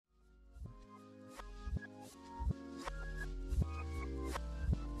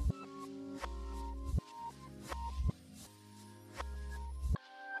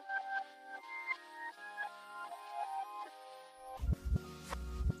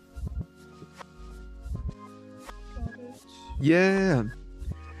Yeah,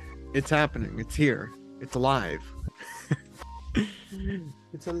 it's happening. It's here. It's alive.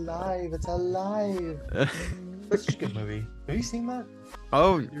 It's alive. It's alive. That's such a good movie. Have you seen that?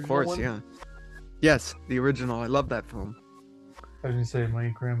 Oh, The of original course, one? yeah. Yes, the original. I love that film. I was gonna say my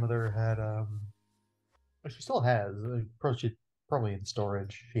grandmother had well, she still has probably in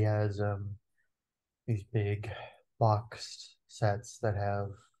storage. She has these big boxed sets that have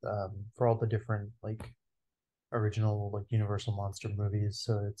for all the different like original like Universal monster movies.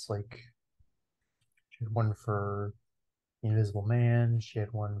 So it's like she had one for The Invisible Man. She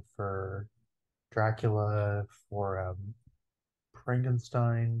had one for Dracula, for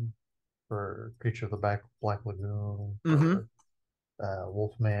Frankenstein, for Creature of the Black Lagoon, Mm-hmm. for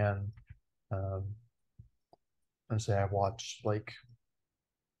Wolfman. Um, and say I've watched like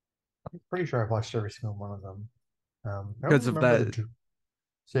I'm pretty sure I've watched every single one of them. I don't Because of remember that, the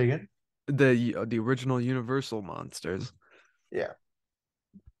say again. the original Universal monsters. Yeah,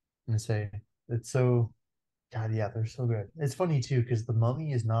 and say it's so God. Yeah, they're so good. It's funny too because the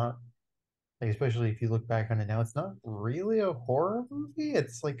Mummy is not like, especially if you look back on it now, it's not really a horror movie.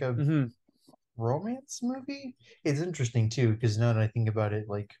 It's like a Mm-hmm. romance movie. It's interesting too because now that I think about it,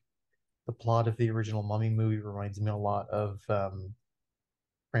 like the plot of the original Mummy movie reminds me a lot of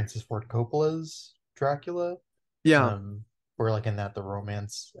Francis Ford Coppola's Dracula, Yeah, um, where like in that the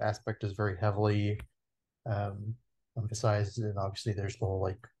romance aspect is very heavily um, emphasized, and obviously there's the whole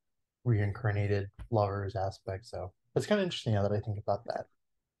like reincarnated lovers aspect. So it's kind of interesting now that I think about that.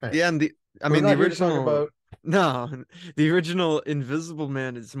 yeah, Anyways, and I but we're mean the not here to talk original. about. No, the original Invisible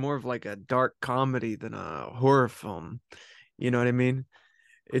Man is more of like a dark comedy than a horror film. You know what I mean?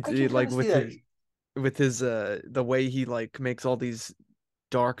 I can kind Like of see that. with his the way he like makes all these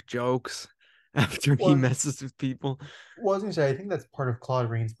dark jokes after he Well, messes with people. well, I was gonna say I think that's part of Claude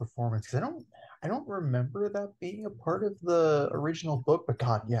Rains' performance because I don't remember that being a part of the original book. But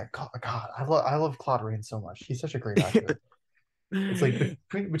God, yeah, God, I love Claude Rains so much. He's such a great actor. It's like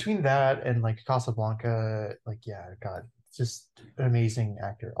between that and like Casablanca, like yeah, God, it's just an amazing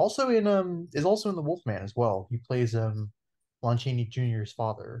actor. Also in is also in The Wolfman as well. He plays Lon Chaney Jr.'s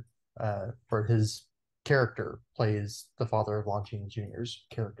father. For his character plays the father of Lon Chaney Jr.'s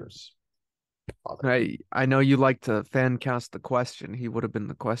character's father. I know you like to fan cast the Question. He would have been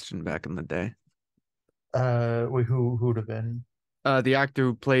the Question back in the day. Wait, who would have been? The actor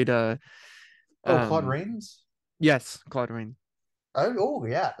who played Oh, Claude um Rains. yes, Claude Rains. Oh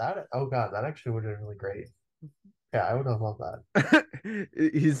yeah, that. Oh God, that actually would have been really great. Yeah, I would have loved that.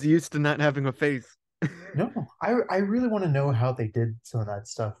 He's used to not having a face. No, I really want to know how they did some of that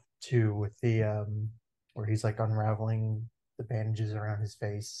stuff too with the where he's like unraveling the bandages around his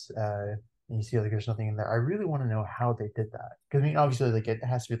face and you see like there's nothing in there. I really want to know how they did that because I mean obviously like it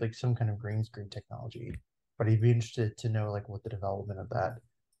has to be like some kind of green screen technology, but I'd be interested to know like what the development of that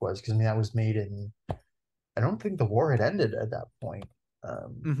was because I mean that was made in I don't think the war had ended at that point.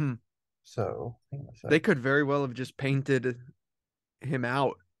 Um, Hmm. so hang on a They sec. could very well have just painted him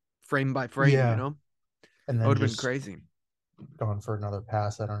out frame by frame, you Yeah, know? and That then would have been just crazy. going for another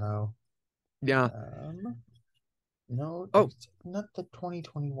pass. I don't know. Yeah. Um, No, Oh, not the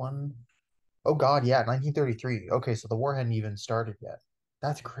 2021. Oh God, yeah, 1933. Okay, so the war hadn't even started yet.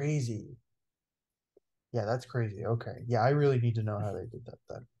 That's crazy. Yeah, that's crazy. Okay. Yeah, I really need to know how they did that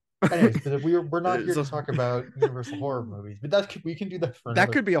then. Anyways, but we're not here to so talk about Universal horror movies, but we can do that for that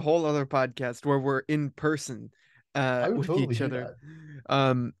another. could be a whole other podcast where we're in person I would with totally each do other. that.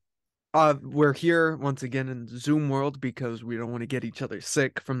 Um we're here once again in Zoom world because we don't want to get each other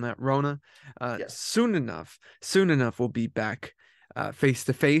sick from that Rona. Yes. Soon enough we'll be back face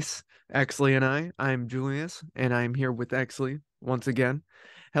to face, Exley and I. I'm Julius and I'm here with Exley once again.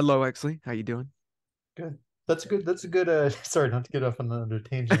 Hello Exley, how you doing? Good. That's a good sorry, not to get off on another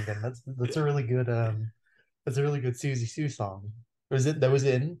tangent again. That's a really good that's a really good Susie Sue song. Was it that was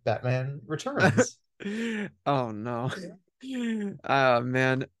in Batman Returns? Oh no. Oh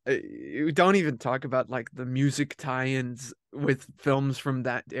man, you don't even talk about like the music tie-ins with films from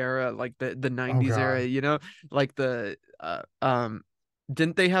that era, like the Oh 90s era, God. you know? Like the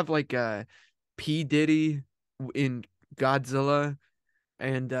didn't they have like P. Diddy in Godzilla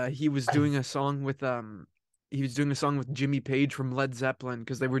and I he was doing a song with Jimmy Page from Led Zeppelin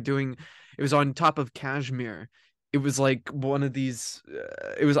because they were doing it was on top of Kashmir. It was like one of these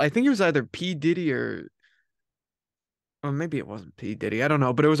it was I think it was either P. Diddy or maybe it wasn't P. Diddy. I don't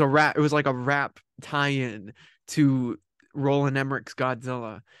know, but it was like a rap tie-in to Roland Emmerich's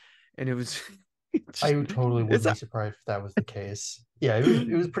Godzilla. And it was just totally it's wouldn't be surprised if that was the case. Yeah,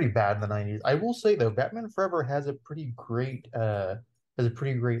 it was pretty bad in the 90s. I will say though, Batman Forever has a pretty great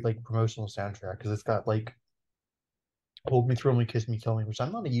like promotional soundtrack because it's got like Hold Me, Thrill Me, Kiss Me, Kill Me, which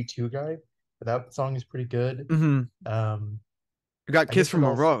I'm not a U2 guy, but that song is pretty good. Mm-hmm. Um, I got I Kiss guess it from a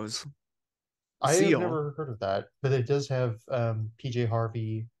also Rose. I have Seal. never heard of that, but it does have PJ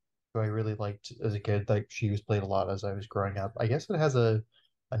Harvey, who I really liked as a kid. Like she was played a lot as I was growing up. I guess it has a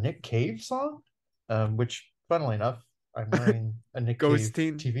Nick Cave song, which funnily enough, I'm wearing a Nick Cave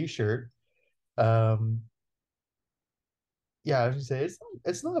Ghosting. TV shirt. Um, yeah, I was gonna say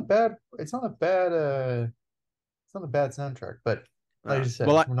it's not a bad it's not a bad soundtrack, but like I just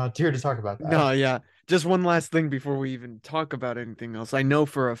Well, said, we're not here to talk about that. no, yeah. Just one last thing before we even talk about anything else. I know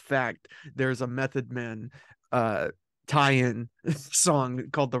for a fact there's a Method Man uh tie-in song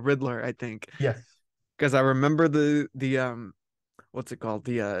called The Riddler, I think. Yes, Because I remember the what's it called?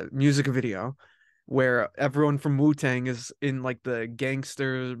 The music video where everyone from Wu-Tang is in like the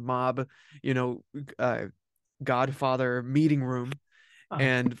gangster mob, you know, uh Godfather meeting room. uh,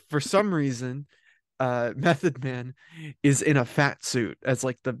 And for some reason, Method Man is in a fat suit as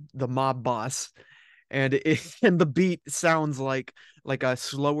like the mob boss, and it and the beat sounds like a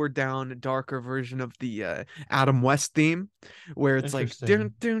slower down, darker version of the Adam West theme, where it's like dun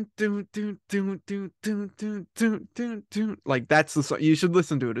interesting. dun dun dun dun dun dun dun dun dun dun. Like that's the song. You should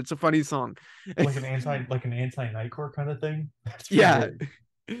listen to it. It's a funny song. Like an anti Nightcore kind of thing. That's pretty Yeah. great.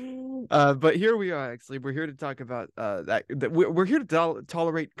 But here we are. Actually, we're here to talk about that we're here to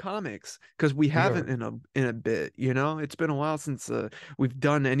tolerate comics because we We haven't are. in a bit. You know, it's been a while since we've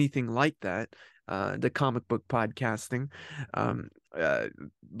done anything like that. The comic book podcasting. Um, uh,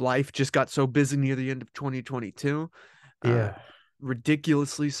 Life just got so busy near the end of 2022, uh, Yeah.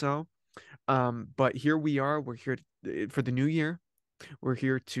 ridiculously so. But here we are. We're here for the new year. We're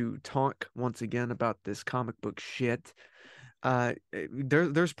here to talk once again about this comic book shit.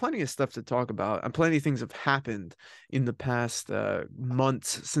 There's plenty of stuff to talk about, and plenty of things have happened in the past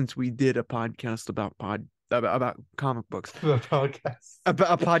months since we did a podcast about comic books, The podcast.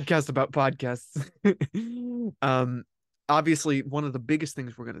 about a podcast about podcasts. um, Obviously, one of the biggest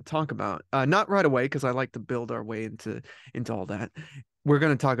things we're going to talk about, not right away because I like to build our way into all that. We're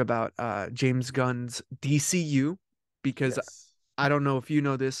going to talk about James Gunn's DCU because Yes. I don't know if you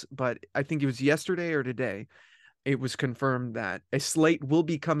know this, but I think it was yesterday or today it was confirmed that a slate will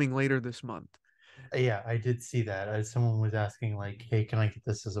be coming later this month. Yeah, I did see that. Someone was asking, like, hey, can I get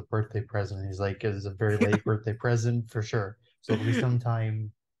this as a birthday present? He's like, it's a very late birthday present for sure. So it'll be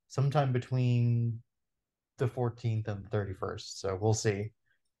sometime between the 14th and 31st. So we'll see.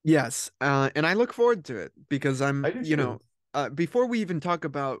 Yes, and I look forward to it because I do too. before we even talk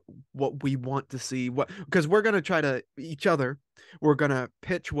about what we want to see, what because we're gonna try to each other, we're gonna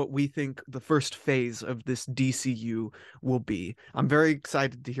pitch what we think the first phase of this DCU will be. I'm very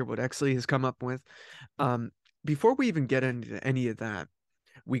excited to hear what Exley has come up with. Um, Before we even get into any of that,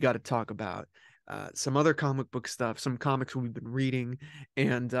 we got to talk about some other comic book stuff, some comics we've been reading,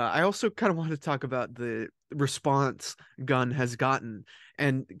 and I also kind of want to talk about the response Gunn has gotten,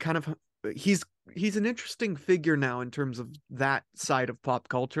 and kind of he's he's an interesting figure now in terms of that side of pop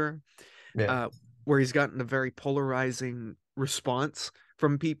culture, Yeah. uh, where he's gotten a very polarizing response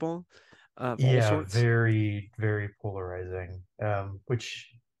from people of all Yeah, sorts. very, very polarizing. Which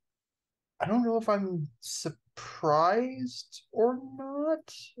I don't know if I'm surprised or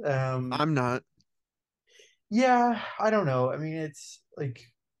not. I'm not. Yeah, I don't know. I mean, it's like,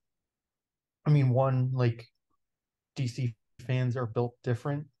 I mean, one, like DC fans are built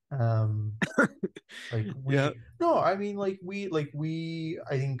different. Like Yeah. no, I mean,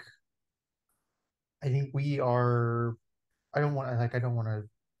 I think we are. I don't want to. I don't want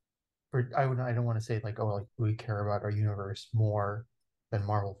to say like, oh, like we care about our universe more than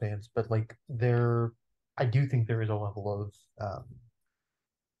Marvel fans, but like I do think there is a level of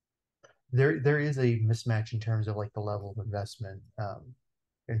there is a mismatch in terms of like the level of investment,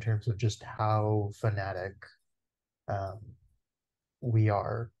 in terms of just how fanatic um, we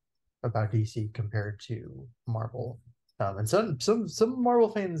are about DC compared to Marvel. And some Marvel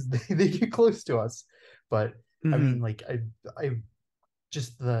fans they get close to us, but I mean Hmm. like I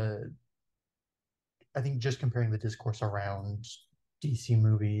just the I think just comparing the discourse around DC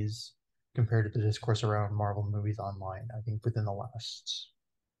movies compared to the discourse around Marvel movies online, I think within the last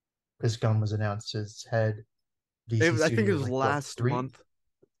because Gunn was announced as head DC I think it Studios was like what last three month.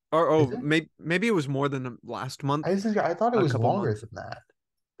 Or is oh, it? maybe it was more than last month, I thought it a was couple longer months. than that.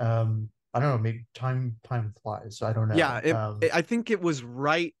 I don't know. Maybe time flies, so I don't Yeah, know. I think it was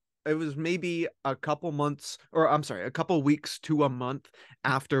right. It was maybe a couple months, or I'm sorry, a couple weeks to a month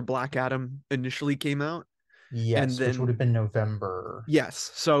after Black Adam initially came out. And Yes, which would then, have been November.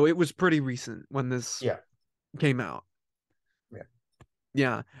 yes, so it was pretty recent when this Yeah, came out. yeah.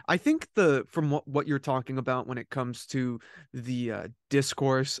 Yeah, I think the from what you're talking about when it comes to the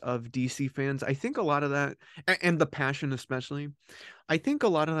discourse of DC fans, I think a lot of that and the passion especially, I think a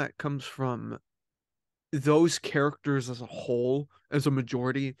lot of that comes from those characters as a whole, as a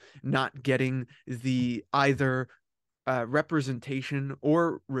majority, not getting the either representation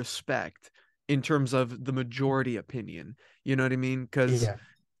or respect in terms of the majority opinion. You know what I mean? Because Yeah.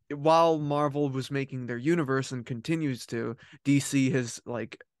 while Marvel was making their universe and continues to, DC has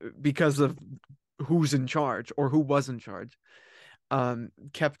like because of who's in charge or who was in charge,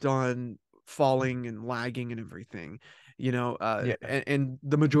 kept on falling and lagging and everything, Yeah. and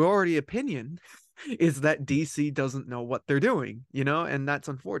the majority opinion is that DC doesn't know what they're doing, and that's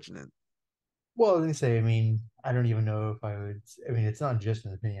unfortunate. Well, let me say, I mean, I don't even know if I would, I mean, it's not just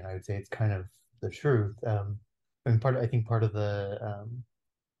an opinion. I would say it's kind of the truth. I mean, I think part of the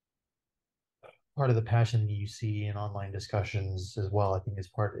passion you see in online discussions as well, I think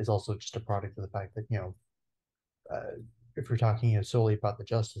is also just a product of the fact that, uh, if you're talking, solely about the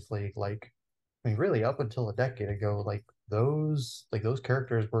Justice League, like, I mean, really up until a decade ago, like those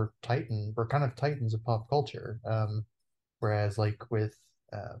characters were kind of titans of pop culture. Whereas like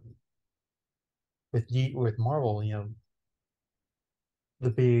um, with Marvel, the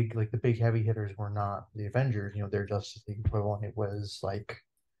big heavy hitters were not the Avengers, their Justice League equivalent. It was like,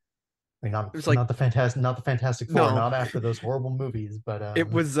 I mean, It was like, not the Fantastic Four, no, not after those horrible movies, but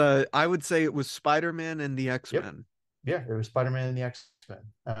it was I would say it was Spider-Man and the yep, X-Men. yeah, it was Spider-Man and the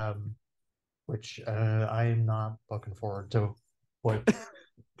X-Men, which I'm not looking forward to what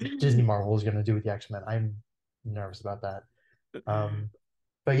Disney Marvel is going to do with the X-Men. I'm nervous about that. Um,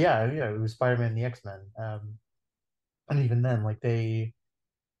 but yeah, it was Spider-Man and the X-Men, and even then, like they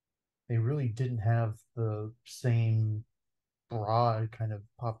really didn't have the same broad kind of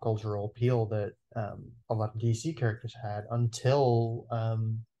pop cultural appeal that a lot of DC characters had until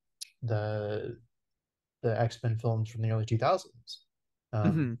the X-Men films from the early 2000s.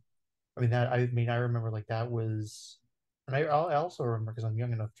 Um, Hmm. I mean I remember like that was, and I also remember because I'm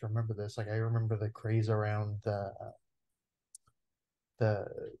young enough to remember this. Like I remember the craze around the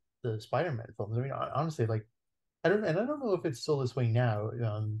Spider-Man films. I mean honestly, like I don't know if it's still this way now.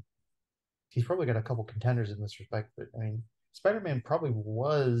 He's probably got a couple contenders in this respect, but I mean, Spider-Man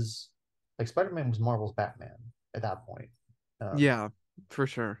was Marvel's Batman at that point. Um, Yeah, for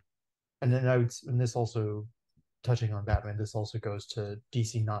sure. and then and this also touching on Batman, this also goes to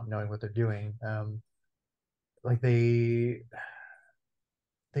DC not knowing what they're doing. Like they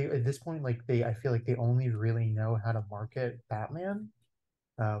at this point, I feel like they only really know how to market Batman,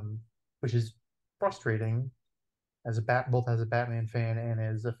 um, which is frustrating both as a Batman fan and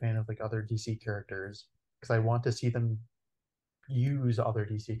as a fan of like other DC characters because I want to see them use other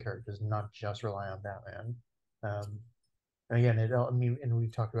DC characters, not just rely on Batman. Um, and again, I mean, and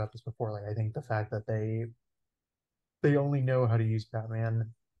we've talked about this before. Like, I think the fact that they only know how to use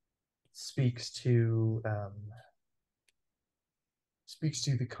Batman speaks to the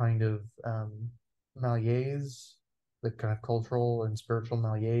kind of malaise, the kind of cultural and spiritual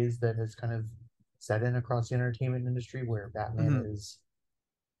malaise that has kind of set in across the entertainment industry, where Batman Hmm. is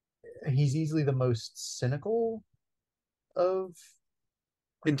he's easily the most cynical of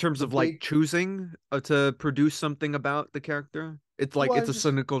In terms the of like big. choosing to produce something about the character, it's like Well, it's I'm a just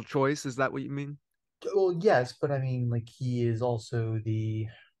cynical choice. Is that what you mean? Well, yes, but I mean, like he is also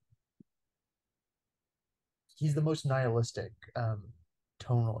he's the most nihilistic,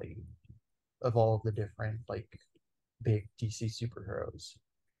 tonally of all of the different like big DC superheroes.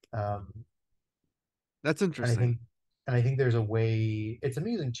 Um, That's and I interesting. think and I think there's a way it's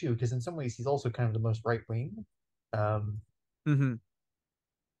amusing too, because in some ways he's also kind of the most right wing. Um, Hmm.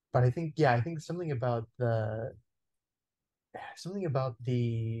 but I think something about the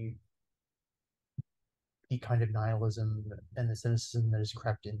kind of nihilism and the cynicism that has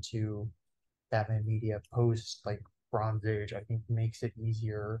crept into Batman media post like Bronze Age, I think makes it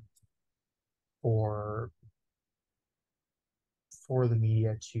easier for the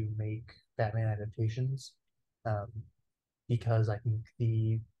media to make Batman adaptations, um, because I think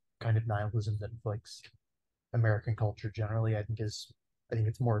the kind of nihilism that inflicts American culture generally, I think it's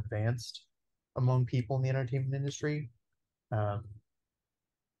more advanced among people in the entertainment industry. Um,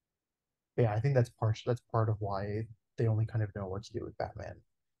 yeah, I think that's part of why they only kind of know what to do with Batman.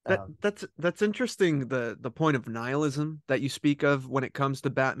 Um, That's interesting, the point of nihilism that you speak of when it comes to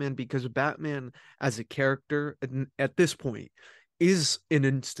Batman, because Batman as a character at this point is an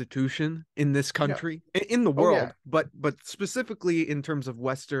institution in this yeah. country, in the Oh yeah. world, but specifically in terms of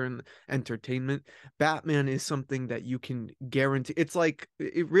Western entertainment, Batman is something that you can guarantee. It's like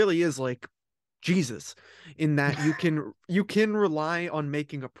it really is like Jesus, in that you can rely on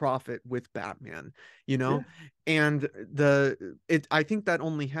making a profit with Batman, you Yeah. know? And I think that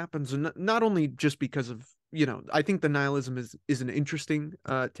only happens not only just because of, I think the nihilism is an interesting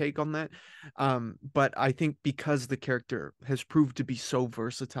take on that. But I think because the character has proved to be so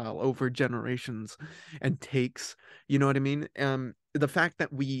versatile over generations and takes, you know what I mean? The fact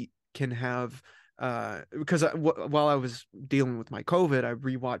that we can have because while I was dealing with my COVID, I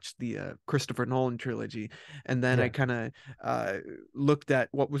rewatched the Christopher Nolan trilogy, and then I Yeah. kind of uh, looked at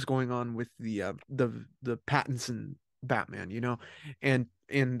what was going on with the Pattinson Batman,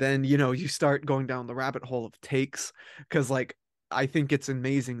 and then you start going down the rabbit hole of takes, because like I think it's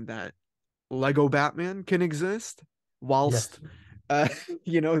amazing that Lego Batman can exist whilst Yes. uh,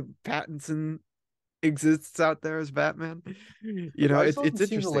 Pattinson exists out there as Batman. I still It's haven't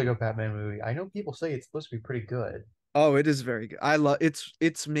seen the Lego interesting. Batman movie. I know people say it's supposed to be pretty good. Oh, it is very good. I love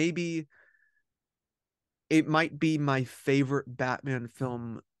it's maybe it might be my favorite Batman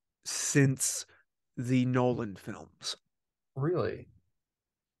film since the Nolan films. Really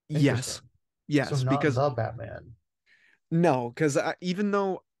Yes. interesting. So Yes, not because the Batman. no, because even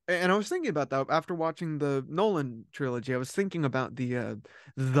though and I was thinking about that after watching the Nolan trilogy. I was thinking about the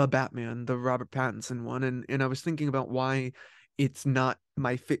Batman, the Robert Pattinson one, and I was thinking about why it's not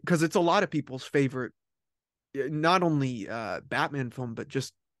my because it's a lot of people's favorite, not only Batman film but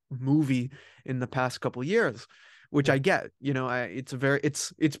just movie in the past couple years, which Yeah. I get.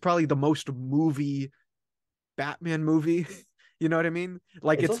 It's probably the most movie Batman movie. You know what I mean?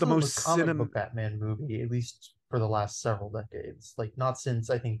 Like It's it's the also the most most comic cinem. book Batman movie, at least for the last several decades. Like not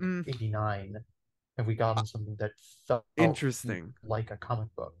since I think Mm, '89 have we gotten something that felt interesting. like a comic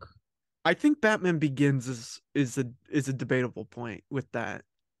book. I think Batman Begins is a debatable point with that.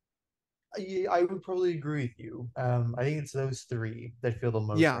 I would probably agree with you. I think it's those three that feel the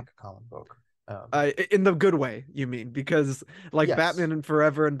most Yeah, like a comic book. Um, in the good way, you mean? Because like yes. Batman and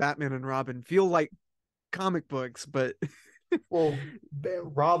Forever and Batman and Robin feel like comic books, but Well,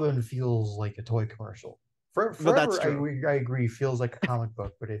 Robin feels like a toy commercial. but that's Forever, true. I agree, feels like a comic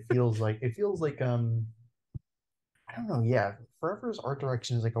book, but it feels like I don't know. Yeah, Forever's art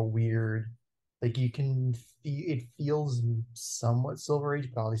direction is like a weird, like you can it feels somewhat Silver Age,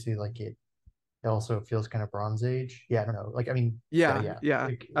 but obviously like it also feels kind of Bronze Age. Yeah, I don't know. Like I mean, yeah, Yeah, yeah. yeah,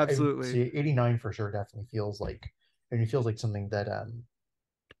 Like I would absolutely. say '89 for sure definitely feels like, and it feels like something that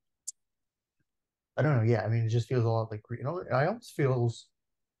I don't know. Yeah, I mean, it just feels a lot like I almost feels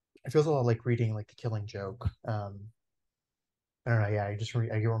it feels a lot like reading like The Killing Joke. I don't know. Yeah, I get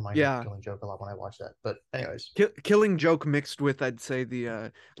reminded of The Yeah. Killing Joke a lot when I watch that. But anyways, Killing Joke mixed with, I'd say,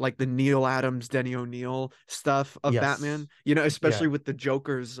 the like the Neil Adams, Denny O'Neil stuff of Batman, yes, especially yeah, with the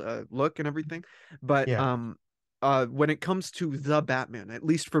Joker's look and everything. But yeah, when it comes to the Batman, at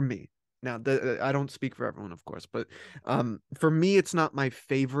least for me, now I don't speak for everyone, of course, but for me it's not my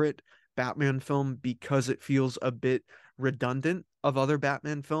favorite Batman film because it feels a bit redundant of other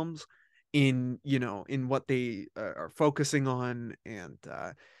Batman films in what they are focusing on, and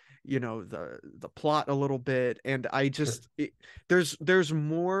the plot a little bit. And sure. there's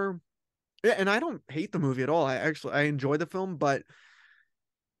more. Yeah, and I don't hate the movie at all. I enjoy the film, but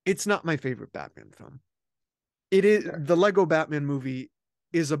it's not my favorite Batman film. It is Okay. the Lego Batman movie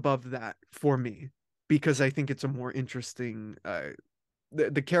is above that for me, because I think it's a more interesting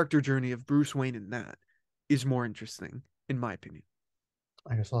the character journey of Bruce Wayne in that is more interesting in my opinion.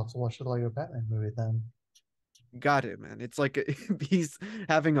 I guess I'll have to watch the Lego Batman movie then. Got it, man. It's like he's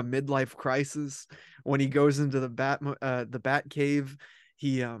having a midlife crisis when he goes into the Bat Cave.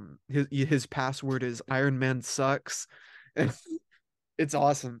 His password is Iron Man sucks. It's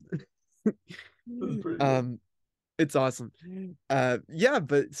awesome. This is pretty good. Um, it's awesome. Yeah,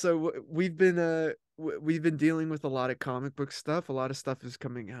 but so we've been dealing with a lot of comic book stuff. A lot of stuff is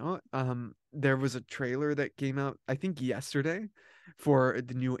coming out. There was a trailer that came out, I think yesterday, for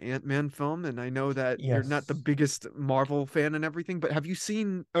the new Ant-Man film, and I know that you're not the Yes. biggest Marvel fan and everything, but have you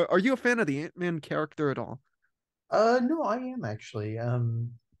seen are you a fan of the Ant-Man character at all? No, I am actually.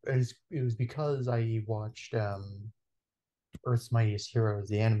 It was because I watched Earth's Mightiest Heroes,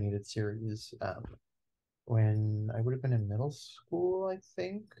 the animated series, when I would have been in middle school, I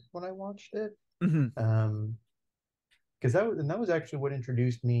think, when I watched it. Hmm. Um, because that was actually what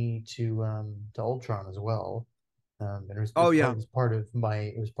introduced me to Ultron as well. And Oh yeah. it was part of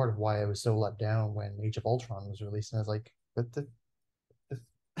why I was so let down when Age of Ultron was released. And I was like, but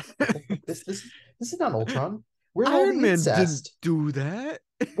this this is not Ultron. Where's all Iron the Man didn't incest? do that.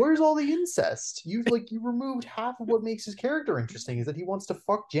 Where's all the incest? You removed half of what makes his character interesting is that he wants to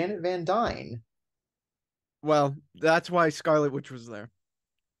fuck Janet Van Dyne. Well, that's why Scarlet Witch was there.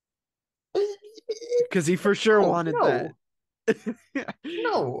 because he for sure No, wanted that. no,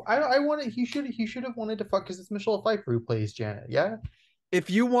 no. I wanted. He should have wanted to fuck because it's Michelle Pfeiffer who plays Janet. Yeah. If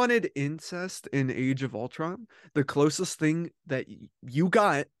you wanted incest in Age of Ultron, the closest thing that you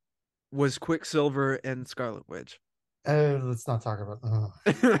got was Quicksilver and Scarlet Witch. Let's not talk about.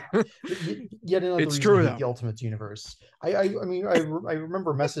 Yet another It's reason to true hate though. the Ultimates universe. I mean, I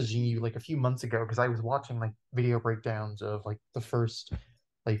remember messaging you like a few months ago because I was watching like video breakdowns of like the first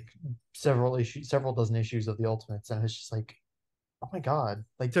like several dozen issues of the Ultimates, and it's just like, oh my god,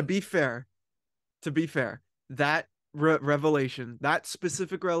 like To be fair, to be fair, that revelation, that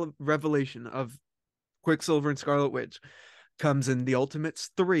specific revelation of Quicksilver and Scarlet Witch comes in the Ultimates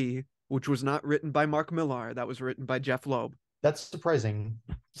 3, which was not written by Mark Millar. That was written by Jeff Loeb. that's surprising.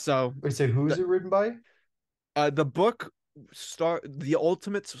 So Wait, so who is the it written by? the book the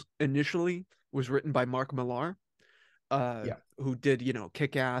Ultimates initially was written by Mark Millar, Yeah, who did,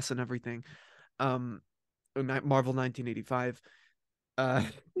 Kick Ass and everything. Um Marvel 1985. Uh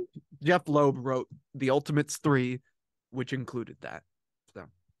Jeff Loeb wrote the Ultimates 3, which included that. So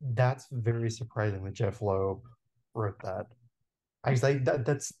that's very surprising that Jeff Loeb wrote that. I was like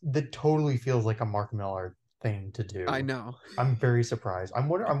that totally feels like a Mark Millar thing to I do. know. I'm very surprised. I'm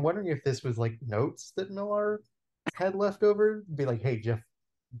wondering if this was like notes that Millar had left over, be like, hey Jeff,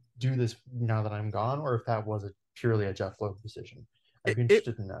 do this now that I'm gone, or if that was purely a Jeff Loeb decision. I'd It, be it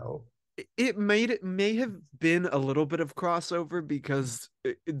interested to know. it may have been a little bit of crossover because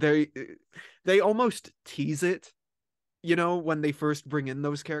they almost tease it, when they first bring in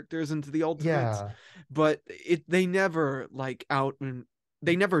those characters into the Ultimates, Yeah, but they never like out and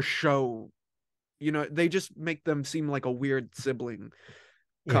they never show, they just make them seem like a weird sibling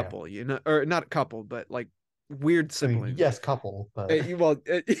yeah. couple, or not a couple, but like weird I mean, siblings. yes, couple, but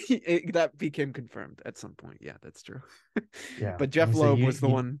That became confirmed at some point. Yeah, that's true. yeah. But I'm Jeff gonna say Loeb was the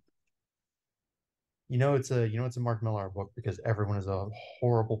one. it's a Mark Millar book because everyone is a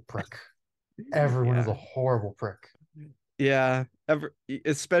horrible prick. Everyone is a Yeah, horrible prick. yeah.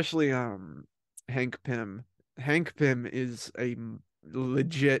 Especially Hank Pym. Hank Pym is a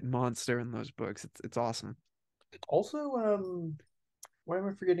legit monster in those books. It's awesome. Also, why am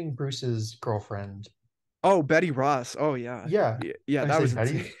I forgetting Bruce's girlfriend? Oh, Betty Ross. Oh yeah, Yeah, yeah, yeah. I That say was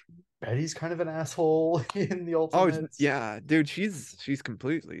insane. Betty's kind of an asshole in the Oh Ultimates. yeah, dude. She's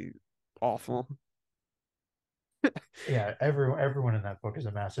completely awful. Yeah, everyone in that book is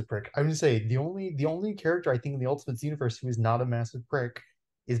a massive prick. I would say the only character I think in the Ultimates universe who is not a massive prick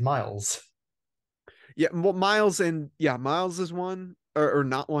is Miles. Yeah, well, Miles is one, or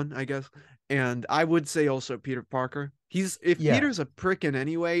not one, I guess. And I would say also Peter Parker. If Yeah, Peter's a prick in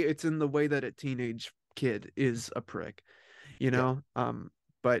any way, it's in the way that a teenage kid is a prick, you yeah. know?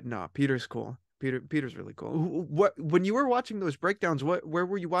 But no, Peter's cool. Peter's really cool. What when you were watching those breakdowns, where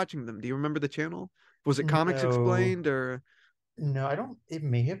were you watching them? Do you remember the channel? Was it Comics No, Explained or no, I don't. It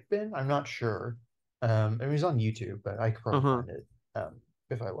may have been. I'm not sure. I mean, it's on YouTube, but I could probably uh-huh. find it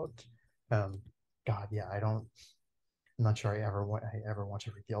if I looked. Um, God, yeah, I don't. I'm not sure I ever want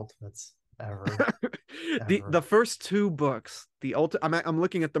to read the Ultimates ever, The ever. first two books, I'm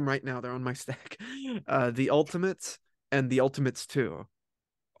looking at them right now. They're on my stack. The Ultimates and the Ultimates 2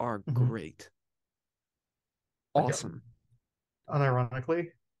 are Mhm. great. Like, Awesome.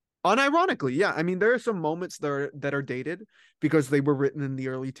 unironically, Unironically, yeah. I mean, there are some moments that are dated because they were written in the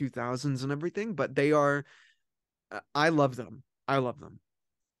early 2000s and everything, but they are I love them. I love them.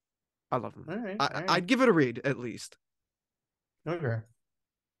 I love them. all right, all right, I'd give it a read at least. okay.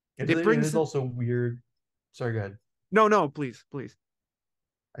 It It brings is also weird. Sorry, go ahead. No, no, please, please.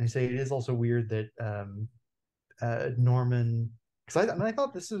 I say it is also weird that Norman, because I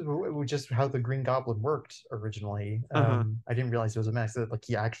thought this is just how the Green Goblin worked originally. Uh-huh. I didn't realize it was a mess that like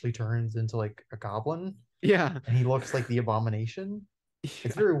he actually turns into like a goblin Yeah. and he looks like the Abomination. It's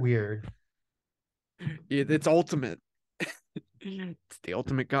Yeah. very weird. It's ultimate. It's the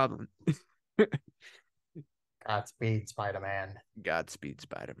ultimate goblin. Godspeed, Spider-Man. Godspeed,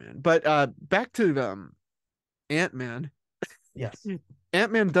 Spider-Man. But back to Ant-Man. Yes.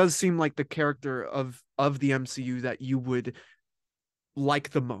 Ant-Man does seem like the character of the MCU that you would like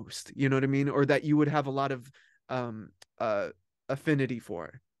the most. You know what I mean? Or that you would have a lot of um uh affinity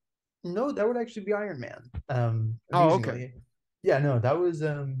for. No, that would actually be Iron Man. Oh, okay. Amusingly. Yeah, no, that was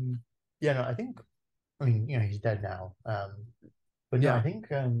yeah, no, I mean, he's dead now. But no, Yeah. I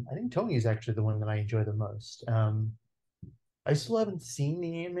think Tony is actually the one that I enjoy the most. I still haven't seen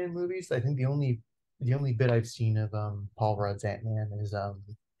the Ant-Man movies. I think the only bit I've seen of Paul Rudd's Ant-Man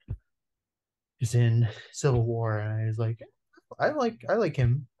is in Civil War, and I was like, I like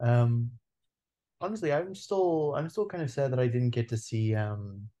him. Honestly, I'm still kind of sad that I didn't get to see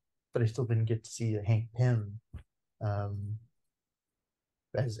but I still didn't get to see Hank Pym um,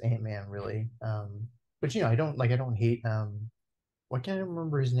 as Ant-Man really. But I don't like I don't hate why can't I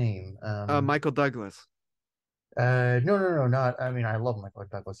remember his name? Michael Douglas. No, not. I mean, I love Michael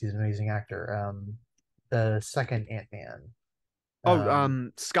Douglas. He's an amazing actor. The second Ant-Man. Oh,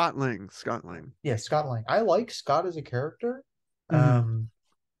 Um, Scott Lang. Scott Lang. yeah, Scott Lang. I like Scott as a character. Hmm. Um,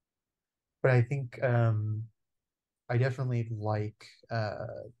 but I think I definitely like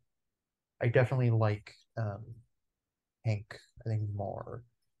I definitely like Hank, I think more.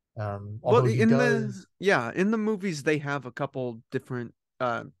 Well, Although he does, in the movies they have a couple different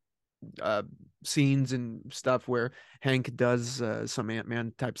uh scenes and stuff where Hank does some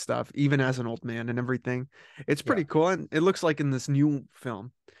Ant-Man type stuff, even as an old man and everything. It's yeah, pretty cool, and it looks like in this new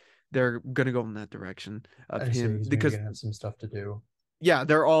film they're gonna go in that direction of I say him he's maybe because gonna have some stuff to do. yeah,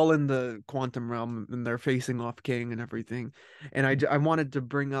 they're all in the quantum realm and they're facing off King and everything. And I wanted to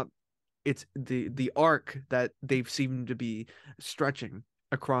bring up it's the arc that they've seemed to be stretching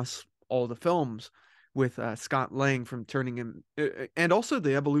across all the films with Scott Lang from turning him and also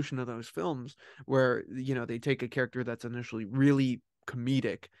the evolution of those films where they take a character that's initially really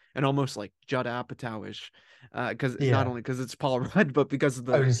comedic and almost like Judd Apatow-ish because not Yeah, only because it's Paul Rudd but because of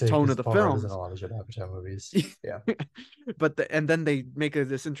I was the gonna say tone because of the Paul Rudd is in a films. lot of Judd Apatow movies. Yeah, But and then they make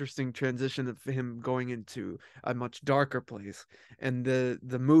this interesting transition of him going into a much darker place. And the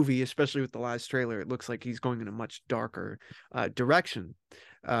movie, especially with the last trailer, it looks like he's going in a much darker direction.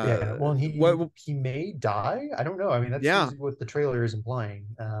 yeah. Uh, Well, what? he may die. I don't know. I mean, that Yeah, seems what the trailer is implying.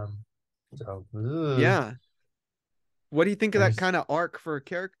 So yeah. What do you think of I that just kind of arc for a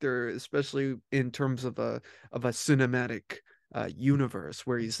character, especially in terms of a cinematic universe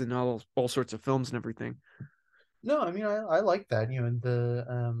where he's in all sorts of films and everything? no. I mean, I like that. And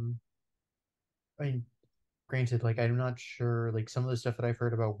I mean, granted, like I'm not sure. Like some of the stuff that I've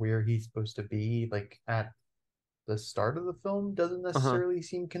heard about where he's supposed to be, like at the start of the film, doesn't Uh-huh. necessarily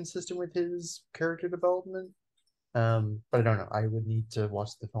seem consistent with his character development. But I don't know. I would need to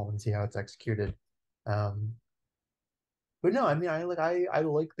watch the film and see how it's executed. Um, but no, I mean, I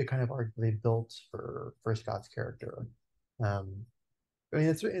like the kind of art they built for Scott's character. Um, I mean,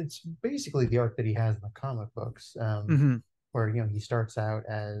 it's basically the arc that he has in the comic books, Hmm. where he starts out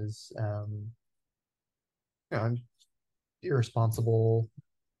as an irresponsible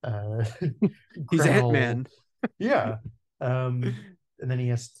uh, He's criminal. Ant-Man. Yeah. And then he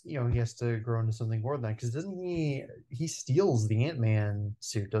has to grow into something more than that because doesn't he steals the Ant-Man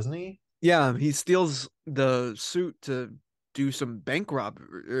suit, doesn't he? Yeah, he steals the suit to do some bank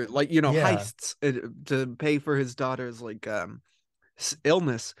robbery, like Yeah. heists to pay for his daughter's like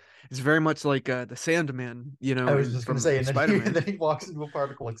illness. It's very much like the Sandman, I was just gonna say, from and then he Spider-Man. then he walks into a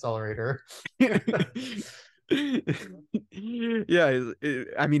particle accelerator. Yeah,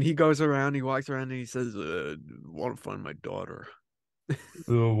 I mean, he goes around, he walks around, and he says, "Want to find my daughter."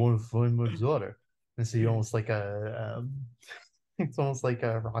 Oh, I want to find my daughter. And so you almost like a it's almost like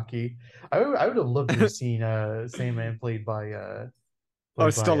a Rocky. I would have loved to have seen Sandman Oh, played by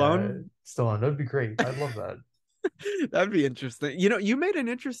Stallone? Stallone. That'd be great. I'd love that. That'd be interesting. You made an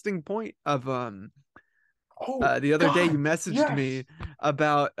interesting point of Oh the other day you God, messaged yes. me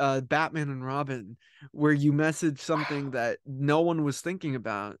about Batman and Robin, where you messaged something that no one was thinking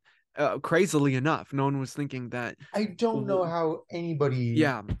about. Crazily enough, no one was thinking that. I don't know w- how anybody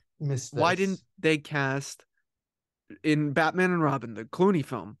Yeah, missed why didn't this. they cast in Batman and Robin, the Clooney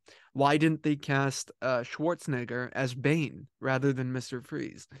film? Why didn't they cast Schwarzenegger as Bane rather than Mr.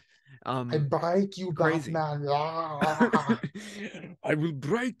 Freeze? I Um, bite you, Crazy. Batman. Ah! I will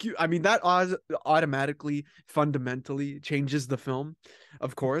break you. I mean, that automatically, fundamentally changes the film,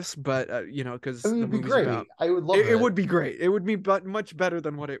 of course, but I because mean, the it'd be movie's about great. I would love it it. would be great. It would be but much better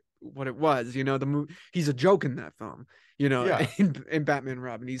than what it was. The movie. He's a joke in that film. Yeah. In Batman and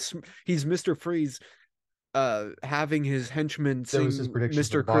Robin, he's Mr. Freeze, having his henchmen That was his sing prediction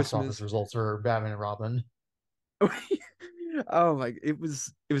for the Mr. box office Christmas. results for Batman and Robin. Oh my, it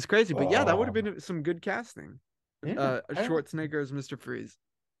was crazy, but yeah, that would have Oh, been some good casting. yeah. Schwarzenegger as Mr. Freeze.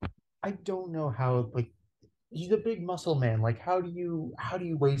 I don't know how like he's a big muscle man. Like how do you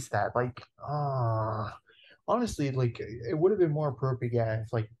waste that? Like honestly, like it would have been more appropriate, yeah,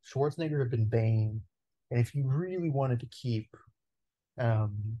 if like Schwarzenegger had been Bane, and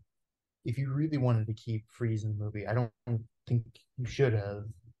um if you really wanted to keep Freeze in the movie, I don't think you should have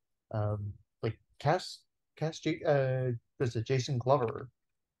like there's a Jason Glover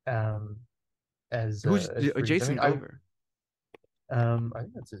um Who's as Freeze. I mean, Jason Glover? I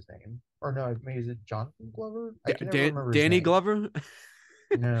think that's his name. Or no, maybe is it Jonathan Glover? I can never remember his Danny name. Glover?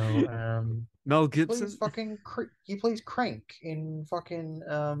 No, Mel he plays Gibson. he plays Crank in fucking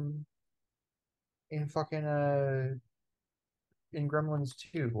in Gremlins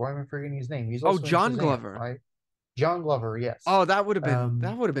 2. Why am I forgetting his name? He's Oh, also in John Shazam, Glover. right? John Glover, yes. Oh, that Um,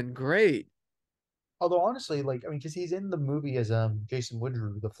 would have been great. although honestly, like I mean, because he's in the movie as Jason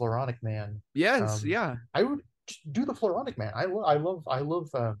Woodrue, the Floronic Man. Yes, Um, yeah. I would do the Floronic Man. I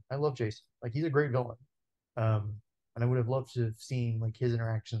love Jason. Like he's a great villain. And I would have loved to have seen like his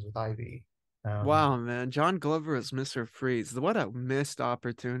interactions with Ivy. Um, Wow, man. John Glover as Mr. Freeze. What a missed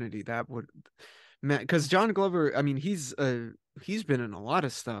opportunity that would, man, because John Glover, I mean, he's been in a lot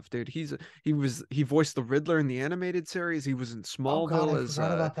of stuff, dude. He voiced the Riddler in the animated series. He was in oh God, I Smallville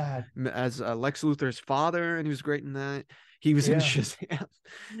forgot about that. as Lex Luthor's father, and he was great in that. He was in Yeah, Shazam.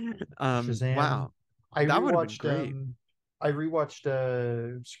 Shazam. Wow. I That would have been rewatched great.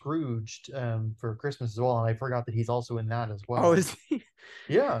 Scrooged for Christmas as well, and I forgot that he's also in that as Oh, well. is he?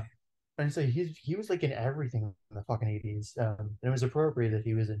 Yeah. And so he was like in everything in the fucking 80s. And it was appropriate that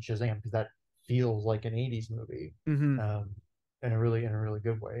he was in Shazam because that feels like an 80s movie. Hmm. Um in a really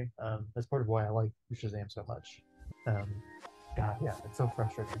good way. That's part of why I like Shazam so much. Um God, yeah, it's so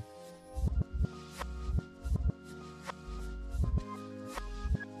frustrating.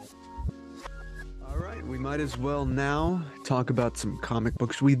 All right, we might as well now talk about some comic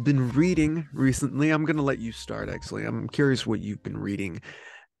books we've been reading recently. I'm gonna let you start, actually. I'm curious what you've been reading,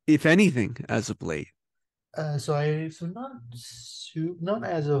 if anything, as of late. So not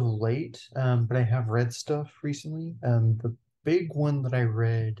as of late, but I have read stuff recently. The big one that I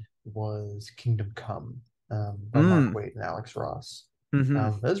read was Kingdom Come, by Mark Mm. Waid and Alex Ross. Hmm.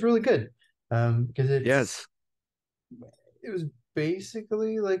 That was really good. Because Yes. it was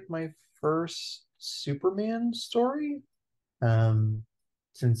basically like my first Superman story. Um,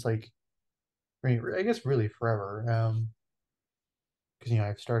 since like I mean, I guess really forever. Because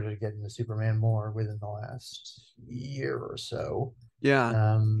I've started to get into Superman more within the last year or so. Yeah.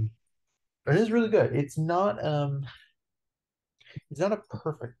 Um, but it is really good. It's not a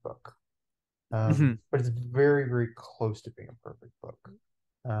perfect book. Hmm. But it's very, very close to being a perfect book.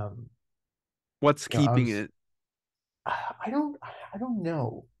 Um, What's you know, I keeping was it? I don't know. I don't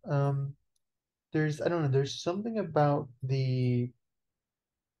know, there's something about the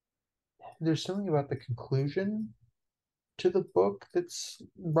conclusion to the book that's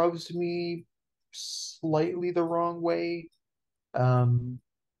rubs me slightly the wrong way. Um,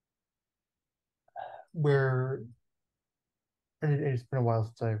 where it's been a while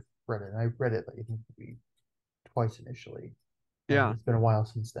since I've read it. And I read it like I think maybe twice initially, and Yeah. it's been a while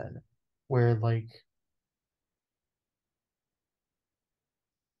since then. Where like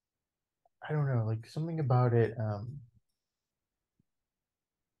I don't know, like something about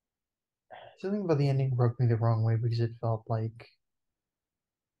the ending rubbed me the wrong way because it felt like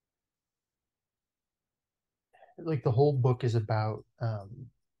the whole book is about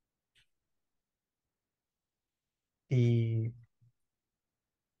the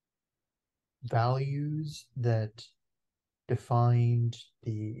values that defined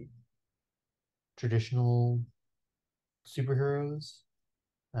the traditional superheroes,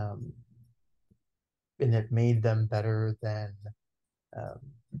 um, and that made them better than um,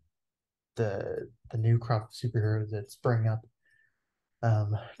 the new crop of superheroes that spring up.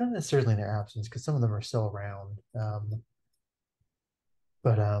 Not necessarily in their absence, because some of them are still around.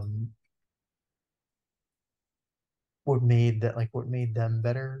 But what made them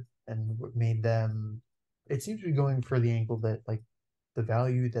better and what made them it seems to be going for the angle that like the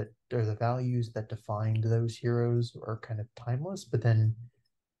values that defined those heroes are kind of timeless, but then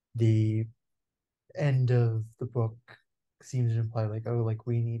the end of the book seems to imply like, oh, like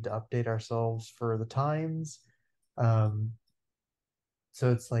we need to update ourselves for the times. Um,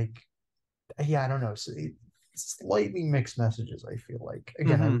 so it's like, yeah, I don't know. So slightly mixed messages, I feel like.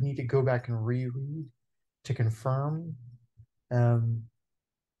 Again, I would Hmm. need to go back and reread to confirm. Um,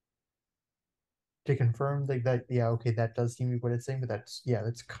 to confirm like that, yeah, okay, that does seem to be what it's saying, but that's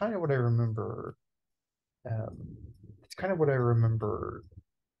kind of what I remember. It's kind of what I remember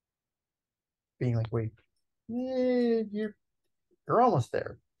being like, wait, you're almost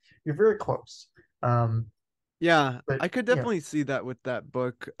there. You're very close. Um, Yeah, but I could yeah, definitely see that with that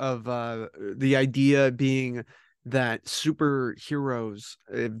book of the idea being that superheroes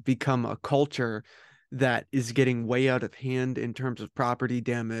have become a culture that is getting way out of hand in terms of property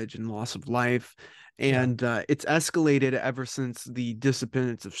damage and loss of life. Yeah. And it's escalated ever since the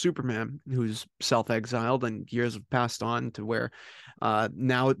disappearance of Superman, who's self-exiled, and years have passed on to where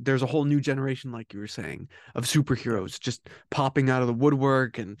now there's a whole new generation, like you were saying, of Yeah. superheroes just popping out of the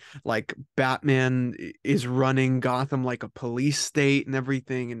woodwork, and like Batman is running Gotham like a police state and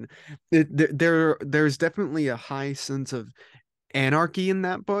everything. And there's definitely a high sense of anarchy in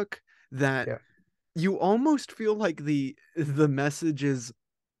that book that Yeah. you almost feel like the message is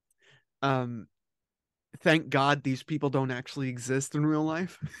um thank God these people don't actually exist in real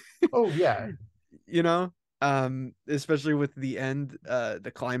life. Oh yeah. You know? Especially with the end,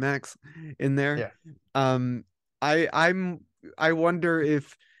 the climax in there. Yeah. Um I wonder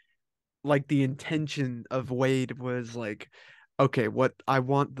if like the intention of Wade was like, okay, what I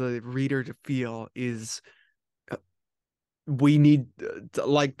want the reader to feel is we need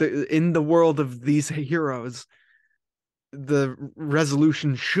like the in the world of these heroes, the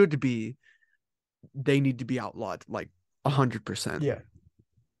resolution should be they need to be outlawed like 100%. Yeah.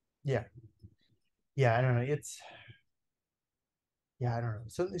 Yeah. Yeah. I don't know. It's yeah. I don't know.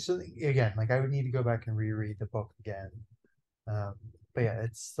 So again, like I would need to go back and reread the book again. Um, but yeah,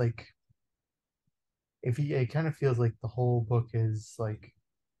 it's like if you, it kind of feels like the whole book is like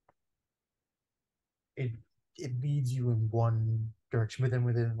it it leads you in one direction, but then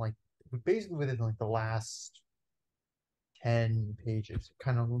within like basically within like the last 10 pages, it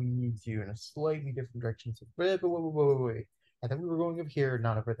kind of leads you in a slightly different direction. So wait. I thought we were going over here,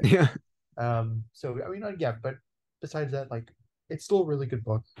 not over there. Yeah. So I mean, yeah, but besides that, like it's still a really good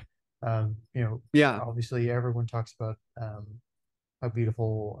book. You know, Yeah. obviously everyone talks about how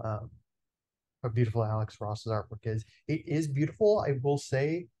beautiful Alex Ross's artwork is. It is beautiful, I will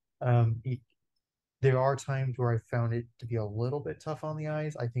say. It, there are times where I found it to be a little bit tough on the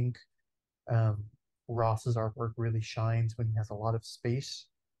eyes. I think um, Ross's artwork really shines when he has a lot of space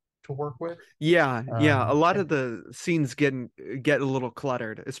to work with. Yeah, yeah. A lot And of the scenes get a little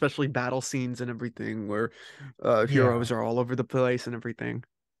cluttered, especially battle scenes and everything where yeah, heroes are all over the place and everything.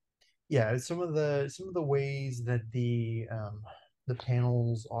 yeah, some of the ways that the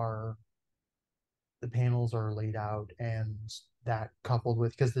panels are laid out, and that coupled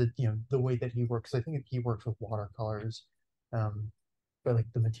with because the the way that he works, I think he works with watercolors, um, but like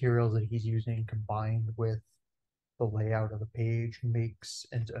the materials that he's using combined with the layout of the page makes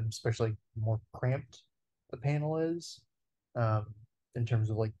and especially more cramped the panel is, um, in terms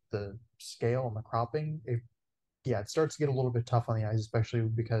of like the scale and the cropping. Yeah, it starts to get a little bit tough on the eyes, especially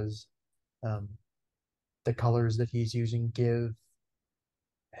because um, the colors that he's using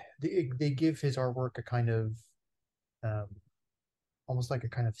they give his artwork a kind of um, almost like a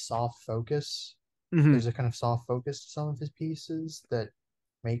kind of soft focus. Hmm. There's a kind of soft focus to some of his pieces that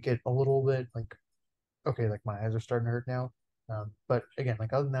make it a little bit like okay, like my eyes are starting to hurt now. But again,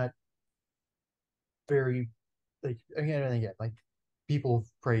 like other than that, very like again and again, like people have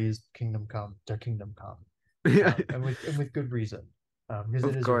praised Kingdom Come to Kingdom Come, Yeah. and with good reason, because it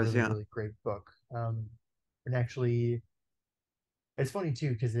Of is a course, really yeah. really great book. And actually, it's funny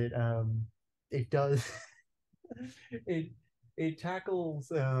too because it does it it tackles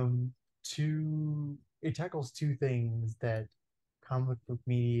two things that comic book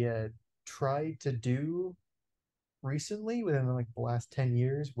media tried to do recently within like the last 10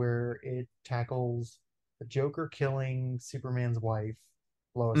 years where it tackles the Joker killing Superman's wife,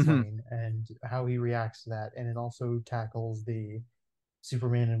 Lois Hmm. Lane, and how he reacts to that. And it also tackles the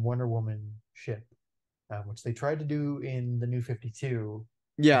Superman and Wonder Woman ship, which they tried to do in the New 52.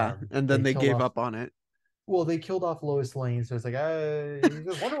 Yeah, and then They they killed gave off, up on it. well, they killed off Lois Lane. So it's like, he's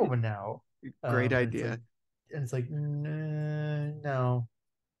with Wonder Woman now. Great And it's like, idea. no,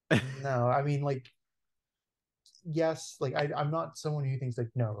 no. I mean, like, yes, like I'm not someone who thinks like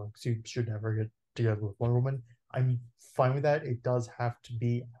no, like Soup should never get together with Wonder Woman. I'm fine with that. It does have to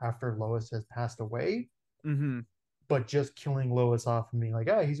be after Lois has passed away, Hmm. but just killing Lois off and being like,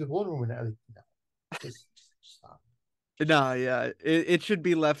 ah, he's with Wonder Woman now. Like, no, just stop. Just No, yeah. It should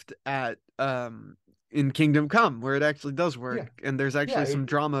be left at in Kingdom Come where it actually does yeah, work and there's yeah, actually some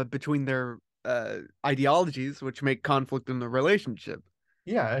drama between their ideologies which make conflict in the relationship.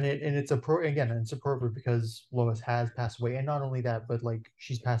 yeah, and it's a pro again, and it's appropriate because Lois has passed away, and not only that, but like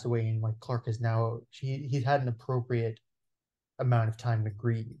she's passed away, and like Clark is now he's had an appropriate amount of time to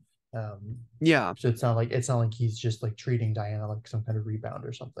grieve. Yeah. So it's not like he's just like treating Diana like some kind of rebound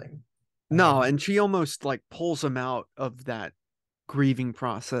or something. No, and Um, she almost like pulls him out of that grieving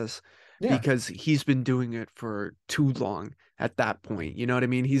process yeah, because he's been doing it for too long at that point. You know what I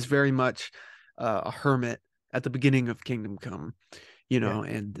mean? He's very much a hermit at the beginning of Kingdom Come. Yeah.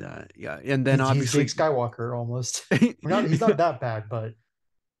 and yeah, and then He's Jake obviously Skywalker almost. We're not he's not that bad, but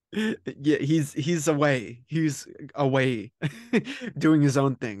yeah, he's away. He's away doing his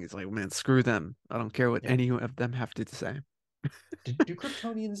own thing. He's like, man, screw them. I don't care what yeah. any of them have to say. Do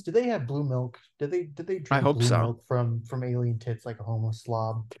Kryptonians do they have blue milk? Did they I drink hope blue so. milk from alien tits like a homo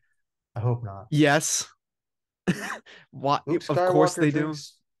slob? I hope not. Yes. What? Luke Of course Skywalker they do.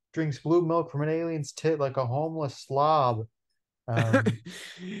 drinks blue milk from an alien's tit like a homeless slob. Um,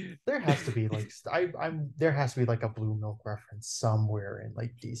 there has to be like I'm there has to be like a blue milk reference somewhere in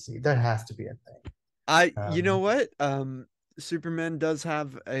like DC. That has to be a thing. You know Um, what? Superman does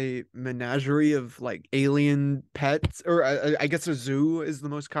have a menagerie of like alien pets, or I guess a zoo is the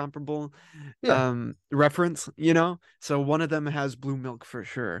most comparable yeah, reference, you know? So one of them has blue milk for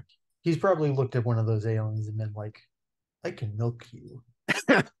sure. he's probably looked at one of those aliens and been like, "I can milk you."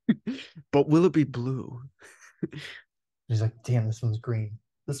 But will it be blue? He's like, "Damn, this one's green.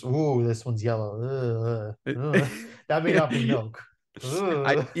 This one's yellow. That may not be milk."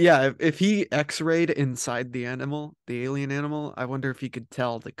 Ugh. Yeah, if he X-rayed inside the animal, the alien animal, I wonder if he could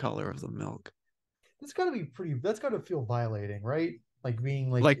tell the color of the milk. That's got to be pretty. That's got to feel violating, right? Like being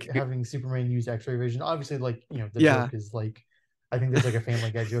like Like, having Superman use X-ray vision. Obviously, like the yeah. joke is like, I think there's like a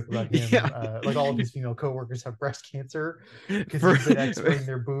Family Guy joke about him. Yeah. Like all of his female coworkers have breast cancer because For he's been X-raying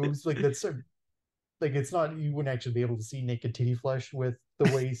their boobs. Like that's so, like it's not you wouldn't actually be able to see naked titty flesh with the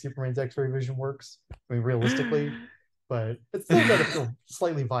way Superman's X-ray vision works. I mean, realistically, but it's still got to feel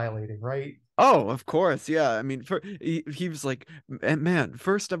slightly violating, right? Oh, of course. Yeah. I mean, he was like, Man,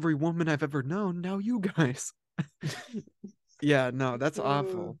 first every woman I've ever known, now you guys." Yeah, no, that's Uh,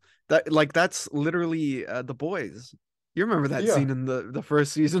 awful. That's literally The Boys. You remember that yeah, scene in the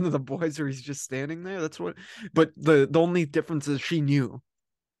first season of The Boys where he's just standing there? That's what, but the only difference is she knew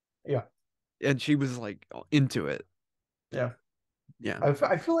yeah, and she was like into it. yeah. Yeah.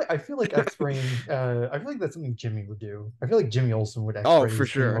 I feel like X-raying. I feel like that's something Jimmy would do. I feel like Jimmy Olsen would Oh, X-ray for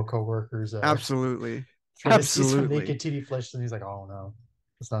his female sure. coworkers. Absolutely. Try to see some Absolutely. naked titty flesh, and he's like, "Oh no,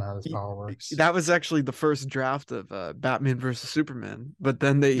 that's not how this He- power works." That was actually the first draft of Batman versus Superman, but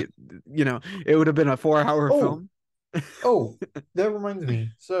then it would have been a 4 hour Oh, film. oh, that reminds me.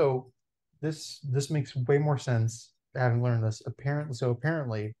 So this makes way more sense having learned this.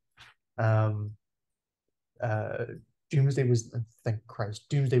 Apparently, um, uh, Doomsday was thank Christ,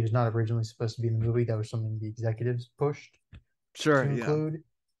 Doomsday was not originally supposed to be in the movie. That was something the executives pushed to Sure, yeah. include.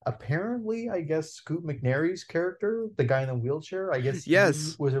 Apparently, I guess Scoot McNairy's character, the guy in the wheelchair, I guess he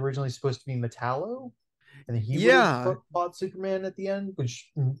Yes. was originally supposed to be Metallo, and he would have Yeah. fought Superman at the end,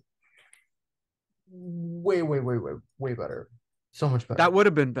 which way better, so much That better. would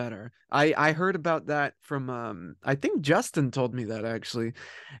have been better. I heard about that from I think Justin told me that actually,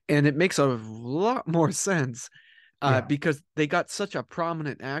 and it makes a lot more sense Yeah, because they got such a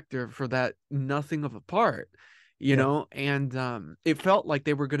prominent actor for that nothing of a part, yeah, and it felt like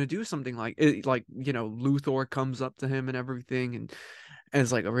they were going to do something like it, like Luthor comes up to him and everything, and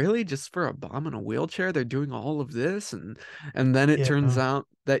it's like, really, just for a bomb in a wheelchair they're doing all of this, and then it turns yeah, out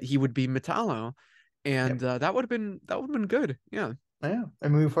that he would be Metallo, yeah, and that would have been good. Yeah. yeah. I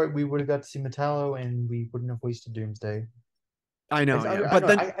mean, we would have got to see Metallo, and we wouldn't have wasted Doomsday. I know, yeah. I But know.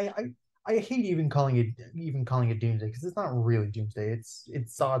 then I hate even calling it Doomsday because it's not really Doomsday. It's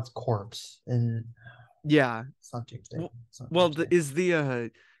Zod's corpse, and yeah. it's not Doomsday. Well, It's not well Doomsday. is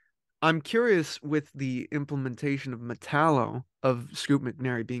the I'm curious with the implementation of Metallo of Scoot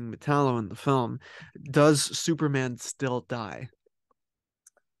McNairy being Metallo in the film, does Superman still die?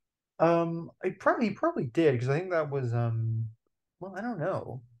 I probably he probably did because I think that was well, I don't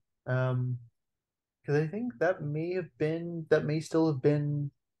know. Um, because I think that may still have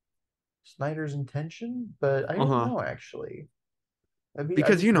been Snyder's intention, but I don't Uh-huh. know actually. I'd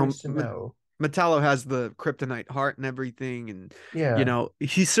Because be curious to know. Metallo has the kryptonite heart and everything, and Yeah,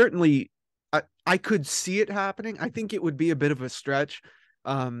 he certainly I could see it happening. I think it would be a bit of a stretch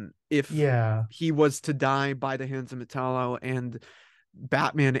if yeah, he was to die by the hands of Metallo and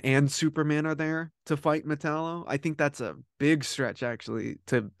Batman and Superman are there to fight Metallo. I think that's a big stretch actually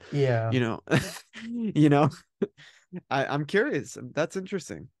to yeah, you know you know I'm curious. That's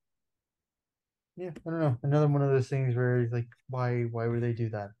interesting. yeah. I don't know. Another one of those things where it's like, why would they do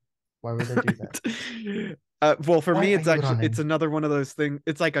that? Why would they do that? Well, for Why me, are it's you actually it's running? another one of those things.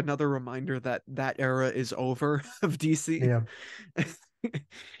 It's like another reminder that that era is over of DC. Yeah,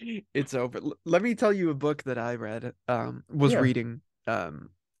 It's over. Let me tell you a book that I read, was yeah. reading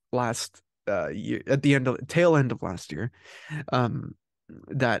last year at the tail end of last year, um,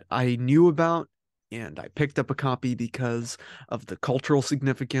 that I knew about. and I picked up a copy because of the cultural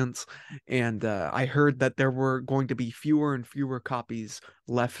significance. And I heard that there were going to be fewer and fewer copies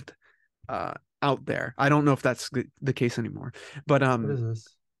left uh, out there. I don't know if that's the case anymore, but What is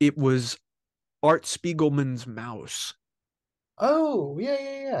this? it was Art Spiegelman's Mouse. Oh, yeah,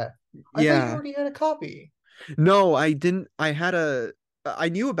 yeah, yeah. I thought you Yeah, already had a copy. no, I didn't. I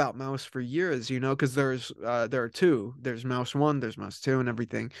knew about Mouse for years, because there are two. There's Mouse 1, there's Mouse 2 and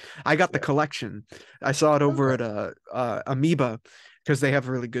everything. I got the Yeah. collection. I saw it over Okay. at Amoeba because they have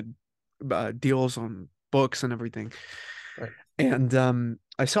really good deals on books and everything. Right. And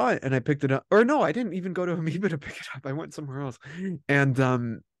I saw it and I picked it up. Or no, I didn't even go to Amoeba to pick it up. I went somewhere else. And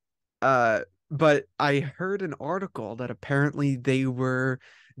uh but I heard an article that apparently there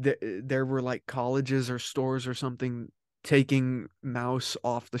were like colleges or stores or something taking Mouse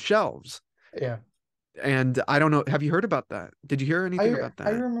off the shelves. Yeah. And I don't know, have you heard about that? Did you hear anything about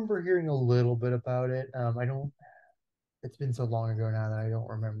I that? remember hearing a little bit about it. I don't. It's been so long ago now that I don't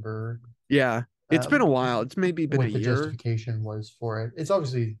remember Yeah. It's been a um while. It's maybe been a what the year. justification was for it. It's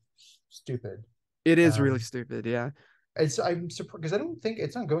obviously stupid. It is really Um, stupid, yeah. I'm surprised because I don't think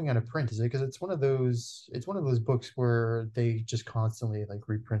it's not going out of print, is it? Because it's one of those books where they just constantly like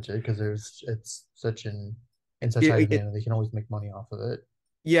reprint it because it's such an in such high It demand and they can always make money off of it.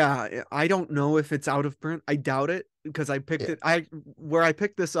 Yeah, I don't know if it's out of print. I doubt it because I picked Yeah. it. I Where I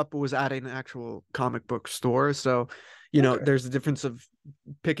picked this up was at an actual comic book store. So, Okay. there's a difference of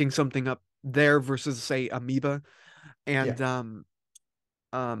picking something up there versus say Amoeba. Yeah. And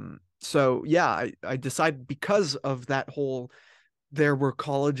so yeah, I decided because of that whole there were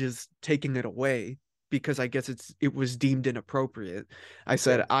colleges taking it away because I guess it was deemed inappropriate. I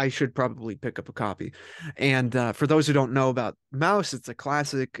said Yeah. I should probably pick up a copy. And for those who don't know about Mouse, it's a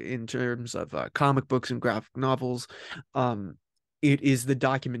classic in terms of comic books and graphic novels. Um, it is the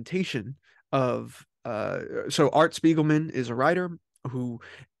documentation of so Art Spiegelman is a writer who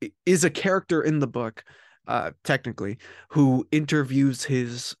is a character in the book, technically, who interviews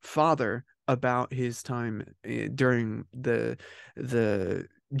his father about his time during the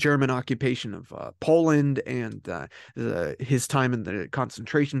German occupation of Poland and his time in the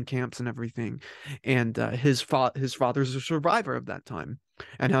concentration camps and everything. And his father's a survivor of that time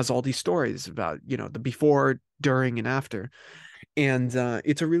and has all these stories about the before, during, and after. And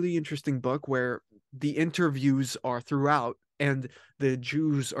it's a really interesting book where the interviews are throughout, and the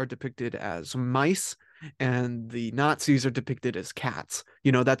Jews are depicted as mice, and the Nazis are depicted as cats.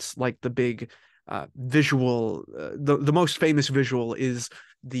 That's like the big visual. The most famous visual is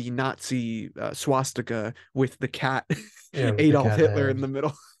the Nazi swastika with the cat Yeah, with the Adolf cat Hitler in head. the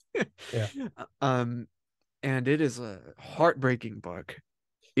middle. Yeah. um, and it is a heartbreaking book.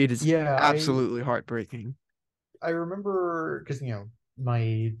 It is Yeah, absolutely heartbreaking. I remember because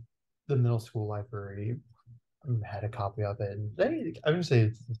my the middle school library had a copy of it, and I'm gonna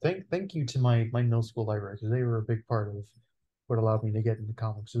say thank you to my middle school library because they were a big part of what allowed me to get into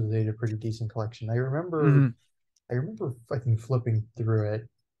comics. So they had a pretty decent collection. Hmm. I remember I think flipping through it,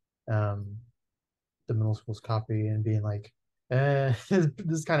 um, the middle school's copy and being like, this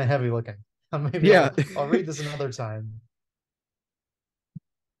is kind of heavy looking. Maybe Yeah. I'll read this another time.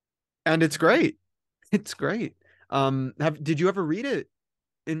 And it's great. It's great. Have Did you ever read it?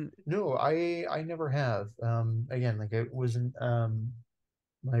 In No, I never have. Again, like it wasn't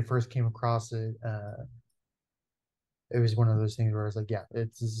when I first came across it, it was one of those things where I was like, yeah,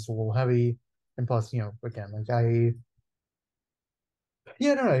 it's this is a little heavy, and plus, again, like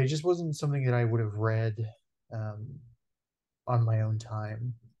yeah, no, it just wasn't something that I would have read um, on my own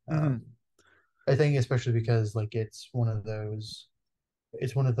time. Mhm. I think especially because like it's one of those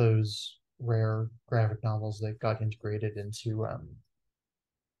rare graphic novels that got integrated into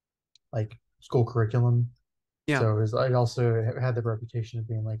like school curriculum. Yeah. So it also had the reputation of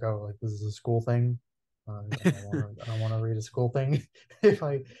being like, oh, like this is a school thing. I don't want to read a school thing. If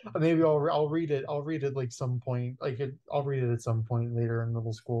I maybe I'll read it. I'll read it like some point. I'll read it at some point later in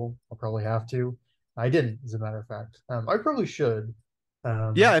middle school. I'll probably have to. I didn't, as a matter of fact. I probably should.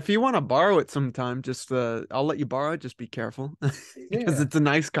 Yeah, Um, if you want to borrow it sometime, just I'll let you borrow it, just be careful because yeah, it's a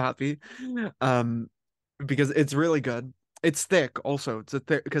nice copy. Um because it's really good. It's thick also. It's a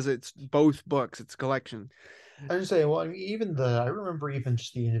thick because it's both books, it's a collection. I just say, well, I mean, I remember even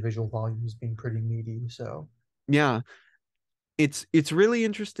just the individual volumes being pretty meaty. So Yeah. It's really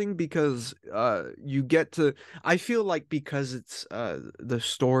interesting because you get to I feel like because it's the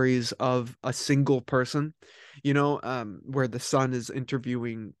stories of a single person, where the son is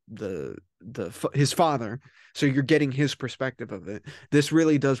interviewing his father, so you're getting his perspective of it. This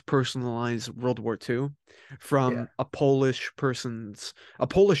really does personalize World War II yeah, from a Polish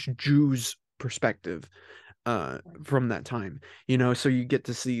Jew's perspective from that time, so you get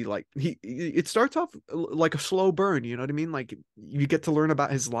to see like it starts off like a slow burn, you know what I mean, like you get to learn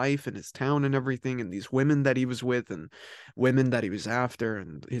about his life and his town and everything, and these women that he was with and women that he was after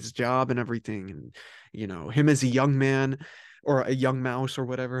and his job and everything, and him as a young man or a young mouse or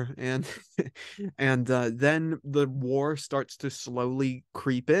whatever, and and then the war starts to slowly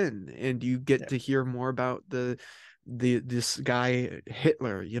creep in, and you get Yeah. to hear more about this guy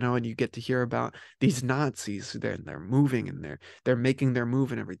Hitler, and you get to hear about these Nazis. They're moving, and they're making their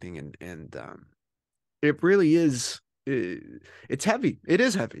move and everything, and it really is. It's heavy. It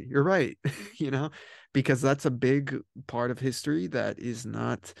is heavy. You're right. you know, because that's a big part of history that is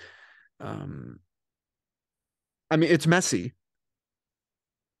not. Um, I mean, it's messy.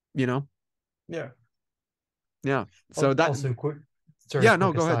 You know. Yeah. Yeah. So that. Also, quick, sorry, Yeah.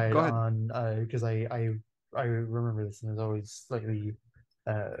 No. quick Go ahead. aside Go ahead. on because I remember this and it's always slightly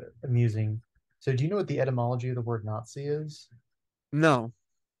amusing. So, do you know what the etymology of the word Nazi is? No.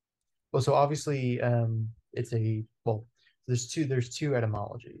 Well, so obviously, it's a well. There's two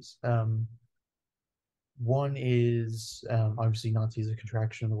etymologies. One is obviously Nazi is a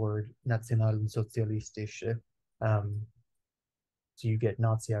contraction of the word Nationalsozialistische. Um, so you get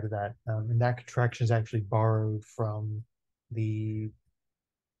Nazi out of that, and that contraction is actually borrowed from the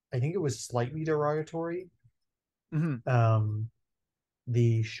I think it was slightly derogatory. Hmm. Um,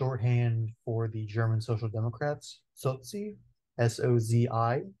 the shorthand for the German Social Democrats, Sozi, Sozi.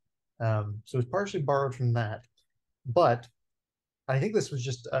 So it's partially borrowed from that. But I think this was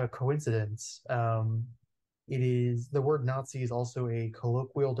just a coincidence. It is the word Nazi is also a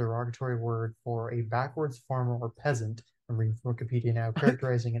colloquial derogatory word for a backwards farmer or peasant. I'm reading from Wikipedia now,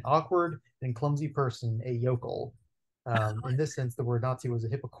 characterizing an awkward and clumsy person, a yokel. In this sense, the word Nazi was a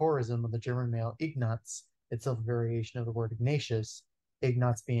hypocorism of the German male Ignaz, itself a variation of the word Ignatius,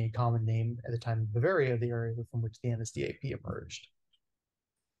 Ignaz being a common name at the time of Bavaria, the area from which the NSDAP emerged.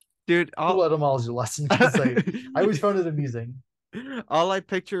 Dude, Cool etymology lesson because I always found it amusing. all I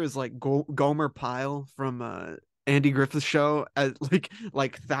picture is like Gomer Pyle from Andy Griffith's show, as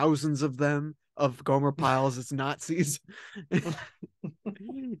like thousands of them of Gomer Pyles as Nazis.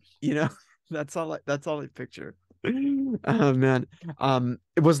 you know, that's all I picture. Oh man.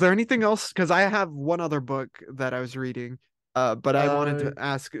 Was there anything else? Because I have one other book that I was reading. But I wanted Uh, to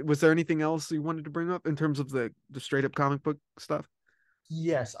ask, was there anything else you wanted to bring up in terms of the straight up comic book stuff?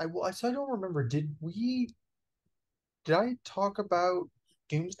 yes, so I don't remember. Did I talk about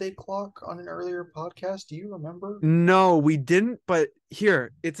Doomsday Clock on an earlier podcast? Do you remember? No, we didn't, but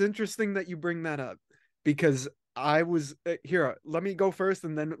here, it's interesting that you bring that up because I was here, let me go first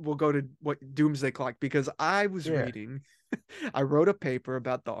and then we'll go to what Doomsday Clock, because I was Yeah, reading I wrote a paper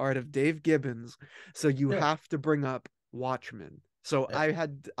about the art of Dave Gibbons, so you yeah, have to bring up Watchmen. So yeah.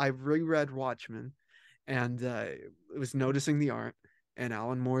 I reread Watchmen, and was noticing the art and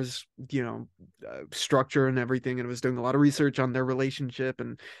Alan Moore's, structure and everything, and was doing a lot of research on their relationship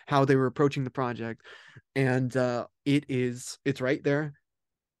and how they were approaching the project. And it's right there.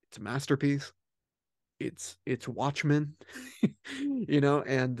 It's a masterpiece. It's Watchmen,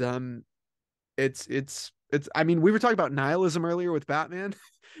 and it's I mean, we were talking about nihilism earlier with Batman.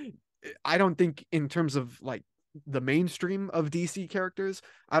 I don't think in terms of like the mainstream of DC characters,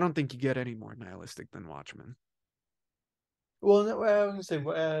 I don't think you get any more nihilistic than Watchmen. Well, no, I was gonna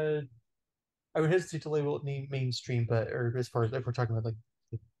say, I would hesitate to label it mainstream, but or as far as if we're talking about like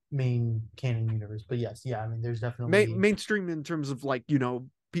the main canon universe, but yes, yeah, I mean, there's definitely Mainstream in terms of like,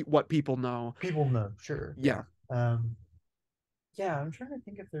 what people know. people know, sure, yeah. Yeah. Yeah, I'm trying to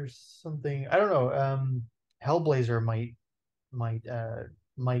think if there's something I don't know. Hellblazer might uh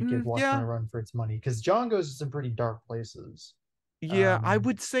might give Watchmen a Yeah. run for its money because John goes to some pretty dark places. Yeah, I Um,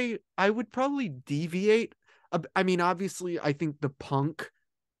 would say I would probably deviate. I mean, obviously, I think the punk,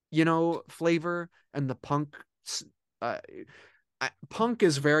 flavor and the uh, punk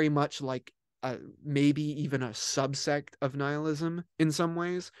is very much like maybe even a subsect of nihilism in some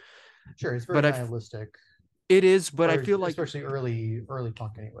ways. sure, it's very But nihilistic, it is, but I or feel like, especially early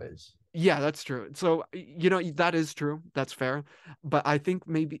punk, anyways. yeah, that's true. So, that is true. That's fair. But I think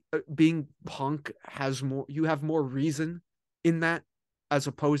maybe being punk has more, you have more reason in that as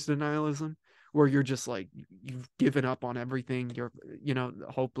opposed to nihilism, where you're just like, you've given up on everything, you're,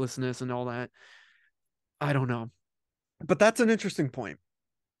 hopelessness and all that. I don't know. But that's an interesting point,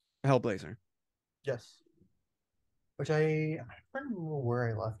 Hellblazer. Yes. Which I don't remember where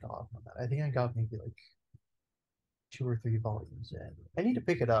I left off on that. I think I got maybe like two or three volumes in. I need to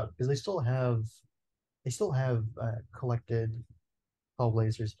pick it up because they still have collected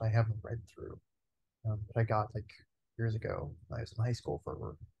Hellblazers that I haven't read through. That I got like years ago when I was in high school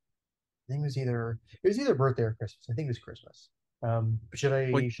for think it was either birthday or Christmas. I think it was Christmas. Should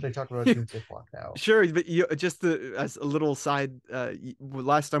Like, I should I talk about Doomsday Clock now? sure, but just as a little side,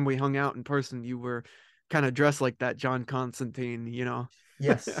 last time we hung out in person, you were kind of dressed like that John Constantine, you know.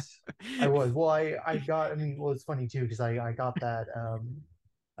 Yes, I was. Well, I got. I mean, well, it's funny too because I got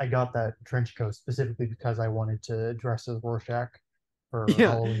that trench coat specifically because I wanted to dress as Rorschach for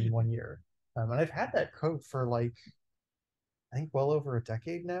Yeah. Halloween one year. And I've had that coat for like I think well over a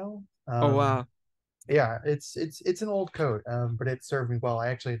decade now. Oh wow. Yeah, it's an old coat, but it served me well. I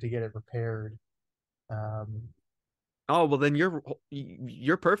actually had to get it repaired. Um, Oh well, then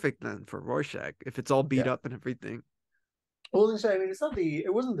you're perfect then for Rorschach if it's all beat yeah. up and everything. Well, I mean,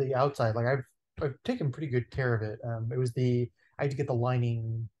 it wasn't the outside. Like I've taken pretty good care of it. It was I had to get the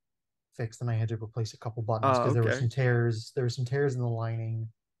lining fixed, and I had to replace a couple buttons Oh, because there were okay, some tears. There were some tears in the lining.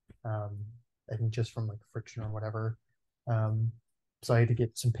 Um, I think just from like friction or whatever. Um, so I had to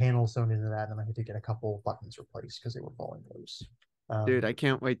get some panels sewn into that, and then I had to get a couple buttons replaced because they were falling loose. dude, Um, I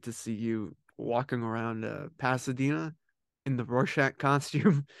can't wait to see you walking around Pasadena in the Rorschach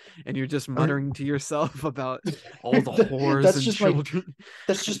costume, and you're just I muttering to yourself about all the mean, whores that's and just my children.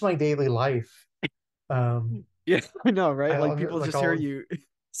 daily life. Um, Yeah, I know, right? Like I'll people like just hear I'll you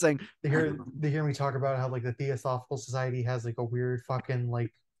saying, they hear me talk about how like the Theosophical Society has like a weird fucking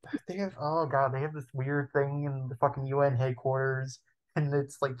like they have oh god they have this weird thing in the fucking UN headquarters, and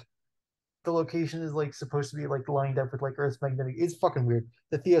it's like the location is like supposed to be like lined up with like Earth's magnetic. It's fucking weird.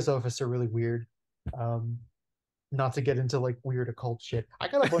 The Theosophists are really weird. Um, Not to get into like weird occult shit. I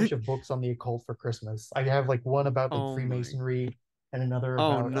got a bunch of books on the occult for Christmas. I have like one about like "Oh my, Freemasonry and another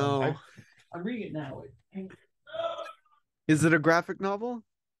oh about no, I'm reading it now. is it a graphic novel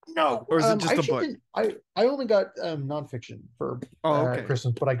No, or is it I just a actually book?" didn't. I only got nonfiction for Oh, okay,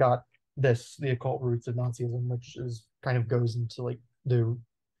 Christmas, but I got the occult roots of Nazism, which is kind of goes into like the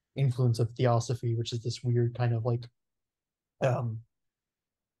influence of theosophy, which is this weird kind of like um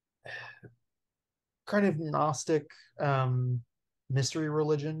kind of Gnostic um mystery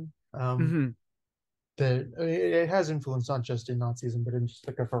religion. hmm. That it has influence not just in Nazism, but in just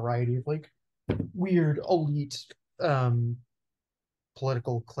like a variety of like weird elite um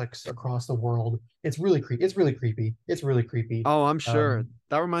political cliques across the world. It's really creepy. It's really creepy. It's really creepy. Oh, I'm sure Um,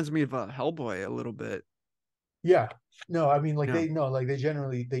 that reminds me of Hellboy a little bit. yeah. No, I mean, like Yeah, they no, like they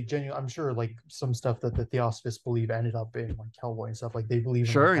genuinely. I'm sure, like some stuff that the Theosophists believe ended up in like Hellboy and stuff. Like they believe in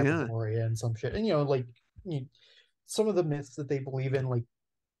like sure, yeah. Hyperborea and some shit. And like you, some of the myths that they believe in, like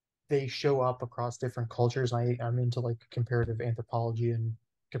they show up across different cultures. I'm into like comparative anthropology and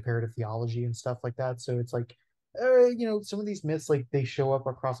comparative theology and stuff like that. So it's like, some of these myths like they show up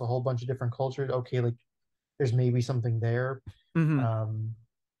across a whole bunch of different cultures. Okay, like there's maybe something there. Hmm. Um,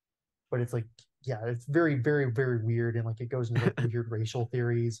 but it's like, yeah, it's very, very, very weird, and like it goes into like weird racial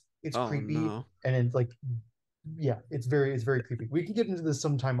theories. It's Oh creepy, no. and it's like, yeah, it's very creepy. We can get into this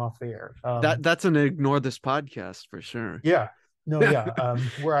sometime off the air. That's an ignore this podcast for sure. Yeah, no, yeah,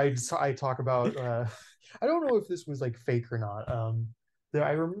 where I talk about I don't know if this was like fake or not. There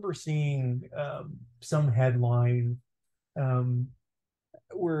I remember seeing some headline um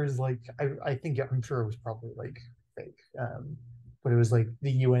whereas like I think I'm sure it was probably like fake. But it was like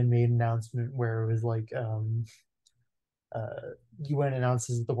the UN made an announcement where it was like UN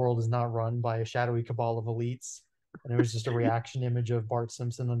announces that the world is not run by a shadowy cabal of elites. And it was just a reaction image of Bart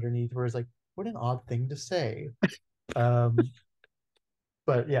Simpson underneath where it's like, what an odd thing to say. Um,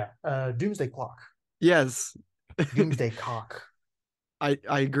 but yeah, Doomsday Clock. Yes, Doomsday Cock. I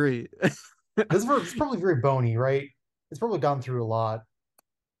agree. It's probably very bony, right? It's probably gone through a lot.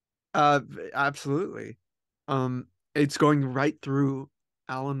 Uh, absolutely. It's going right through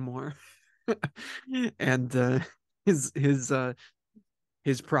Alan Moore and his his uh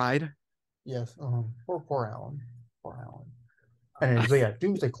his pride. Yes. Poor Alan. Poor Alan. Anyways, but yeah,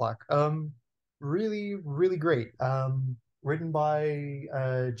 Doomsday Clock. Really, really great. Written by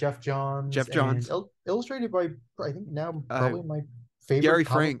Jeff Johns Jeff and Johns, illustrated by I think now uh, probably my Gary favorite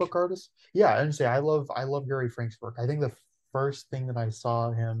comic Frank. book artist. Yeah, and say I love Gary Frank's work. I think the first thing that I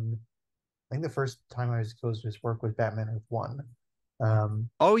saw him, I think the first time I was exposed to his work was Batman Earth One. Um,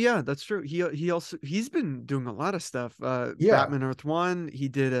 Oh yeah, that's true. He's been doing a lot of stuff. yeah, Batman Earth One. He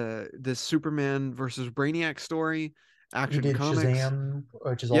did this Superman versus Brainiac story, he Action did Comics. Shazam,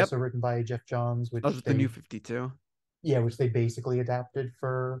 which is Yep, also written by Jeff Johns, of the New 52. which they basically adapted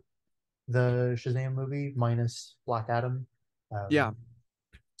for the Shazam movie minus Black Adam. Yeah. Um,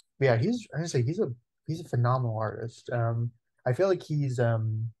 yeah, he's a phenomenal artist. I feel like he's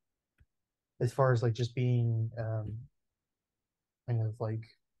as far as like just being kind of like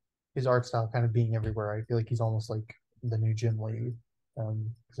his art style kind of being everywhere. I feel like he's almost like the new Jim Lee. I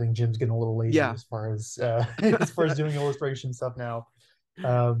think Jim's getting a little lazy Yeah. as far as as far as doing illustration stuff now.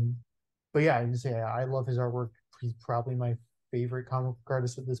 Um, but yeah, I just say I love his artwork. He's probably my favorite comic book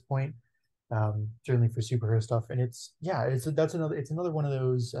artist at this point. Certainly for superhero stuff, and it's another one of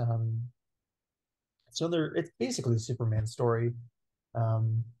those. It's basically a Superman story,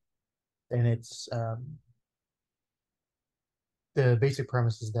 um, and the basic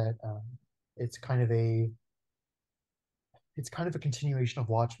premise is that it's kind of a it's kind of a continuation of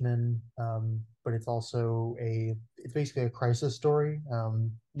Watchmen, but it's basically a crisis story.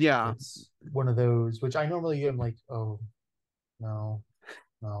 Yeah. It's one of those which I normally am like, oh no,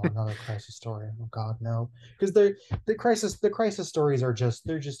 no, another crisis story. Oh God, no, because the crisis stories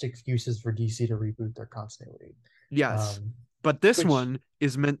they're just excuses for DC to reboot their continuity. Yes. Um, But this which one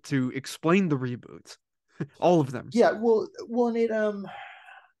is meant to explain the reboots. All of them. yeah, and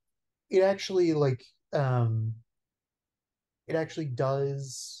it actually um it actually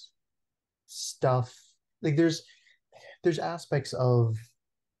does stuff like there's aspects of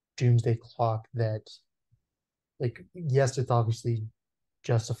Doomsday Clock that like yes, it's obviously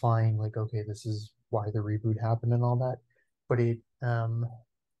justifying like okay, this is why the reboot happened and all that, but it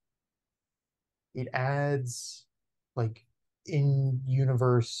adds like in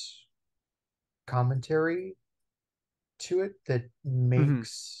universe commentary to it that Hmm.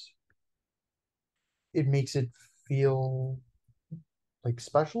 makes it feel like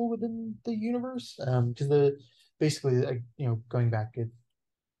special within the universe. Because the basically like, going back,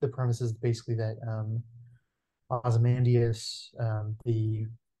 the premise is basically that Ozymandias, the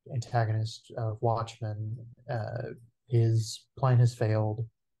antagonist of Watchmen, his plan has failed.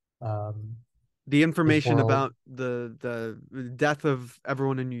 Um, The his information world, about the death of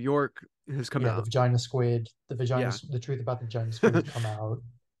everyone in New York has come yeah, out. the Yeah. the truth about the vagina squid has come out.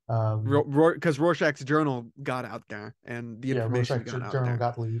 Um, Because Rorschach's journal got out there and the yeah, information Rorschach's got out journal there.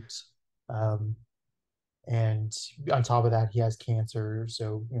 got leaked. Um, and on top of that, he has cancer.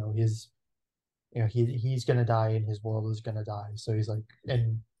 So, he's gonna die and his world is gonna die. So he's like,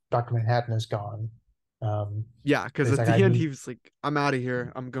 and Dr. Manhattan is gone. Um, Yeah, so because he's at like, I the end he need, was like, "I'm out of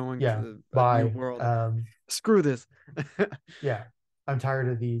here. I'm going yeah, to a new bye. world. Screw this." Yeah, I'm tired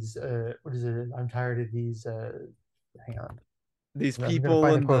of these. What is it? I'm tired of these. Hang on, These I'm gonna people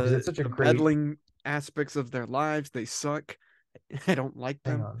find the and quote because it's such a the great. meddling aspects of their lives, they suck. I don't like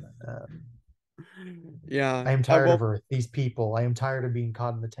Hang them. on. Yeah. I am tired of Well, Earth. These people. I am tired of being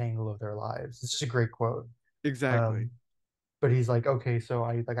caught in the tangle of their lives. It's just a great quote. exactly. Um, but he's like, okay, so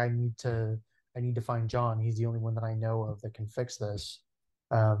I need to find John. He's the only one that I know of that can fix this.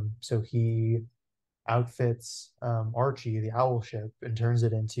 So he outfits Archie, the owl ship, and turns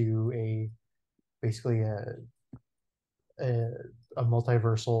it into basically a, a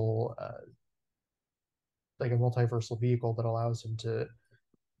multiversal like a multiversal vehicle that allows him to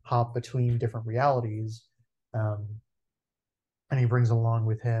hop between different realities. Um, and he brings along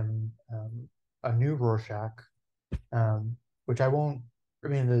with him a new Rorschach, which I won't. I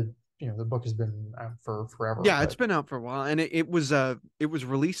mean, the book has been out for forever, Yeah, it's but been out for a while, and it was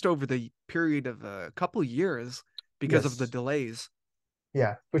released over the period of a couple years because of the yes, delays.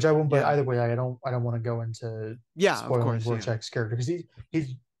 yeah, which I won't. But Yeah. either way, I don't want to go into Yeah, of spoiling course, yeah. Rorschach's character because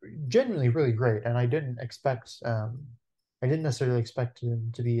he's genuinely really great, and I didn't necessarily expect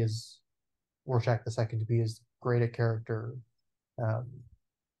him to be as Rorschach the second to be as great a character um,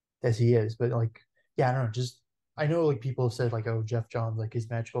 as he is, but like, yeah, I don't know, just I know like people have said like, oh, Jeff Johns, like his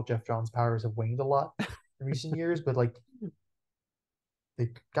magical Jeff Johns powers have waned a lot in recent years, but like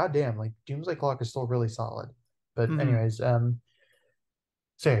goddamn, like Doomsday Clock is still really solid. But Hmm. anyways, so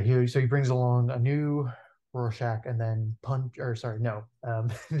yeah, he brings along a new Rorschach and then Punch, or sorry, no,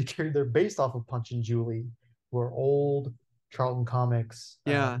 they're based off of Punch and Julie, who are old Charlton Comics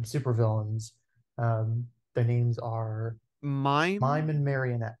Yeah. supervillains. Their names are Mime Mime, and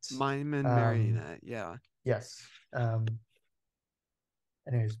Marionette. Mime and Um, Marionette. Yeah. yes.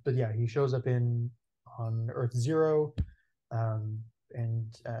 Anyways, but yeah, he shows up in on Earth Zero,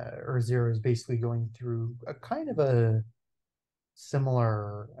 and Earth Zero is basically going through a kind of a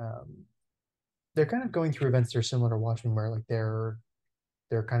similar. They're kind of going through events that are similar to Watchmen, where like they're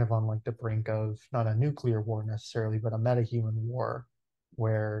kind of on like the brink of not a nuclear war necessarily, but a metahuman war,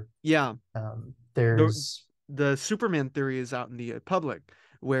 where Yeah. The there's the Superman theory is out in the public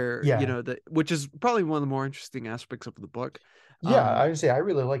where, yeah, which is probably one of the more interesting aspects of the book. yeah, Um I would say I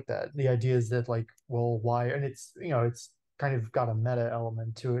really like that. The idea is that like, well, why? And it's kind of got a meta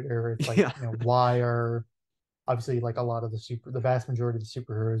element to it, or it's like, yeah. why are obviously like a lot of the vast majority of the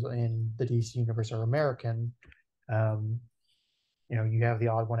superheroes in the DC universe are American. Um, you have the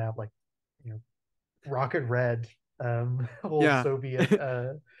odd one out like, you know, Rocket Red, old Yeah.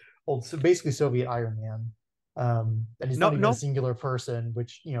 Soviet, old so basically Soviet Iron Man. And he's No, not even a no. singular person,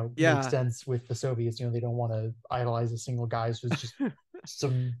 which makes Yeah. sense with the Soviets. They don't want to idolize a single guy who's just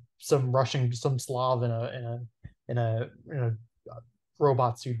some Russian, some Slav in a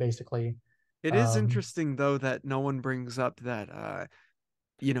robot suit, basically. It is Um, interesting though that no one brings up that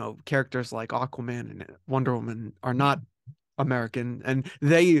characters like Aquaman and Wonder Woman are not American, and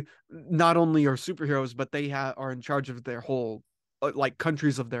they not only are superheroes, but they are in charge of their whole like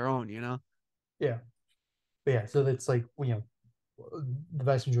countries of their own, you know? yeah, but yeah. So it's like the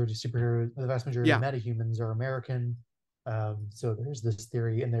vast majority of superheroes, the vast majority of Yeah, metahumans are American. So there's this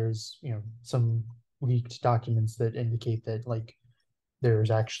theory, and there's some leaked documents that indicate that like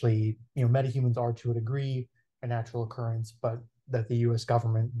there's actually metahumans are to a degree a natural occurrence, but that the U.S.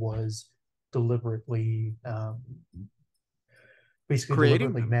 government was deliberately, basically creating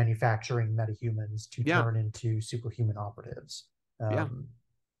deliberately them. manufacturing metahumans to Yeah, turn into superhuman operatives. yeah. Um,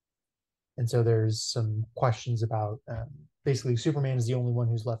 and so there's some questions about basically Superman is the only one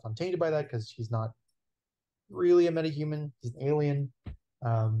who's left untainted by that because he's not really a metahuman; he's an alien.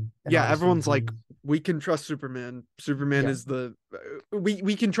 And Yeah, obviously everyone's like, he, we can trust Superman. Superman yeah, is the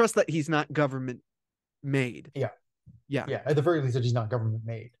we can trust that he's not government made. yeah, Yeah. yeah. At the very least, that he's not government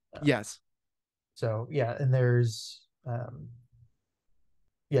made. Yes. So yeah, and there's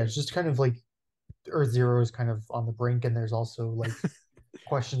yeah, it's just kind of like Earth Zero is kind of on the brink, and there's also like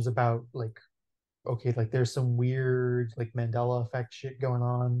questions about like okay, like there's some weird like Mandela effect shit going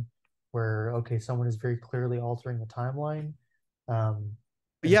on where okay, someone is very clearly altering the timeline, um,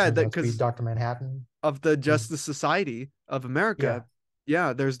 and it Yeah, turns that out to be because Doctor Manhattan, of the who's Justice Society of America. yeah,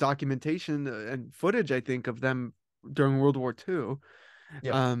 Yeah, there's documentation and footage, I think, of them during World War II.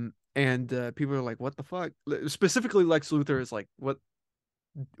 yep, And people are like, "What the fuck?" Specifically, Lex Luthor is like, "What?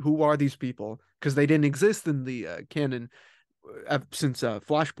 Who are these people?" Because they didn't exist in the canon since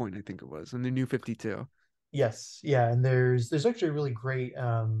Flashpoint, I think it was, in the New 52. yes, yeah, and there's actually a really great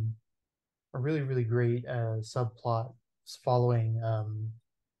subplot following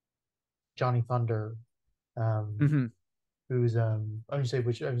Johnny Thunder, um, Hmm. who's I would say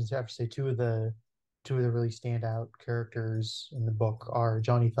which I would have to say two of the really standout characters in the book are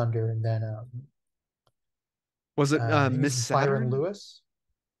Johnny Thunder and then Was it I think Miss it's Saturn? Byron Lewis,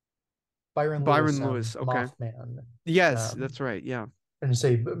 Byron Lewis. Okay. Mothman. Yes, Um, that's right. Yeah. and to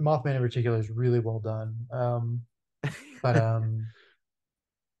say Mothman in particular is really well done. But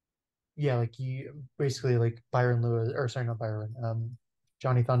yeah, like you basically like Byron Lewis, or sorry, not Byron,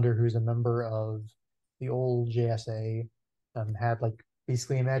 Johnny Thunder, who's a member of the old JSA, had like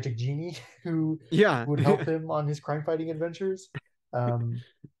basically a magic genie Yeah. who would help him on his crime fighting adventures. Um,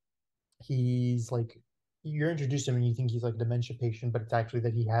 he's like you're introduced to him and you think he's like a dementia patient, but it's actually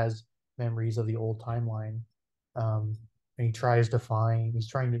that he has memories of the old timeline. Um, and he's trying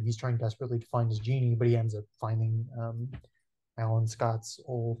desperately to find his genie, but he ends up finding Alan Scott's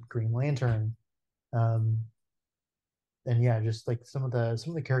old Green Lantern. Um, and yeah, just like some of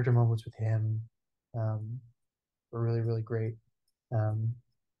the character moments with him um, were really really great. Um,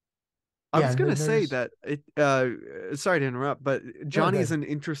 I yeah, was and gonna then say there's that it sorry to interrupt, but no Johnny's good. an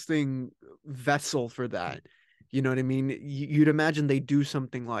interesting vessel for that. You know what I mean? You'd imagine they do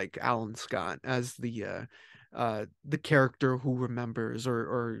something like Alan Scott as the character who remembers,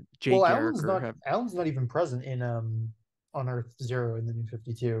 or Jay Well, Garrick, or have Alan's not even present in on Earth Zero in the New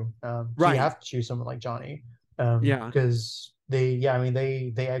 52. So you right. have to choose someone like Johnny Yeah. because I mean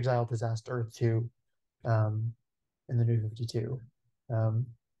they exiled his ass to Earth 2 um in the New 52. Um,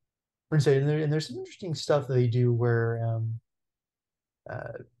 and there's some interesting stuff that they do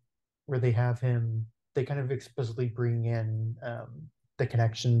uh, where they have him, they kind of explicitly bring in the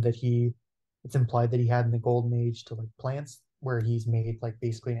connection that it's implied that he had in the Golden Age to like plants, where he's made like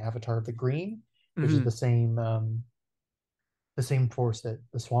basically an avatar of the green, which is Hmm. the same force that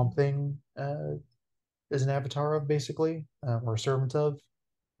the Swamp Thing is an avatar of, basically, or a servant of.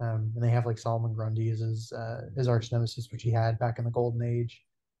 And they have like Solomon Grundy as his arch nemesis, which he had back in the Golden Age.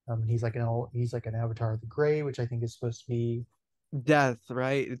 He's like an avatar of the Gray, which I think is supposed to be Death,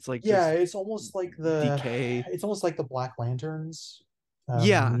 right? It's like yeah, just decay. it's almost like the Black Lanterns in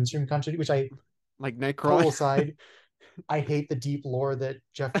Yeah, mainstream continuity. Which I like total Nightcrawler. aside, I hate the deep lore that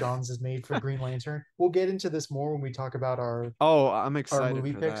Jeff Johns has made for Green Lantern. We'll get into this more when we talk about Oh, I'm our excited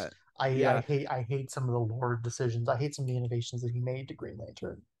movie for picks. that. Yeah. I hate some of the lore decisions. I hate some of the innovations that he made to Green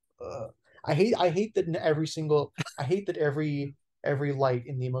Lantern. I hate that every light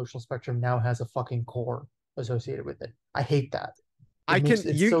in the emotional spectrum now has a fucking core associated with it. I hate that. I can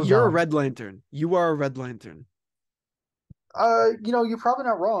It's you so you're a dumb. Red Lantern. You are a Red Lantern. You're probably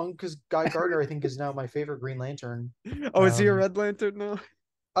not wrong because Guy Gardner, I think, is now my favorite Green Lantern. Oh, is he a Um, Red Lantern now?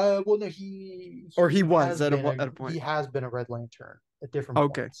 well, no, he Or he he was has at been at a he point. has been a Red Lantern at different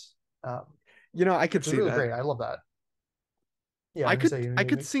Okay. points, I could which is see really that. great. I love that. Yeah, I was gonna say, I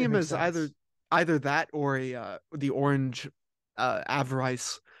could see it him makes as sense. either that or a the orange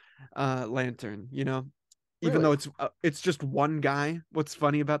Avarice lantern, even though Really? it's just one guy. What's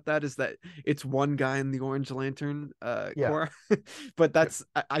funny about that is that it's one guy in the Orange Lantern Yeah. Corps. But Yep.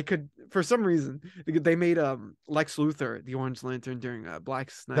 I could, for some reason, they made Lex Luthor the Orange Lantern during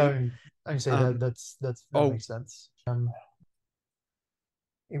Black's Night. That I say that Um that oh makes sense.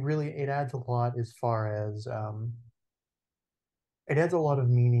 It adds a lot as far as it adds a lot of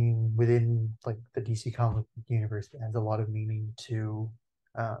meaning within like the DC comic universe. It adds a lot of meaning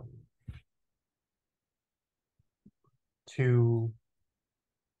um to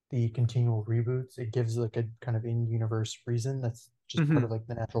the continual reboots. It gives like a kind of in-universe reason that's just part of mhm. like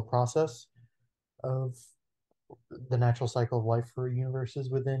the natural process of the natural cycle of life for universes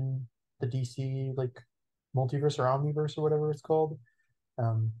within the DC like multiverse or omniverse or whatever it's called.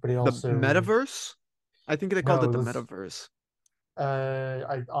 But it The also metaverse? I think they called no, it it the was metaverse.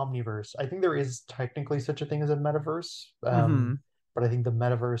 omniverse. I think there is technically such a thing as a metaverse, Mhm. but I think the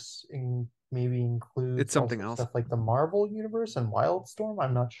metaverse maybe It's includes something also else. stuff like the Marvel universe and Wildstorm.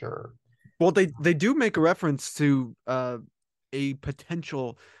 I'm not sure. Well, they do make a reference to a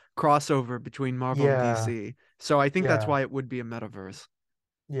potential crossover between Marvel and Yeah, DC. So I think that's yeah, why it would be a metaverse.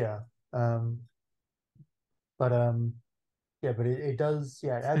 yeah. But yeah, but it does,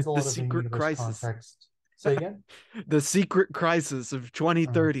 yeah, it adds a The lot of secret in-universe crisis. context. Say again? The secret crisis of Oh,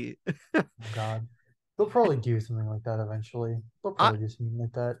 2030. oh God. They'll probably do something like that eventually. They'll I probably do something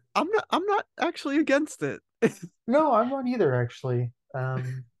like that. I'm not actually against it. No, I'm not either, actually.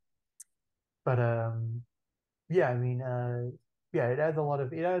 But yeah, yeah, it adds a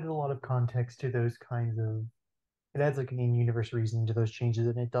lot of context to those kinds of it adds like an in-universe reasoning to those changes,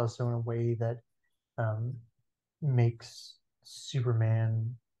 and it does so in a way that um makes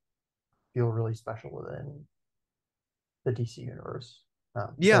Superman feel really special within the DC universe.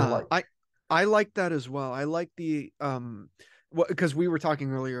 Which I Yeah, like. I like that as well. I like the because we were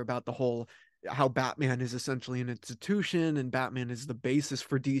talking earlier about the whole how Batman is essentially an institution and Batman is the basis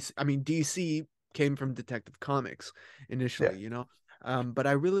for DC. I mean, DC came from Detective Comics Yeah, initially, but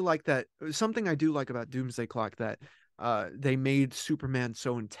I really like that. Something I do like about Doomsday Clock that they made Superman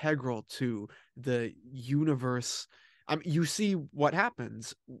so integral to the universe. I mean, you see what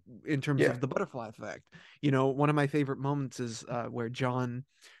happens in terms yeah. of the butterfly effect. One of my favorite moments is where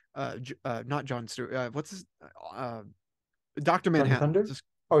not John Stewart, what's his, uh, Dr. Johnny Manhattan. That's Thunder. his,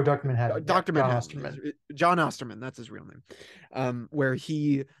 Oh, Doctor Manhattan. Yeah, Dr. John Manhattan Osterman. John Osterman. That's his real name. Where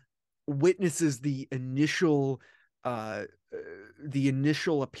he witnesses uh, uh, the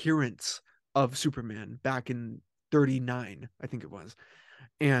initial appearance of Superman back in 39, I think it was.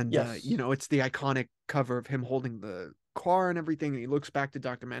 And Yes. it's the iconic cover of him holding the car and everything, and he looks back to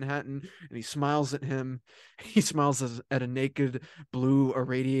Dr. Manhattan and he smiles at him. He smiles at a naked blue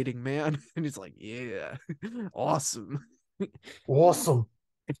irradiating man and he's like, yeah, awesome. Awesome.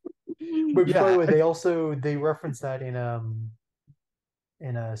 Which, by the Yeah. way, they reference that in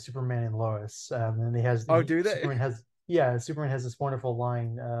Superman and Lois. And Oh, do they? Superman has this wonderful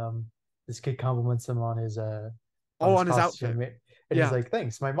line. This kid compliments him on Oh, his on his outfit. costume, and he's Yeah, like,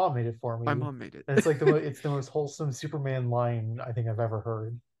 "Thanks, my mom made it for my me." mom made it. And it's the most wholesome Superman line I think I've ever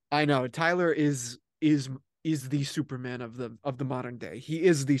heard. I know Tyler is the Superman of the modern day. He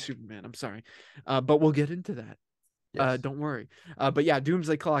is the Superman. I'm sorry, but we'll get into that. Yes. Don't worry. But yeah,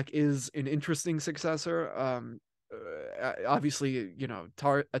 Doomsday Clock is an interesting successor. Obviously,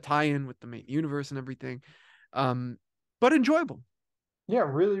 a tie-in with the main universe and everything. Um, but enjoyable. Yeah,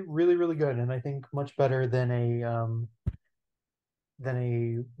 really, really, really good, and I think much better than a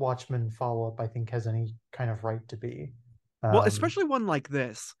Watchmen follow up. I think has any kind of right to be. Well, Um, especially one like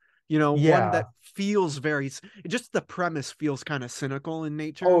this. One that yeah. feels just the premise feels kind of cynical in Oh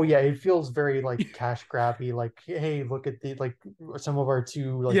nature. yeah, it feels very like cash grabby. Like, hey, look at the like some of our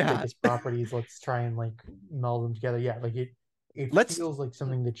two like Yeah, biggest properties. Let's try and like meld them together. Yeah, like it let's feels like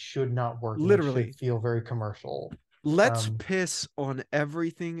something that should not work and it should literally feel very commercial. let's Um, piss on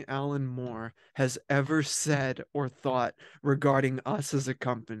everything Alan Moore has ever said or thought regarding us as a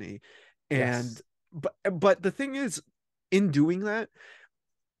company. And yes. but the thing is, in doing that,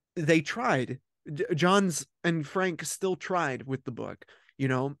 they tried. Johns and Frank still tried with the book,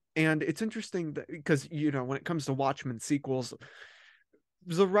 and it's interesting that because when it comes to Watchmen sequels,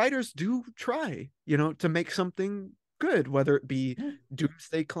 the writers do try, to make something good, whether it be Yeah.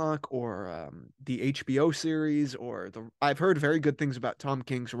 Doomsday Clock or the HBO series or the. I've heard very good things about Tom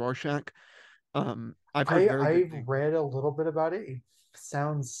King's Rorschach. I've heard very good I've things. read a little bit about it. It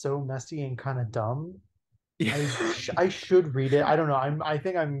sounds so messy and kind of dumb. Yeah, I should read it. I don't know. I I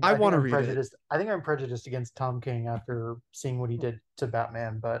think want to I'm read it. prejudiced. I think I'm prejudiced against Tom King after seeing what he did to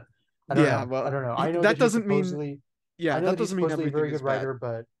Batman, but I don't Yeah, know. I well, don't know. I know that that he's doesn't mean. supposedly I Yeah, know that that he's doesn't mean supposedly a everything very is good bad. writer,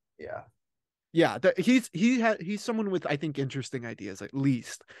 but yeah. Yeah, he's someone with I think interesting ideas at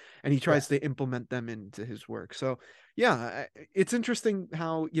least, and he Yeah. tries to implement them into his work. So yeah, it's interesting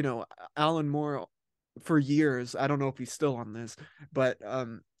how Alan Moore for years, I don't know if he's still on this, but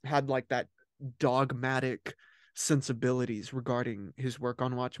had like that dogmatic sensibilities regarding his work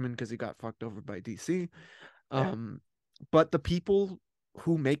on Watchmen because he got fucked over by DC. Yeah. Um, but the people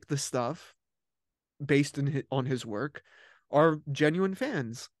who make the stuff based on his work are genuine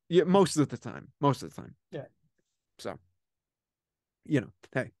fans. Yeah, most of the time. Yeah. So,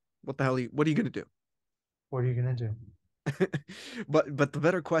 hey, what are you gonna do? What are you gonna do? But the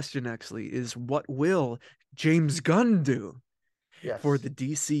better question actually is what will James Gunn do for Yes. the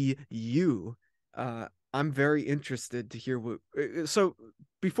DCU? I'm very interested to hear what. So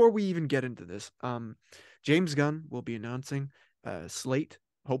before we even get into this, James Gunn will be announcing a slate,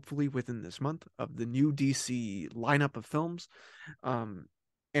 hopefully within this month, of the new DC lineup of films. Um,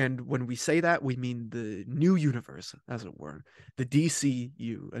 and when we say that, we mean the new universe, as it were, the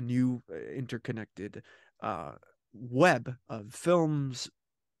DCU, a new interconnected uh, web of films,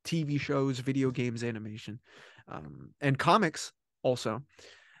 TV shows, video games, animation, and comics also.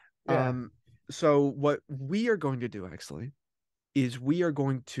 Yeah. So what we are going to do actually is we are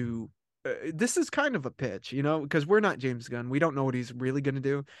going to this is kind of a pitch, because we're not James Gunn. We don't know what he's really going to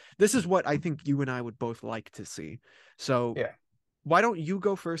do. This is what I think you and I would both like to see. So Yeah. why don't you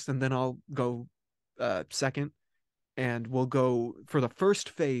go first and then I'll go second, and we'll go for the first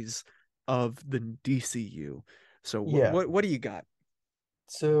phase of the DCU. So Yeah. what do you got?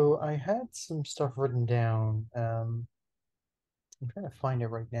 So I had some stuff written down. I'm trying to find it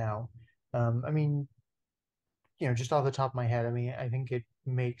right now. I mean, just off the top of my head, I mean, I think it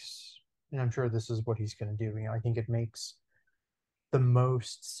makes, and I'm sure this is what he's going to do. I think it makes the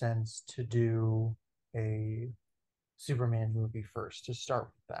most sense to do a Superman movie first to start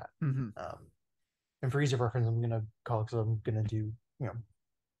with that. Hmm. Um, and for ease of reference, I'm going to call it because I'm going to do,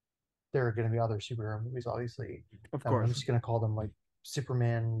 there are going to be other superhero movies, obviously. Of I'm course. just going to call them like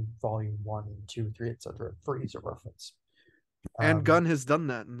Superman Volume 1, 2, 3, etc. for ease of reference. And Um, Gunn has done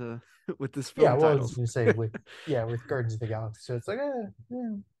that in the with this yeah, film well, I was titles. going to say with Guardians of the Galaxy. So it's like,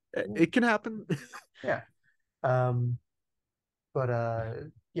 yeah, yeah, It can happen. yeah. Um, but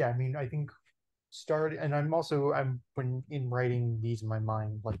yeah, I mean, I think and I'm when in writing these in my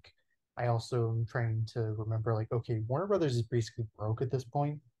mind, like I also am trying to remember, like, okay, Warner Brothers is basically broke at this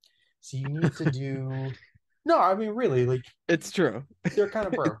point, so you need to do. No, I mean, really, like It's true. they're kind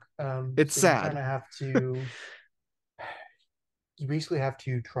of It, broke. it's So you kind sad. of have to. You basically have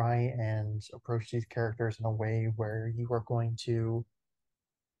to try and approach these characters in a way where you are going to.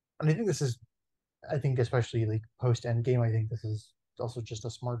 And I think this is I think especially like post Endgame, I think this is also just a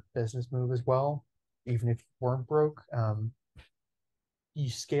smart business move as well. Even if you weren't broke, you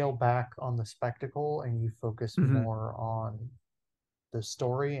scale back on the spectacle and you focus Hmm. more on the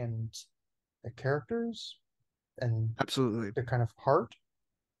story and the characters and Absolutely. the kind of heart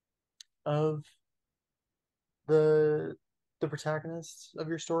of the the protagonists of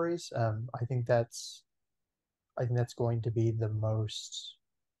your stories. I think that's going to be the most.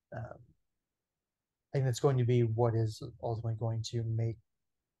 Um, I think that's going to be what is ultimately going to make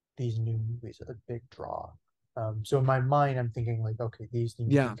these new movies a big draw. So in my mind, I'm thinking like, okay, these need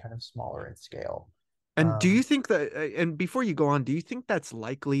to be Yeah. kind of smaller in scale. And do you Um, think that, and before you go on, do you think that's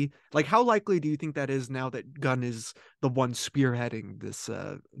likely? Like, how likely do you think that is now that Gunn is the one spearheading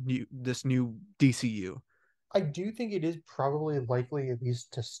this new DCU? I do think it is probably likely at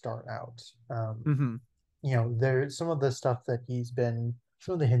least to start out. Hmm. There's some of the stuff that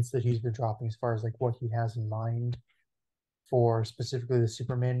some of the hints that he's been dropping as far as like what he has in mind for specifically the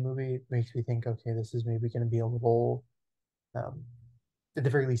Superman movie makes me think, okay, this is maybe going to be a little, um, at the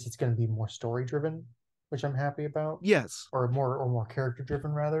very least, it's going to be more story driven, which I'm happy about, Yes. or more character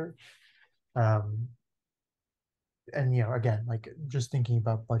driven rather. Um, and again, like just thinking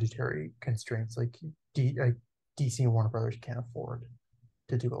about budgetary constraints, like DC and Warner Brothers can't afford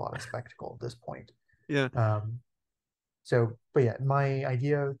to do a lot of spectacle at this point. Yeah. Um, but yeah, my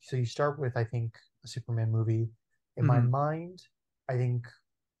idea. So you start with, I think, a Superman movie. In my Hmm. mind, I think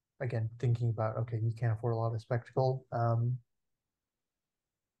again thinking about, okay, you can't afford a lot of spectacle.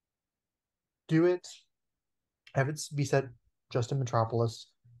 Do it. have it be set just in Metropolis,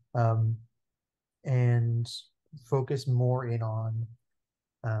 um, and focus more in on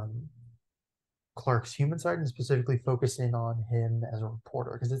um, Clark's human side and specifically focus in on him as a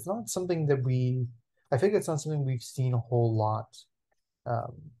reporter because it's not something that I think it's not something we've seen a whole lot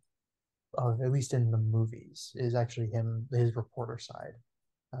um, of, at least in the movies, is actually his reporter side.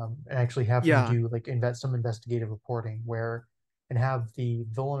 And actually have him Yeah, do like some investigative reporting and have the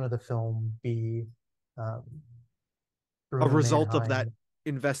villain of the film be um, a Bruno result of that Mannheim.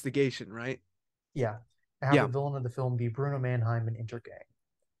 investigation, right? Yeah, have the Yeah. villain of the film be Bruno Mannheim and Intergang,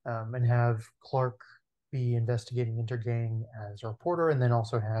 and have Clark be investigating Intergang as a reporter, and then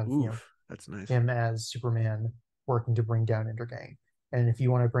also have Oof, that's nice. him as Superman working to bring down Intergang. And if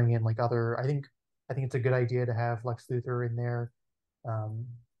you want to bring in like I think it's a good idea to have Lex Luthor in there. Um,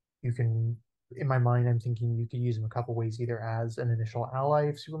 you can, in my mind, I'm thinking you could use him a couple ways, either as an initial ally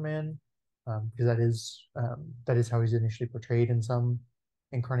of Superman, because that is how he's initially portrayed in some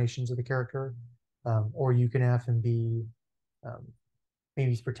incarnations of the character, or you can have him be um, maybe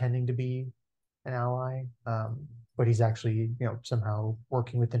he's pretending to be an ally, but he's actually somehow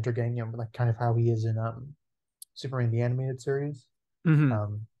working with Intergang, like kind of how he is in Superman the animated series. Hmm.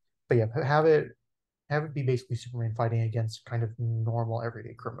 Um, but yeah, have it be basically Superman fighting against kind of normal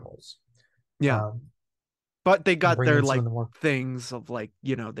everyday criminals. Yeah. Um, But they and got bring their in some like of the more things of like,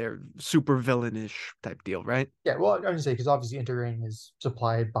 their super villainish type deal, right? yeah. Well, I'm gonna say because obviously Intergang is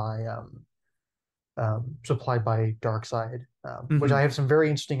supplied by Darkseid, which I Hmm. have some very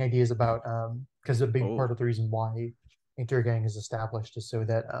interesting ideas about. Because a big Oh. part of the reason why Intergang is established is so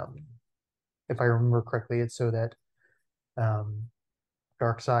that if I remember correctly, it's so that um,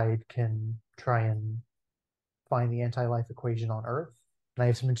 Darkseid can try and find the anti-life equation on Earth. And I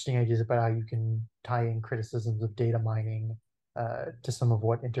have some interesting ideas about how you can tie in criticisms of data mining to some of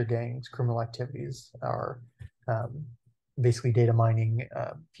what Intergang's criminal activities are. Um, Basically, data mining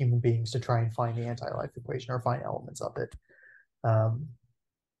human beings to try and find the anti-life equation or find elements of it. Um,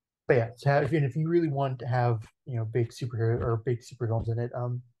 but yeah, if you really want to have big superhero or big supervillains in it,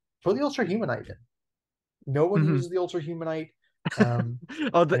 put the Ultra Humanite in. No one Hmm. uses the Ultra Humanite, um,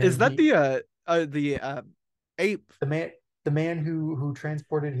 Oh, is and that the ape? the man the man who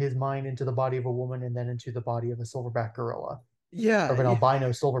transported his mind into the body of a woman and then into the body of a silverback gorilla or Yeah, of an yeah. albino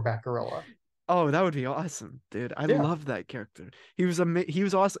silverback gorilla. Oh, that would be awesome, dude. I Yeah. love that character. He was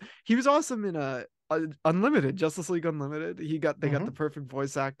awesome. He was awesome in Unlimited, Justice League Unlimited. They got the Hmm. perfect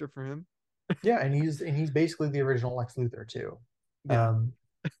voice actor for him. Yeah, and he's basically the original Lex Luthor too. Yeah, Um,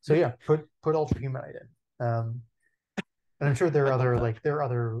 so yeah, put Ultra Humanite in. And I'm sure I love that. there are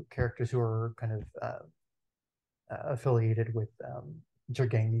other characters who are kind of affiliated with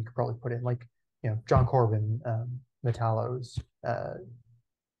Jurgang you could probably put in, like John Corbin, Metallo's.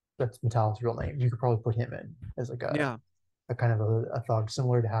 That's Metallo's real name. You could probably put him in as like Yeah. a kind of a thug,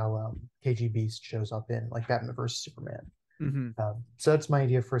 similar to how KG Beast shows up in like Batman versus Superman. Hmm. So that's my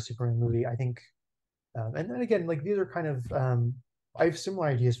idea for a Superman movie. I think, and then again, like these are kind of I have similar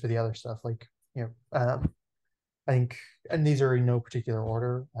ideas for the other stuff. Like I think, and these are in no particular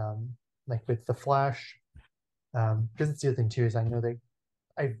order. Like with the Flash, because it's the other thing too is I know that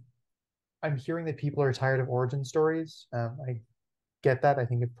I I'm hearing that people are tired of origin stories. I get that. I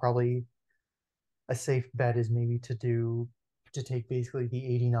think it probably a safe bet is maybe to take basically the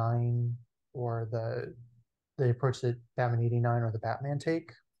 89 or the approach that Batman 89 or the Batman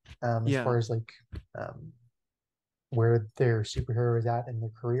take, as Yeah. far as like um, where their superhero is at in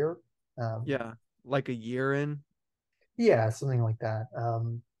their career. Um, Yeah. Like a year in. yeah, something like that.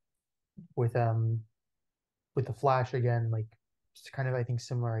 With with the Flash again, like it's kind of I think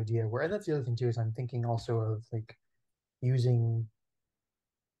similar idea where, and that's the other thing too is I'm thinking also of like using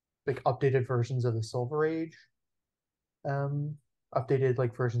like updated versions of the Silver Age, um, updated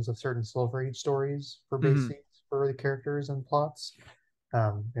like versions of certain Silver Age stories for base Hmm. scenes for the characters and plots,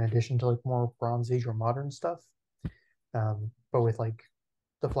 in addition to like more Bronze Age or modern stuff. But with like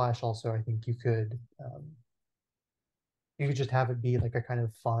the Flash, also I think you could just have it be like a kind of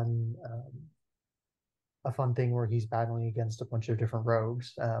a fun thing where he's battling against a bunch of different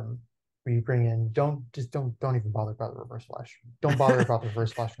rogues. Where you bring in don't even bother about the Reverse Flash. Don't bother about the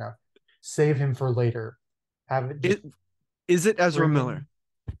Reverse Flash now. Save him for later. Have it just It is it Ezra bring Miller?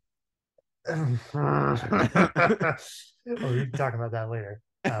 in. Well, we can talk about that later,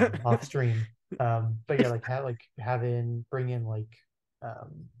 off stream. But yeah, have in bring in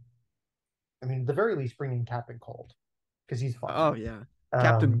um, I mean, at the very least, bring in Captain Cold because he's fun. Oh yeah.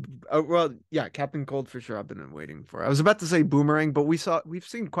 Captain Um, well, yeah, Captain Cold for sure I've been waiting for. I was about to say Boomerang, but we've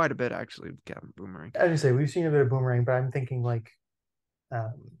seen quite a bit actually with Captain Boomerang. I would say we've seen a bit of Boomerang, but I'm thinking like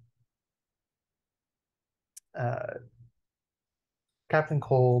um, uh, Captain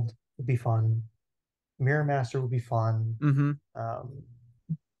Cold would be fun. Mirror Master would be fun. Mm-hmm. Um,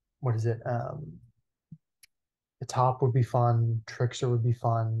 what is it? The Top would be fun. Trickster would be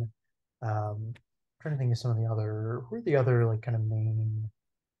fun. I'm trying to think of some of the other. Who are the other like kind of main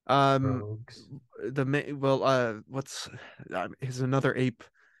Um, rogues? well, what's is another ape?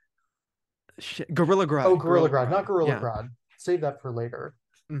 Gorilla Oh, Grodd. Gorilla Gorilla Grodd, not Grodd. Gorilla Yeah. Grodd. Save that for later.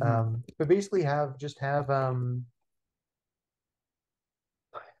 Mm-hmm. But basically have just have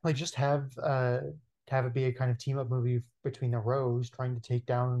like have it be a kind of team up movie between the Rose trying to take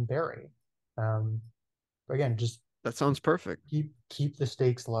down Barry. Um, again, just That sounds perfect. keep the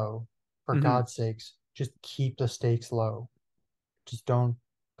stakes low. For Mm-hmm. God's sakes, just keep the stakes low. Just don't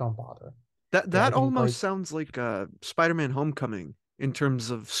bother. Yeah, I That think almost like sounds like Spider-Man Homecoming in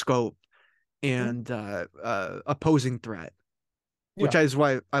terms of scope mm, and opposing threat, which yeah, is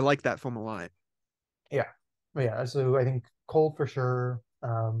why I like that film a lot. yeah. But yeah, so I think Cold for sure.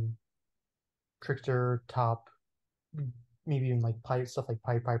 Trickster, Top, maybe even like Pipe stuff like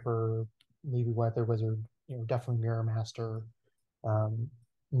Pied Piper, maybe Weather Wizard, definitely Mirror Master. I'm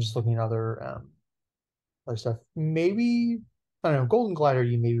just looking at other stuff. Maybe I don't know, Golden Glider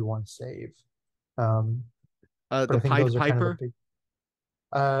you maybe want to save. Um, but The I think Pied those are kind of the Piper. big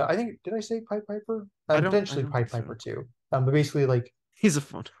I think did I say Pied Piper? I Potentially don't think Pied Piper so. too. But basically like He's a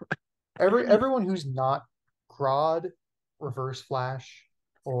fun. everyone who's not Grodd, Reverse Flash,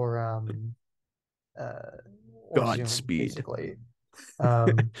 or uh Zoom, Godspeed. basically.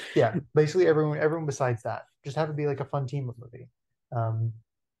 Yeah, basically everyone besides that. Just have it be like a fun team of movie. Um,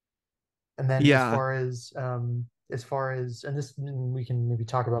 and then Yeah. as far as and this we can maybe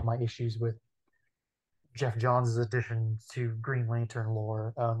talk about my issues with Jeff Johns' addition to Green Lantern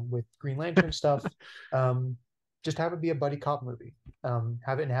lore. With Green Lantern stuff, um, just have it be a buddy cop movie.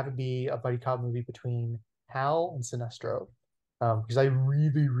 Have it be a buddy cop movie between Hal and Sinestro, because I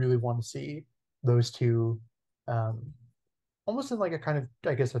really, really want to see those two, um, almost in like a kind of,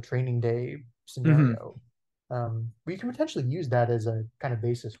 I guess, a training day Hmm. scenario. We can potentially use that as a kind of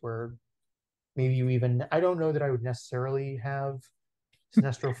basis where maybe you even, I don't know that I would necessarily have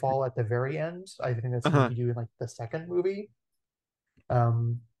Sinestro fall at the very end. I think that's something Uh-huh. you do in like the second movie.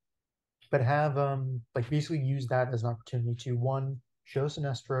 Um, but have like basically use that as an opportunity to one show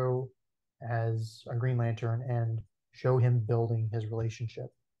Sinestro as a Green Lantern and show him building his relationship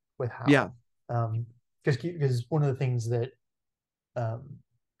with Yeah. Hal. Because um, one of the things that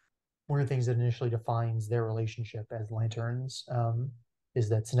initially defines their relationship as Lanterns is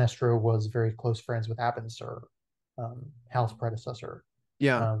that Sinestro was very close friends with Abin Hal's predecessor,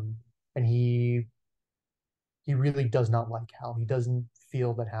 Yeah. um, and he really does not like Hal. He doesn't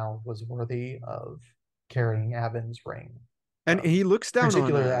feel that Hal was worthy of carrying Abin's ring, And he looks down on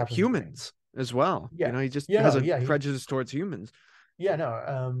particular Abin's ring. humans as well. Yeah, He just yeah, has no, a yeah, prejudice towards humans. yeah,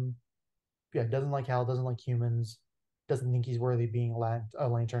 no, yeah, doesn't like Hal, doesn't like humans, doesn't think he's worthy of being a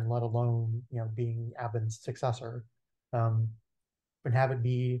lantern, let alone being Abin's successor. Um, but have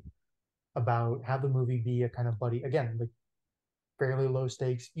the movie be a kind of buddy again, like fairly low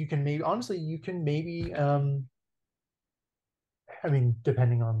stakes. You can maybe I mean,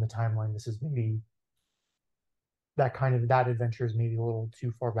 depending on the timeline, this is maybe that adventure is maybe a little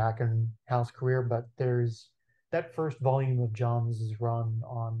too far back in Hal's career, but there's that first volume of John's run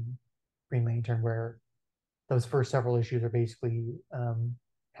on Green Lantern where those first several issues are basically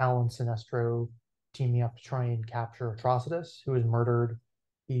Hal and Sinestro teaming up to try and capture Atrocitus, who was murdered.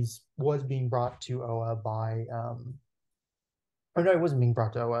 He's was being brought to Oa by oh no, it wasn't being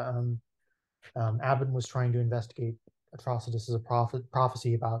brought to Oa. Abin was trying to investigate Atrocitus as a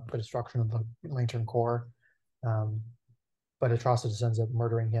prophecy about the destruction of the Lantern Corps. Um, but Atrocitus ends up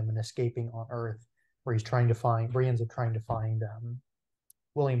murdering him and escaping on Earth, where he ends up trying to find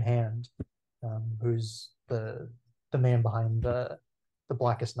William Hand, who's the man behind the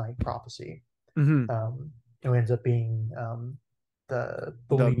Blackest Night prophecy, Hmm. who ends up being the The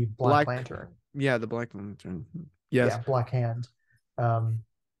believed Black black, Lantern. yeah, the Black Lantern. Yes. Yeah, Black Hand. Um,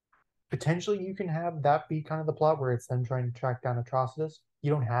 Potentially, you can have that be kind of the plot where it's them trying to track down Atrocitus. You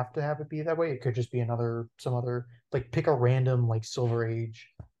don't have to have it be that way. It could just be some other, like pick a random like Silver Age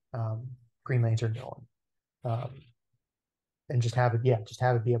um, Green Lantern villain, um, and just have it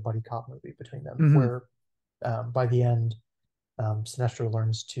be a buddy cop movie between them, Hmm. where by the end, Sinestro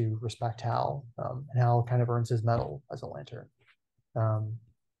learns to respect Hal, and Hal kind of earns his medal as a Lantern. Um,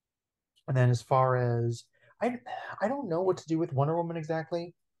 and then as far as I, I don't know what to do with Wonder Woman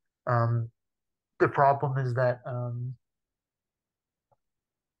exactly. Um, the problem is that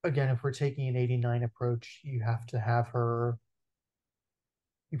again, if we're taking an 89 approach, you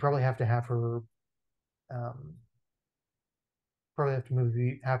probably have to have her um,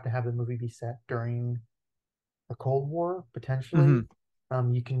 probably have to have the movie be set during the Cold War Hmm. potentially.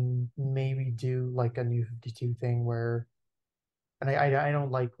 You can maybe do like a New 52 thing where, and I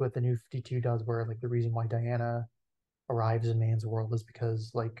don't like what the New 52 does, where like the reason why Diana arrives in Man's World is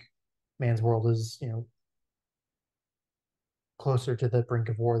because like Man's World is closer to the brink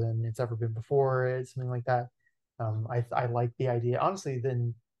of war than it's ever been before, it's something like that. I like the idea honestly.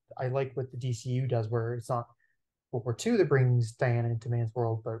 Then I like what the DCU does, where it's not World War II that brings Diana into Man's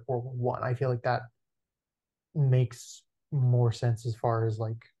World, but World War One. I feel like that makes more sense as far as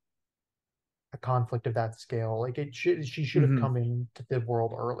like a conflict of that scale. Like she should have Hmm. come into the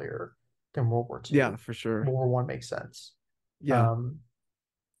world earlier than World War Yeah, Two. for sure. World War One makes sense. Yeah. Um,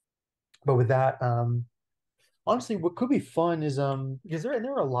 but with that, honestly, what could be fun is because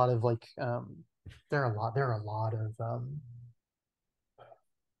there are a lot of like there are a lot of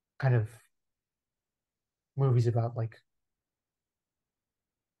kind of movies about like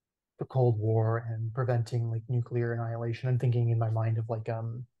the Cold War and preventing like nuclear annihilation. I'm thinking in my mind of like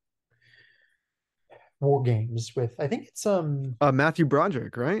war games with I think it's Matthew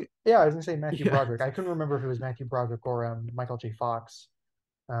Broderick, right? yeah, I was gonna say Matthew Yeah. Broderick. I couldn't remember if it was Matthew Broderick or Michael J. Fox.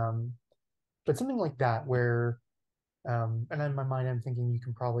 Um, but something like that where and in my mind I'm thinking you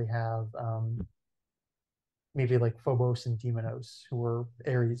can probably have maybe like Phobos and Deimos, who were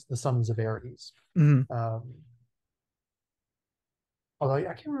Ares, the sons of Ares. Hmm. Um, although I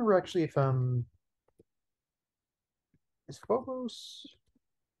can't remember actually if is Phobos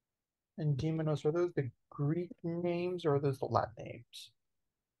and Deimos, are those the Greek names or are those the Latin names?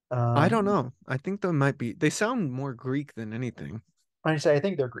 I don't Um, know. I think they might be. They sound more Greek than anything. I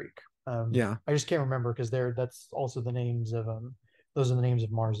think they're Greek. Yeah. I just can't remember because that's also the names of those are the names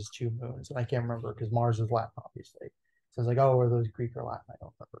of Mars's two moons, and I can't remember because Mars is Latin, obviously. So it's like, oh, are those Greek or Latin? I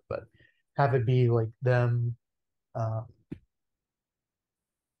don't remember, but have it be like them, uh,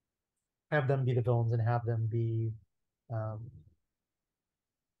 have them be the villains, and have them be um,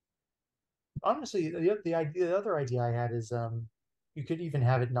 honestly the other idea I had is you could even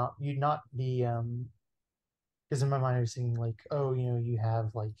have it not you'd not be because in my mind I was thinking like, oh, you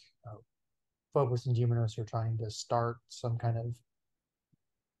have like Phobos and Deimos are trying to start some kind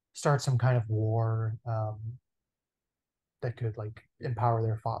of war that could like empower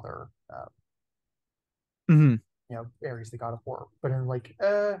their father, Hmm. Ares, the god of war. But in like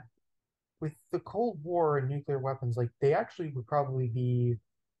with the Cold War and nuclear weapons, like they actually would probably be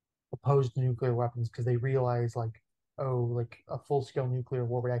opposed to nuclear weapons because they realize like, oh, like a full scale nuclear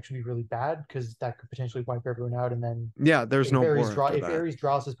war would actually be really bad because that could potentially wipe everyone out. And then Yeah, there's no war after If that. Ares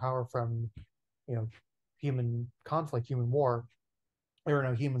draws his power from you know human conflict, human war, there are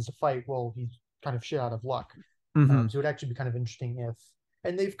no humans to fight, well, he's kind of shit out of luck. Hmm. So it'd actually be kind of interesting if,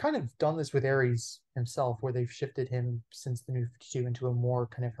 and they've kind of done this with Ares himself, where they've shifted him since the New 52 into a more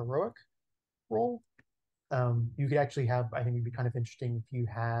kind of heroic role. You could actually have, I think it'd be kind of interesting if you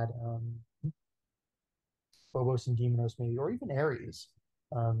had Phobos and Deimos maybe, or even Ares,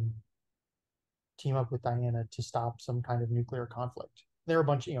 um, team up with Diana to stop some kind of nuclear conflict. There are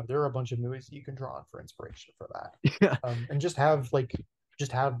a bunch of movies that you can draw on for inspiration for that, Yeah. and just have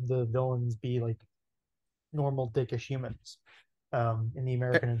the villains be like normal dickish humans in the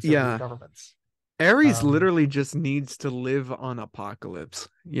American and Soviet Yeah. governments. Ares Um, literally just needs to live on Apocalypse,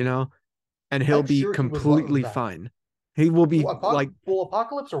 and he'll I'm be sure he would love completely that. fine. He will be like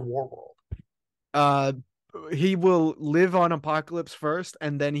Apocalypse or War World? uh he will live on Apocalypse first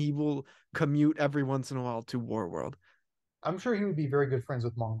and then he will commute every once in a while to Warworld. I'm sure he would be very good friends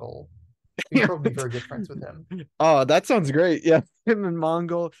with Mongol. You'd Yeah. probably be very good friends with him. Oh, that sounds great. Yeah. Him and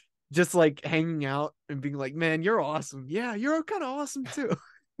Mongol just like hanging out and being like, "Man, you're awesome. Yeah, you're kind of awesome too."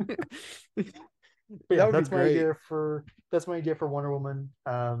 But That yeah, would be great. that's my idea for Wonder Woman.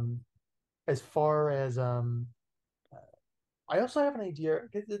 As far as I also have an idea.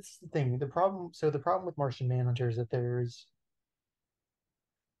 It's the thing. The problem. So the problem with Martian Manhunter is that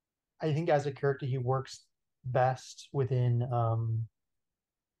I think as a character, he works best within an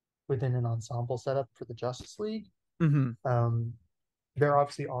ensemble setup for the Justice League. Hmm. Um, there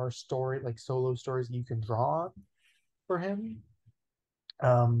obviously are solo stories that you can draw on for him.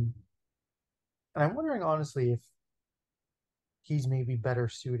 Um, and I'm wondering honestly if he's maybe better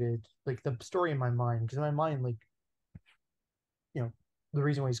suited, like the story in my mind, because in my mind, like you know, the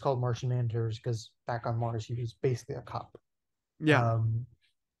reason why he's called Martian Manhunter is because back on Mars he was basically a cop. Yeah. Um,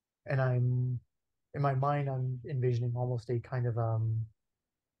 and I'm in my mind I'm envisioning almost a kind of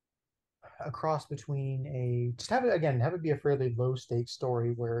a cross between a just have it be a fairly low stakes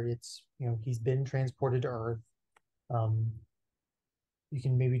story where it's he's been transported to Earth. Um, you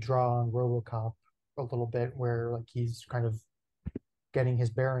can maybe draw on RoboCop. a little bit, where like he's kind of getting his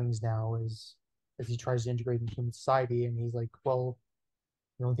bearings now as he tries to integrate into human society, and he's like, well,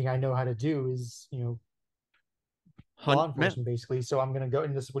 the only thing I know how to do is, law Hunt men. enforcement basically. So I'm gonna go,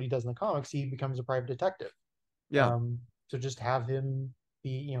 and this is what he does in the comics. He becomes a private detective. Yeah, So just have him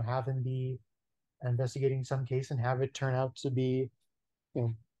be investigating some case and have it turn out to be, you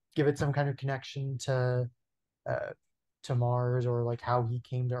know, give it some kind of connection uh, to Mars, or like how he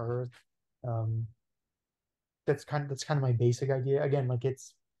came to Earth. Um, that's kind of my basic idea. Again, like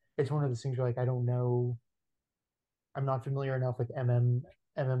it's one of those things where like I don't know, I'm not familiar enough with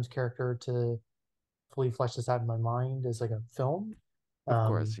MM's character to fully flesh this out in my mind as like a film. of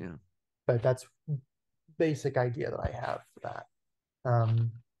course. Um, Yeah. but that's basic idea that I have for that.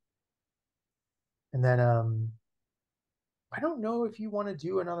 Um, and then I don't know if you want to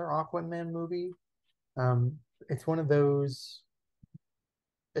do another Aquaman movie. It's one of those,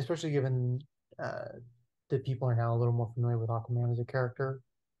 especially given uh, that people are now a little more familiar with Aquaman as a character.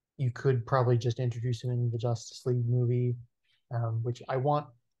 You could probably just introduce him in the Justice League movie, which I want.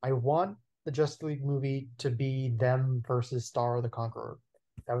 I want the Justice League movie to be them versus Star the Conqueror.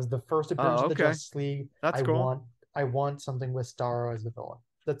 That was the first appearance Oh, of the okay. Justice League. That's cool. I want something with Starro as the villain.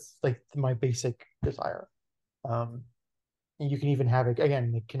 That's like my basic desire. Um, and you can even have it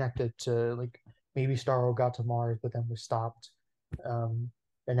again like, connected to like maybe Starro got to Mars but then was stopped, um,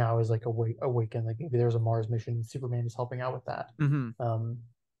 and now is like awakened. Like maybe there's a Mars mission and Superman is helping out with that. Hmm. Um,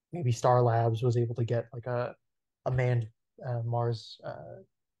 maybe Star Labs was able to get like a manned Mars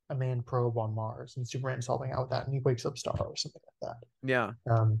a manned probe on Mars, and Superman's helping out with that, and he wakes up Star or something like Yeah.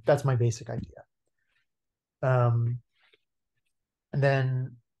 that. That's my basic idea. Um, and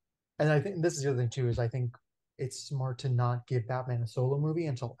then and I think this is the other thing too is I think it's smart to not give Batman a solo movie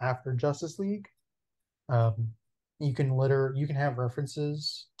until after Justice League. Um, you can have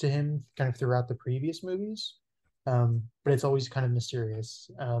references to him kind of throughout the previous movies, but it's always kind of mysterious.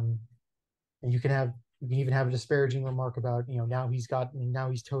 And you can even have a disparaging remark about now he's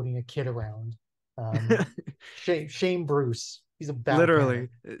toting a kid around. Um, shame Bruce. He's a bad Literally, parent.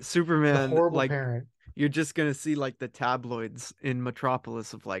 He's a Superman, horrible like parent. you're just gonna see like the tabloids in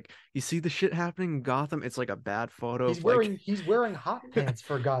Metropolis of like, you see the shit happening in Gotham. It's like a bad photo of like He's wearing hot pants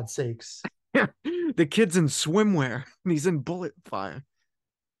for God's sakes. the kid's in swimwear and he's in bullet fire.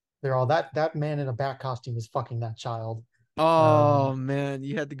 They're all that man in a bat costume is fucking that child. Oh Um, man,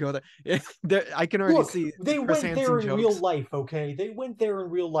 you had to go there. There, I can already Look, see they Chris went there Hansen in real jokes. life, okay? They went there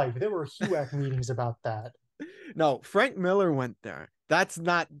in real life. There were HUAC meetings about that. No, Frank Miller went there. That's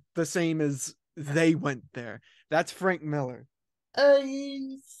not the same as they went there. That's Frank Miller.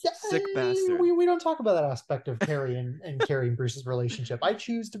 Yeah, Sick bastard. we don't talk about that aspect of and Carrie and Bruce's relationship. I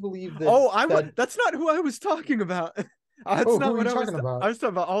choose to believe Oh, that that's not who I was talking about. That's oh, who not are what you I was talking I about? was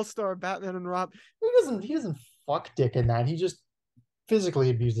talking about All-Star Batman and Rob. He doesn't fuck Dick in that. He just physically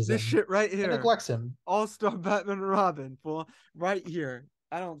abuses This him shit right and here. neglects him. All-Star Batman and Robin, fool. Right here.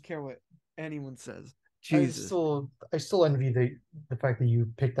 I don't care what anyone says. Jesus. I still envy the fact that you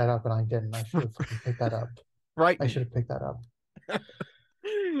picked that up and I didn't. I should have fucking picked that up. I should Frightening. have picked that up.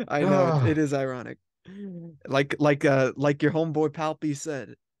 I know it is ironic. Like your homeboy Palpy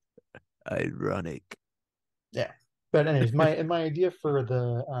said. Ironic. Yeah. But anyways, my idea for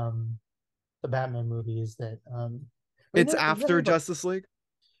the Batman movie is that It's the thing after about Justice League.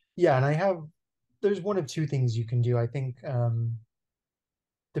 yeah, and I have there's one of two things you can do. I think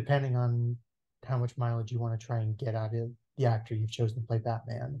depending on how much mileage you want to try and get out of the actor you've chosen to play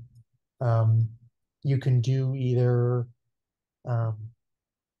Batman, um, you can do either um,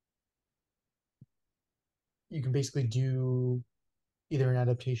 you can basically do either an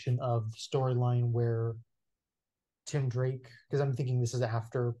adaptation of the storyline where Tim Drake, because I'm thinking this is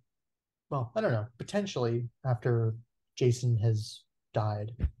after, well, I don't know, potentially after Jason has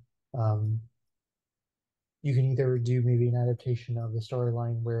died. Um, you can either do maybe an adaptation of the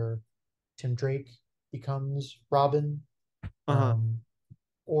storyline where Tim Drake becomes Robin, Uh-huh. um,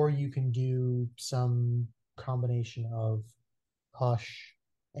 or you can do some combination of Hush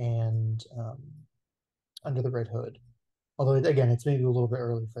and Under the Red Hood. Although again, it's maybe a little bit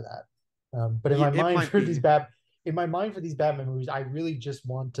early for that. But Yeah, it might be. in my mind for these Batman movies, I really just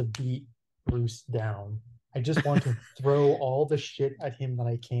want to beat Bruce down. I just want to throw all the shit at him that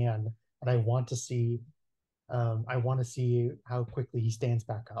I can, and I want to see how quickly he stands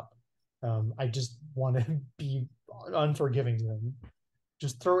back up. I just want to be unforgiving to him.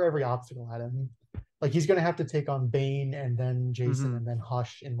 Just throw every obstacle at him. Like he's gonna have to take on Bane and then Jason Hmm. and then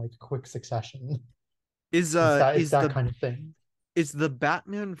Hush in like quick succession. Is It's is that kind of thing. the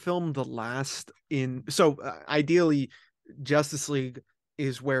Batman film the last in, so ideally Justice League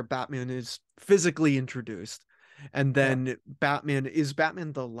is where Batman is physically introduced. And Yeah, then Batman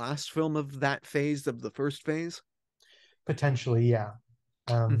the last film of that phase, of the first phase? potentially, yeah.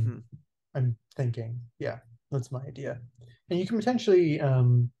 Um, Hmm. I'm thinking, yeah, that's my idea. And you can potentially,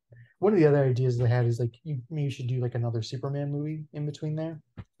 one of the other ideas they had is like you maybe should do like another Superman movie in between there.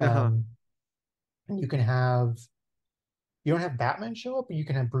 Uh-huh. Um, and you can have you don't have Batman show up, but you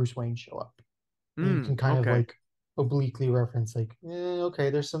can have Bruce Wayne show up, and you can kind of Okay. like obliquely reference like,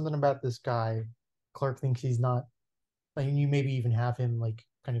 okay, there's something about this guy. Clark thinks he's not. Like, you maybe even have him like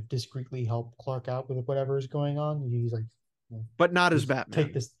kind of discreetly help Clark out with whatever is going on. He's like, But not as just take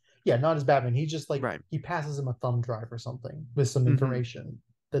Batman. this. Yeah, not as Batman. He just like Right. he passes him a thumb drive or something with some Hmm. information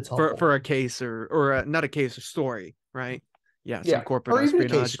that's For helpful. a case, or not a case, a story, right? Yeah, some Yeah, corporate or even a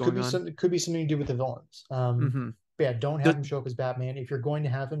espionage case could going be on. some. It could be something to do with the villains. Hmm. But yeah, don't have Does, him show up as Batman. If you're going to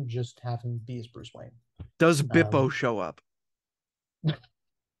have him, just have him be as Bruce Wayne. does Bippo Um, show up? uh,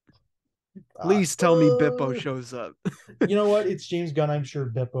 Please tell me Bippo uh, shows up. you know what? It's James Gunn. I'm sure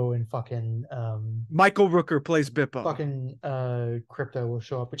Beppo and Michael Rooker plays Bippo. Crypto will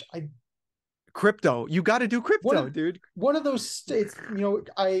show up, which I Crypto. You got to do one crypto, of dude. one of those states.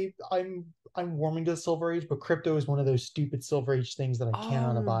 I'm warming to the Silver Age, but crypto is one of those stupid Silver Age things that I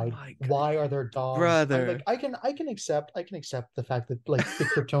cannot Oh abide. my god. Why are there dogs? I'm like Brother. I can accept the fact that like the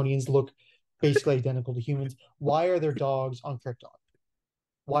Kryptonians look basically identical to humans. Why are there dogs on Krypton?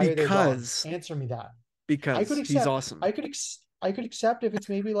 Why are there dogs? Because Answer me that. I could because he's accept. awesome. I could accept if it's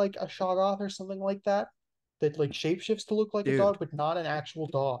maybe like a Shoggoth or something like that that like shapeshifts to look like a dog, Dude, but not an actual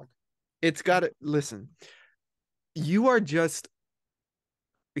dog. it's got to listen. You are just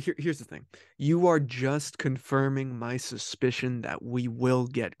here's the thing. You are just confirming my suspicion that we will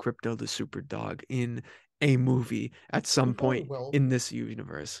get Crypto the Super Dog in a movie at We some probably point will. in this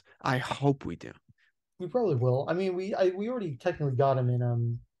universe. I hope we do. We probably will. I mean, we already technically got him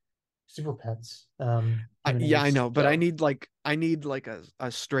in Super Pets, him and Yeah, I Ace. know, but So I need like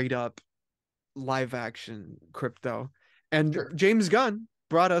a straight up live action Crypto. And sure, James Gunn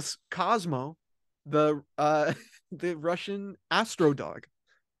brought us Cosmo, the the Russian Astro Dog.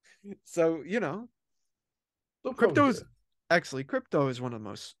 So, they'll probably do Crypto's it. actually Crypto is one of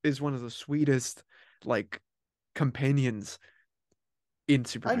the sweetest like companions in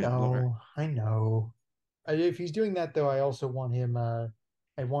Superman lore. I know. If he's doing that though, I also want him.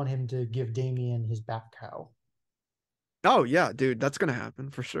 I want him to give Damien his bat cow. Oh yeah, dude, that's gonna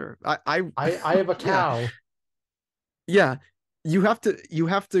happen for sure. I I have a yeah, cow. yeah. You have to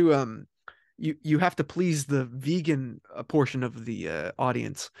please the vegan portion of the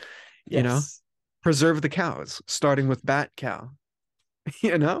audience, you know? Yes. Preserve the cows, starting with Bat Cow,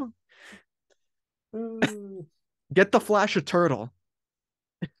 you know? Uh, Get the Flash a turtle.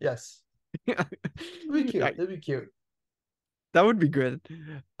 yes. It'd be cute. I, It'd be cute. that would be good.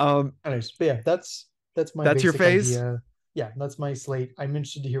 Anyways, but yeah, that's my That's your basic phase? idea. Yeah, that's my slate. I'm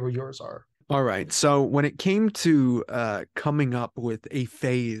interested to hear what yours are. All right. So when it came to coming up with a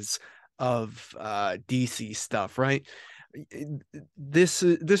phase of DC stuff, right? This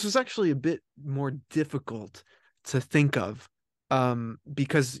was actually a bit more difficult to think of,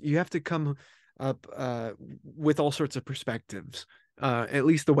 because you have to come up with all sorts of perspectives. At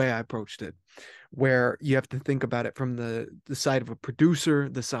least the way I approached it, where you have to think about it from the side of a producer,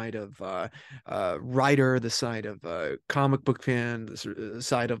 the side of writer, the side of comic book fan, the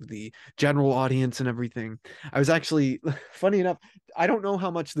side of the general audience, and everything. I was actually, funny enough, I don't know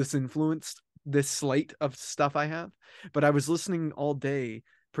how much this influenced this slate of stuff I have, but I was listening all day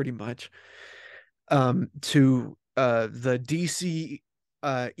pretty much to the DC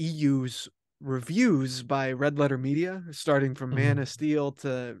EU's reviews by Red Letter Media, starting from Man Mhm. of Steel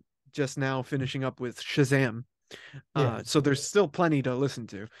to just now finishing up with Shazam. Yeah, So there's still plenty to listen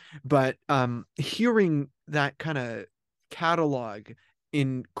to, but hearing that kind of catalog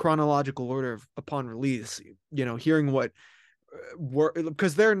in chronological order upon release, hearing what were,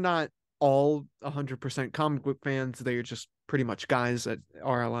 because they're not all 100% comic book fans, they are just pretty much guys at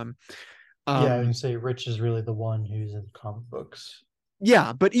RLM. yeah. I Um, can say Rich is really the one who's in comic books.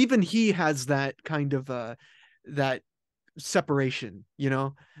 yeah, but even he has that kind of that separation,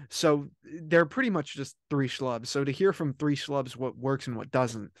 so they're pretty much just three schlubs. So to hear from three schlubs what works and what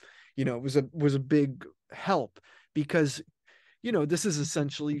doesn't, was a big help, because this is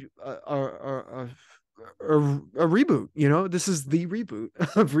essentially a reboot. This is the reboot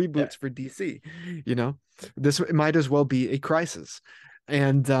of Yeah, reboots for DC. you know this might as well be a crisis.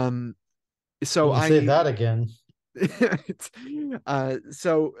 And so you can say I that again.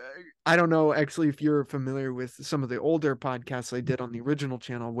 I don't know actually if you're familiar with some of the older podcasts I did on the original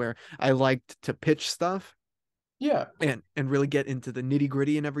channel, where I liked to pitch stuff. Yeah. and really get into the nitty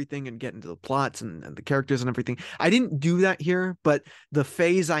gritty and everything and get into the plots and the characters and everything. I didn't do that here, but the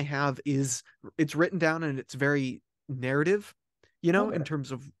phase I have is it's written down and it's very narrative, in Okay.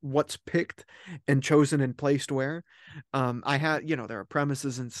 terms of what's picked and chosen and placed where. I had, there are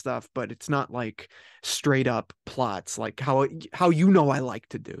premises and stuff, but it's not like straight up plots like how I like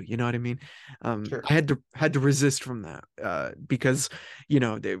to do. You know what I mean? Sure. I had to resist from that because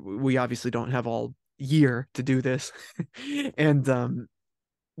we obviously don't have all year to do this. And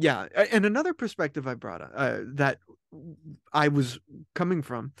yeah, and another perspective I brought that I was coming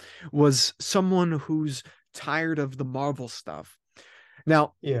from was someone who's tired of the Marvel stuff.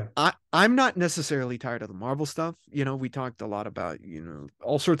 Now, Yeah. I'm not necessarily tired of the Marvel stuff. We talked a lot about,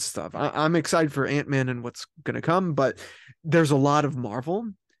 all sorts of stuff. I'm excited for Ant-Man and what's going to come, but there's a lot of Marvel,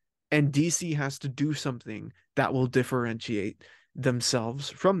 and DC has to do something that will differentiate themselves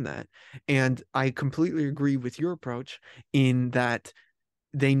from that. And I completely agree with your approach in that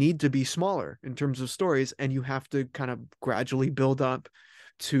they need to be smaller in terms of stories, and you have to kind of gradually build up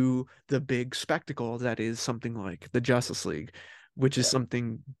to the big spectacle that is something like the Justice League, which is Yeah.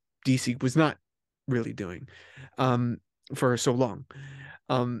 something DC was not really doing um, for so long.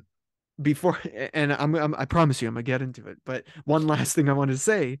 Um, before, and I promise you, I'm gonna get into it. But one last thing I want to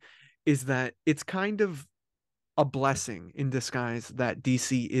say is that it's kind of a blessing in disguise that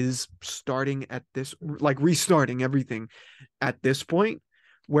DC is starting at this, like restarting everything at this point,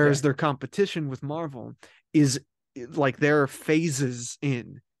 Yeah. whereas their competition with Marvel is like their phases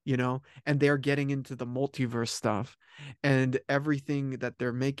in, and they're getting into the multiverse stuff, and everything that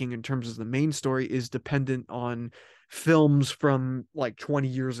they're making in terms of the main story is dependent on films from like 20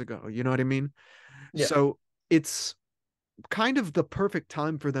 years ago. You know what I mean? Yeah. So it's kind of the perfect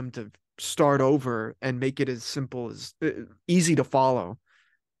time for them to start over and make it as simple as easy to follow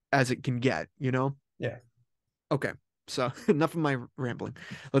as it can get. Yeah. Okay. So enough of my rambling.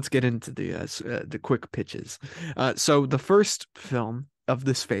 Let's get into the quick pitches. So the first film of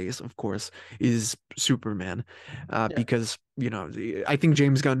this phase, of course, is Superman, Yeah. because I think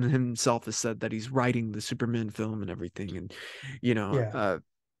James Gunn himself has said that he's writing the Superman film and everything, and you know, Yeah. uh,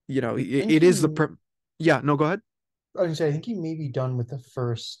 I think it is yeah. No, go ahead. I was say I think he may be done with the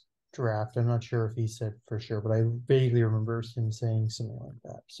first draft. I'm not sure if he said for sure, but I vaguely remember him saying something like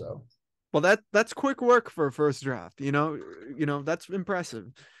that. So Well, that's quick work for a first draft. That's impressive.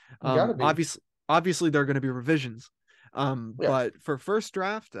 you gotta be. Obviously there are going to be revisions. Yeah. But for first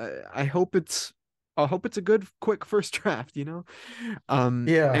draft, I hope it's a good quick first draft. Yeah.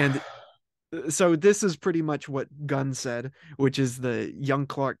 And so this is pretty much what Gunn said, which is the young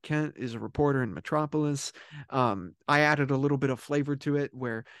Clark Kent is a reporter in Metropolis. I added a little bit of flavor to it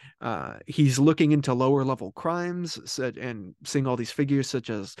where he's looking into lower level crimes and seeing all these figures such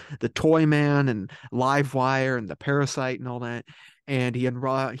as the Toy Man and Livewire and the Parasite and all that. And he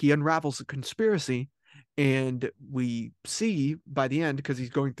unravels a conspiracy. And we see by the end, because he's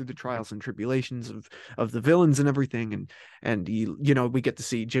going through the trials and tribulations of the villains and everything, and we get to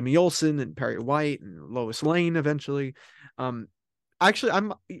see Jimmy Olsen and Perry White and Lois Lane eventually. Um, actually,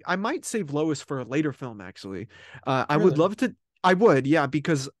 I might save Lois for a later film. Actually, I would Really. love to. I would, yeah,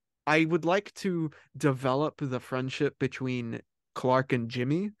 because I would like to develop the friendship between Clark and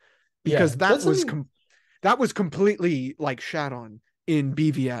Jimmy, Yeah. because That's something. that was completely like shat on in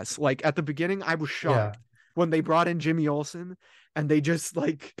BVS. Like at the beginning, I was Yeah. shocked when they brought in Jimmy Olsen and they just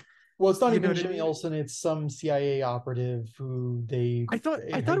like, Well, it's not you know even what I Jimmy mean? Olsen. It's some CIA operative who I thought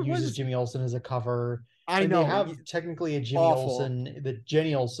it uses was. Jimmy Olsen as a cover. I Like they know, have technically a Jimmy awful. Olsen, the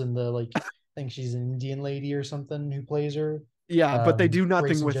Jenny Olsen, the like I think she's an Indian lady or something who plays her. Yeah, but they do nothing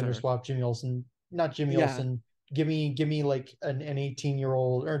Race and with gender her. swap Jimmy Olsen, not Jimmy Yeah, Olsen. Give me like an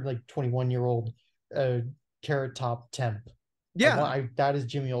 18-year-old or like 21-year-old uh carrot top temp. yeah. That is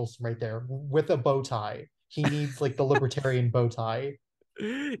Jimmy Olsen right there with a bow tie. He needs like the libertarian bow tie.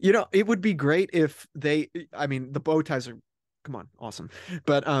 It would be great if I mean, the bow ties are, come on, awesome.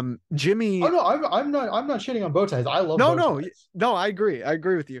 But Oh Jimmy, no, I'm not shitting on bow ties. I love no, bow no, ties. no, I agree. I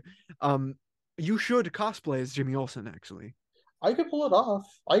agree with you. Um, you should cosplay as Jimmy Olsen, actually. I could pull it off.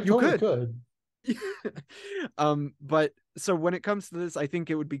 I You totally could. could. But so when it comes to this, I think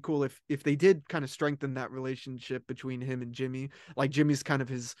it would be cool if they did kind of strengthen that relationship between him and Jimmy. Like Jimmy's kind of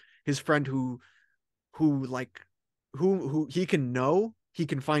his friend who like who he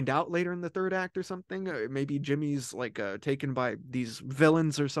can find out later in the third act or something. Maybe Jimmy's like taken by these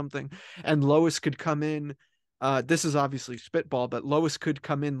villains or something, and Lois could come in. This is obviously spitball, but Lois could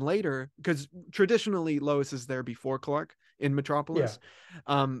come in later because traditionally Lois is there before Clark in Yeah. Metropolis.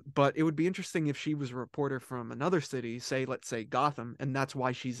 But it would be interesting if she was a reporter from another city, say, let's say Gotham, and that's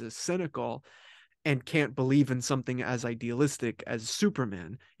why she's as cynical and can't believe in something as idealistic as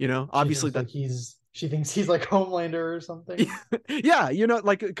Superman, She obviously thinks that. like she thinks he's like Homelander or something. Yeah,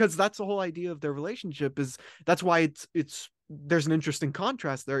 like, because that's the whole idea of their relationship, is that's why it's there's an interesting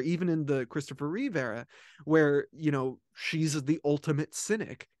contrast there, even in the Christopher Reeve era, where she's the ultimate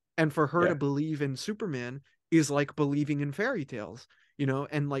cynic, and for her to Yeah. believe in Superman is like believing in fairy tales,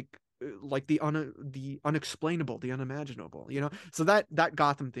 and like the unexplainable, the unimaginable, so that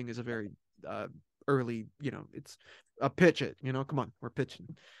Gotham thing is a very uh early, it's a pitch it, come on, we're pitching.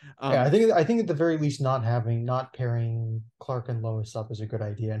 Yeah, um I think at the very least not pairing Clark and Lois up is a good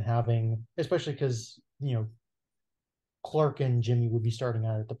idea, and having, especially because Clark and Jimmy would be starting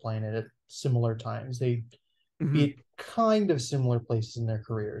out at the planet at similar times. They'd be mhm. at kind of similar places in their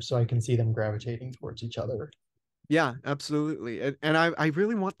careers, so I can see them gravitating towards each other. Yeah, absolutely. And I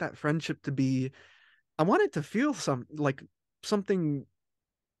really want that friendship to be, I want it to feel something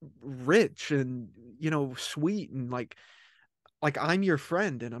rich and, sweet, and like I'm your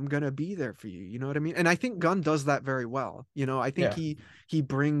friend and I'm gonna be there for you. You know what I mean? And I think Gunn does that very well. I think Yeah, he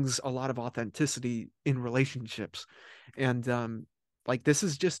brings a lot of authenticity in relationships. And like this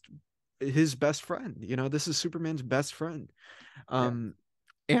is just his best friend. This is Superman's best friend. yeah, Um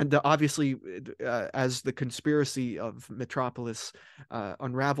and obviously, as the conspiracy of Metropolis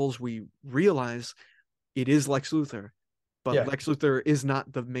unravels, we realize it is Lex Luthor, but yeah. Lex Luthor is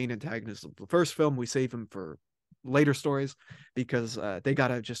not the main antagonist of the first film. We save him for later stories because they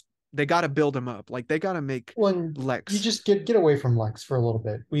gotta build him up. Like they gotta make When you Lex, just get away from Lex for a little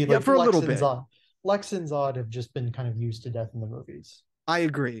bit. We yeah, like for a little bit. Lex and Zod have just been kind of used to death in the movies. I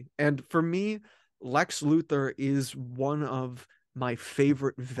agree, and for me, Lex Luthor is one of my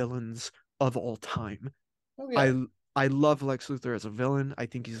favorite villains of all time. Oh yeah, I I love Lex Luthor as a villain. I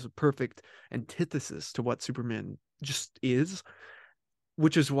think he's a perfect antithesis to what Superman just is,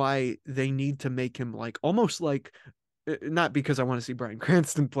 which is why they need to make him like almost like, not because I want to see Bryan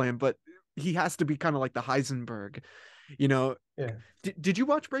Cranston play him, but he has to be kind of like the Heisenberg. You know, yeah, did you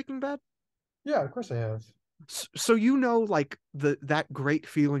watch Breaking Bad? yeah. Of course I have. So like that great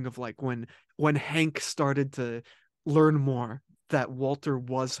feeling of like when Hank started to learn more that Walter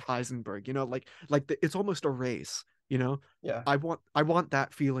was Heisenberg, it's almost a race, Yeah. I want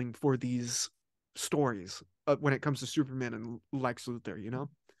that feeling for these stories, when it comes to Superman and Lex Luthor,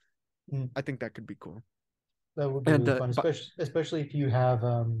 Mm. I think that could be cool. That would be And really fun, but especially if you have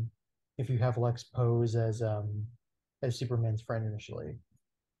Lex pose as Superman's friend initially.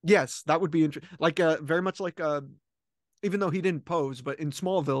 yes, that would be interesting, like very much like even though he didn't pose, but in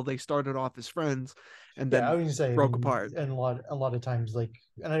Smallville they started off as friends and Yeah, I then was gonna say, I broke mean, apart. and a lot of times, like,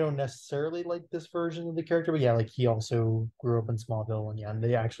 and I don't necessarily like this version of the character, but yeah, like he also grew up in Smallville, and yeah, and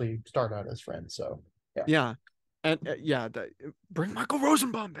they actually start out as friends. So yeah, Yeah. And yeah, bring Michael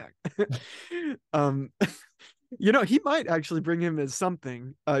Rosenbaum back. um, he might actually bring him as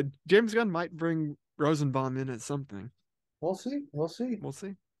something. James Gunn might bring Rosenbaum in as something. we'll see, we'll see. We'll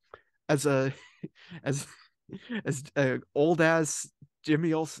see. As a as as old ass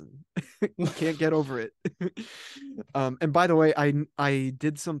Jimmy Olsen. Can't get over it. And by the way, I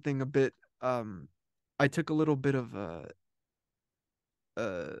did something a bit. I took a little bit of uh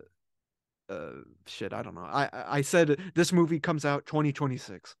uh shit, I don't know. I said this movie comes out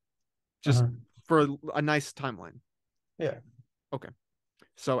 2026, just Uh-huh. for a nice timeline. Yeah. Okay.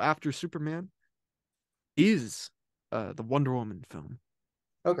 So after Superman is the Wonder Woman film.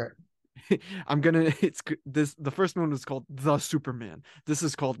 Okay. I'm gonna it's this the first one was called The Superman. This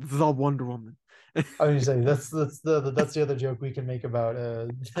is called The Wonder Woman. I was gonna say that's the other joke we can make about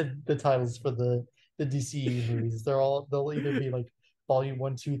the titles for the DCU movies. They'll either be like volume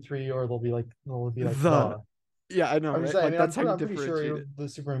one, two, three, or they'll be like The the. Yeah, I know, I was right? saying, I Like mean, that's how you I'm pretty differentiate sure it. the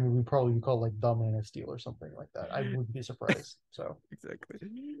Superman movie would probably be called like The Man of Steel or something like that. I wouldn't be surprised. So Exactly.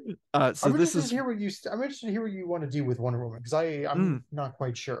 So this is I'm interested to hear what you want to do with Wonder Woman because mm, I'm not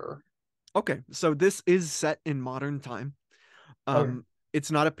quite sure. okay. So this is set in modern time. Okay.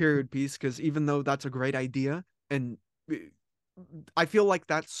 It's not a period piece because even though that's a great idea, and I feel like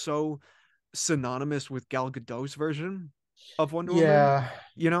that's so synonymous with Gal Gadot's version of Wonder Woman, Yeah.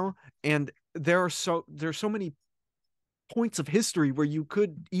 you know, and there's so many points of history where you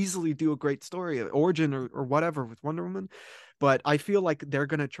could easily do a great story, origin or whatever with Wonder Woman, but I feel like they're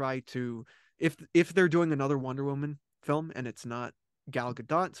gonna try to, if they're doing another Wonder Woman film and it's not Gal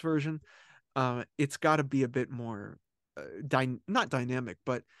Gadot's version, it's got to be a bit more not dynamic,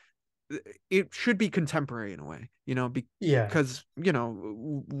 but it should be contemporary in a way, Yeah. because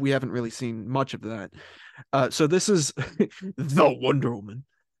we haven't really seen much of that. So this is the Wonder Woman.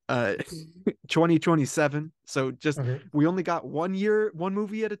 uh 2027. So just Okay. we only got 1 year, one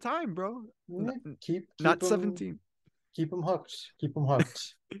movie at a time, bro. Yeah, Not 17. keep them hooked. Keep them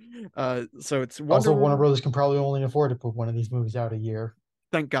hooked. So it's Wonder Also, Warner Woman. Brothers can probably only afford to put one of these movies out a year.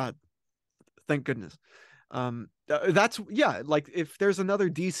 Thank God. Thank goodness. That's yeah, like if there's another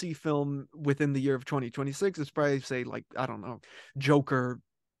DC film within the year of 2026, it's probably say like, I don't know, Joker,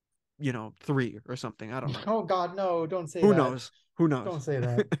 3 or something. I don't know. Oh God, no! Don't say Who that. knows? Who knows? Don't say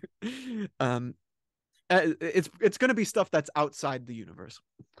that. um it's going to be stuff that's outside the universe.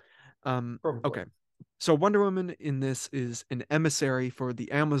 Probably. Okay. So Wonder Woman in this is an emissary for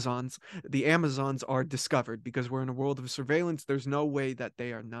the Amazons. The Amazons are discovered because we're in a world of surveillance. There's no way that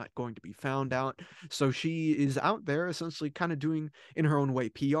they are not going to be found out. So she is out there essentially kind of doing in her own way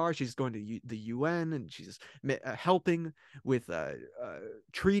PR. She's going to the UN and she's helping with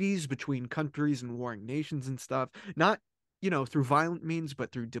treaties between countries and warring nations and stuff. Not through violent means,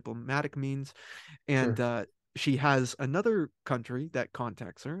 but through diplomatic means. And Sure. she has another country that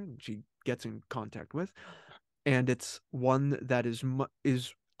contacts her and she gets in contact with, and it's one that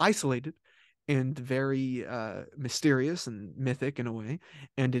is isolated and very mysterious and mythic in a way,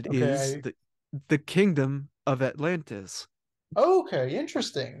 and it is Okay. the kingdom of Atlantis. Okay.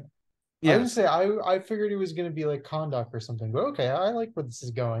 Interesting. I was gonna Yes. say I figured it was gonna be like Kondak or something, but okay, I like where this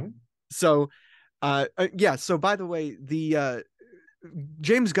is going. So yeah, so by the way, the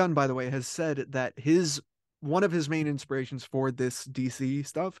James Gunn, by the way, has said that his one of his main inspirations for this DC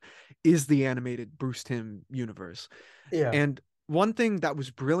stuff is the animated Bruce Timm universe. Yeah. And one thing that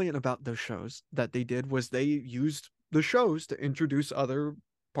was brilliant about those shows that they did was they used the shows to introduce other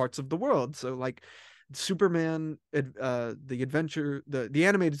parts of the world. So like Superman, the adventure, the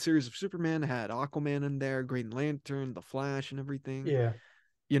animated series of Superman had Aquaman in there, Green Lantern, the Flash, and everything. Yeah.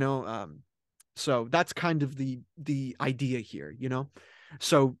 You know, so that's kind of the idea here.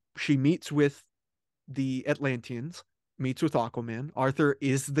 So she meets with the Atlanteans, meets with Aquaman. Arthur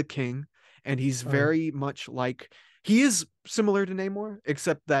is the king, and he's All right. very much like he is similar to Namor,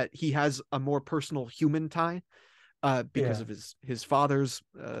 except that he has a more personal human tie because Yeah. of his father's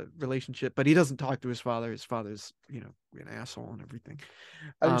relationship, but he doesn't talk to his father. His father's an asshole and everything.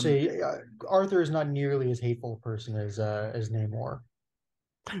 I would Um, say Arthur is not nearly as hateful a person as Namor.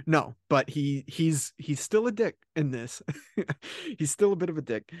 no, but he's still a dick in this. He's still a bit of a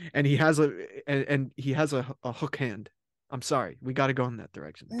dick, and he has a hook hand. I'm sorry, we got to go in that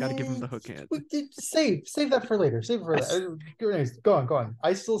direction. Got to give him Eh, the hook hand. save that for later. Save it for Yes. that. Go on, go on.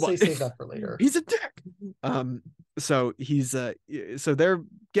 I still say What? save that for later. He's a dick. Um, so so they're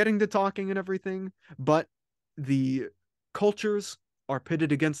getting to talking and everything, but the cultures are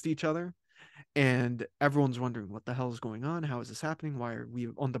pitted against each other, and everyone's wondering what the hell is going on. How is this happening? Why are we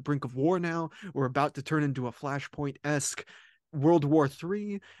on the brink of war now? We're about to turn into a Flashpoint-esque World War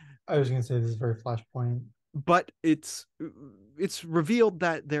III. I was gonna say this is very Flashpoint. But it's revealed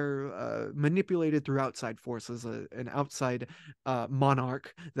that they're manipulated through outside forces, an outside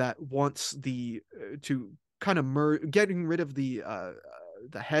monarch that wants to kind of getting rid of the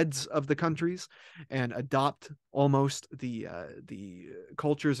heads of the countries and adopt almost the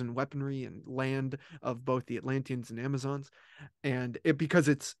cultures and weaponry and land of both the Atlanteans and Amazons, and because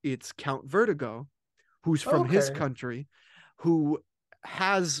it's Count Vertigo, who's from his Okay. country, who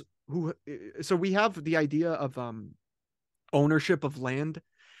has who so we have the idea of ownership of land,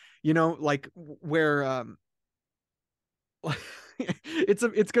 like where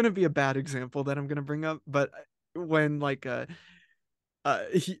it's going to be a bad example that I'm going to bring up, but when like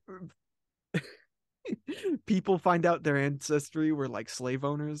he, people find out their ancestry were like slave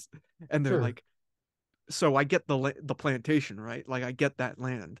owners, and they're Sure. like, so I get the plantation, right? Like I get that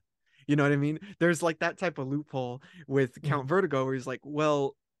land. You know what I mean? There's like that type of loophole with Count Mhm. Vertigo where he's like,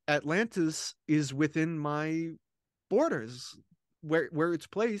 well, Atlantis is within my borders where it's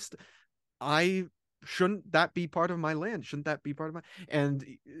placed. I shouldn't that be part of my land? Shouldn't that be part of my and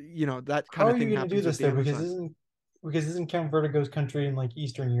that How kind are of you thing gonna do happens with this the though? Amazon. Because isn't Count Vertigo's country in like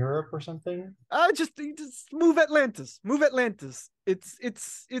Eastern Europe or something? Just move Atlantis. Move Atlantis.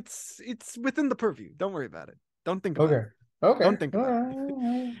 It's within the purview. Don't worry about it. Don't think about Okay. it. Okay. Don't think All about right. it.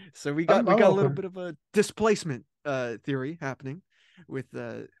 All right. So we I'm got a little open. bit of a displacement theory happening with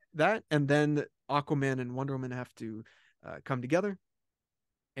that, and then Aquaman and Wonder Woman have to come together,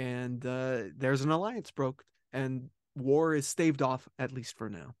 and there's an alliance broke, and war is staved off at least for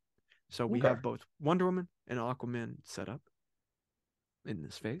now. So we Okay. have both Wonder Woman and Aquaman set up in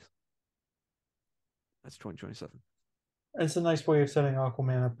this phase. That's 2027. It's a nice way of setting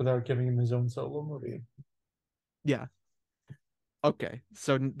Aquaman up without giving him his own solo movie. Yeah. Okay.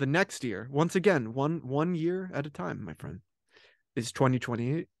 So the next year, once again, one year at a time, my friend, is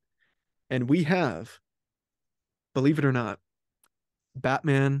 2028. And we have, believe it or not,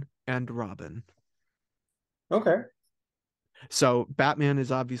 Batman and Robin. Okay. So Batman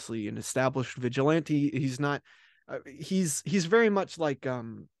is obviously an established vigilante. He's not he's very much like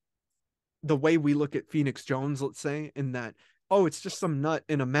the way we look at Phoenix Jones, let's say, in that, oh, it's just some nut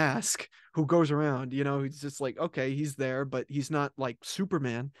in a mask who goes around, he's just like, okay, he's there, but he's not like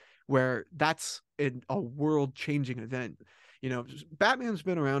Superman, where that's a world changing event. Batman's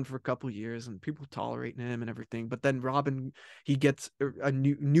been around for a couple years and people tolerating him and everything, but then Robin, he gets a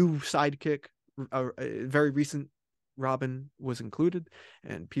new sidekick, a very recent Robin was included,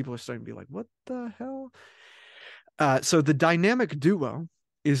 and people are starting to be like, what the hell? So the dynamic duo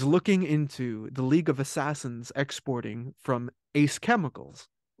is looking into the League of Assassins exporting from Ace Chemicals.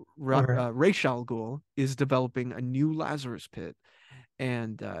 Okay. Ra's al Ghul is developing a new Lazarus pit,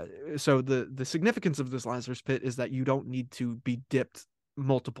 and so the significance of this Lazarus pit is that you don't need to be dipped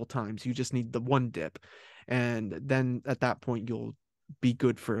multiple times. You just need the one dip, and then at that point you'll be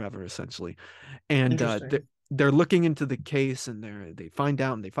good forever, essentially. And Interesting. they're looking into the case, and they find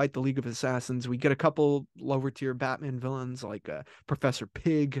out and they fight the League of Assassins. We get a couple lower tier Batman villains like Professor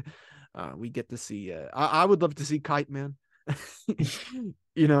Pig. We get to see. I would love to see Kite Man.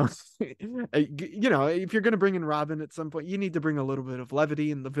 you know, if you're gonna bring in Robin at some point, you need to bring a little bit of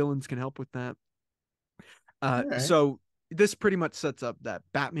levity, and the villains can help with that. All right. So this pretty much sets up that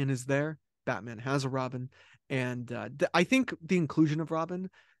Batman is there. Batman has a Robin, and I think the inclusion of Robin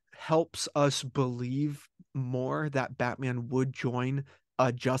helps us believe more that Batman would join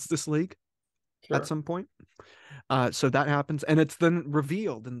a Justice League at Sure. some point. So that happens, and it's then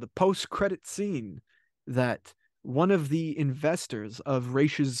revealed in the post-credit scene that one of the investors of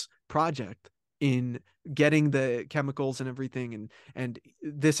Raish's project in getting the chemicals and everything, and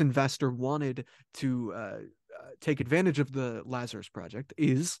this investor wanted to take advantage of the Lazarus project,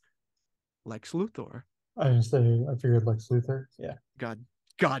 is Lex Luthor. I didn't say I figured Lex Luthor. Yeah. God,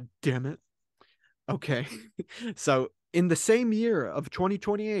 God damn it. Okay, so in the same year of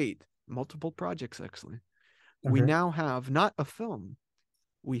 2028, multiple projects actually, we Okay. now have not a film,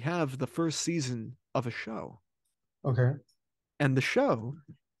 we have the first season of a show. Okay. And the show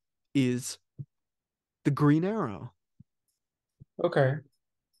is The Green Arrow. Okay.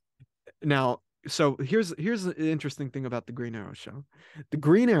 Now, so here's the interesting thing about the Green Arrow show. The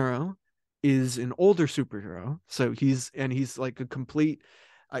Green Arrow is an older superhero, so he's like a complete.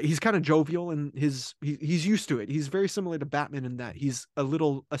 He's kind of jovial and he's used to it. He's very similar to Batman in that he's a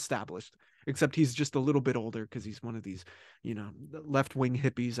little established, except he's just a little bit older because he's one of these, left wing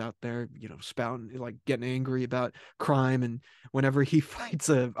hippies out there, spouting, like getting angry about crime. And whenever he fights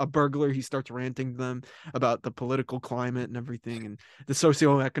a burglar, he starts ranting to them about the political climate and everything. And the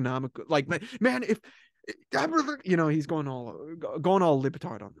socioeconomic, like, man, if he's going all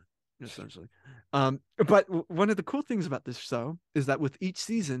libtard on them, essentially. But one of the cool things about this show is that with each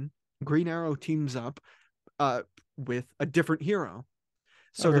season, Green Arrow teams up with a different hero.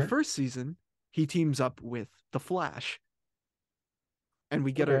 So the Okay. first season, he teams up with the Flash, and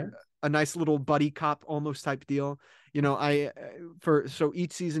we get a Okay. a nice little buddy cop almost type deal. I for so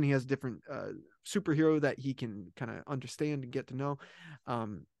each season he has different superhero that he can kind of understand and get to know.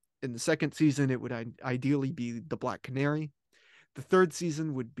 In the second season, it would ideally be the Black Canary. The third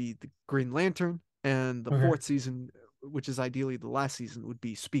season would be the Green Lantern, and the Okay. fourth season, which is ideally the last season, would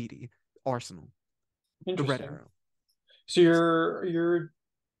be Speedy, Arsenal, the Red Interesting. Arrow. So you're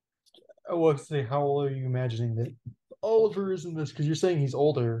let's say how old are you imagining that Oliver is in this? Because you're saying he's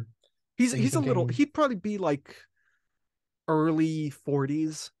older. He's Are you he's a little. thinking He'd probably be like early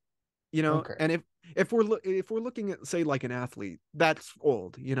 40s, okay. and if we're looking at, say, like an athlete, that's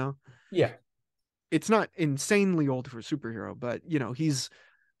old. Yeah. It's not insanely old for a superhero, but he's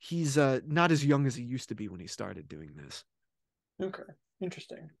not as young as he used to be when he started doing this. Okay.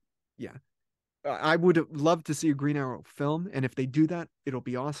 Interesting. Yeah. I would love to see a Green Arrow film, and if they do that, it'll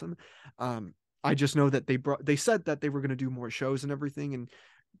be awesome. Um, I just know that they said that they were going to do more shows and everything, and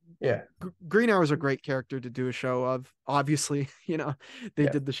Yeah. Green Arrow is a great character to do a show of. Obviously, they Yeah.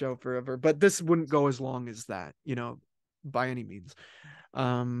 did the show forever, but this wouldn't go as long as that, by any means.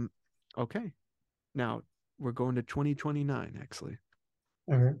 Um, okay, now we're going to 2029, actually.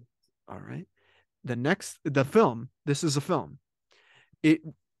 Okay. All right, the film. This is a film. It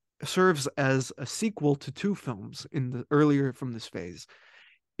serves as a sequel to two films in the earlier from this phase.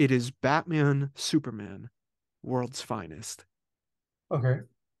 It is Batman Superman, World's Finest. Okay.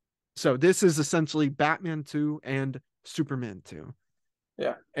 So this is essentially Batman 2 and Superman 2.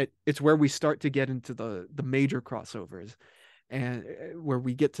 Yeah. It's where we start to get into the major crossovers. and where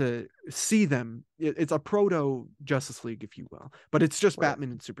we get to see them. It's a proto Justice League, if you will, but it's just Right.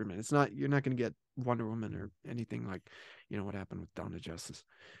 Batman and Superman. It's not, you're not going to get Wonder Woman or anything like, what happened with Dawn of Justice.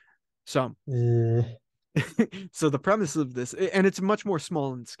 So Uh, so the premise of this, and it's much more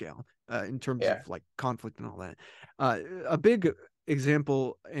small in scale in terms yeah. of like conflict and all that. A big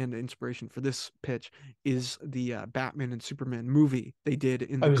example and inspiration for this pitch is the Batman and Superman movie they did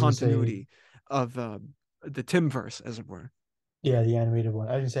in I the was gonna say, continuity of the Timverse, as it were. yeah, the animated one.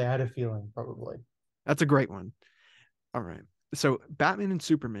 I was gonna say I had a feeling probably. That's a great one. All right. So Batman and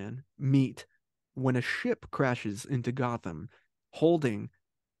Superman meet when a ship crashes into Gotham holding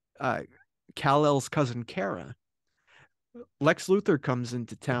uh, Kal-El's cousin Kara. Lex Luthor comes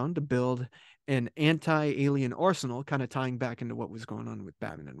into town to build an anti-alien arsenal, kind of tying back into what was going on with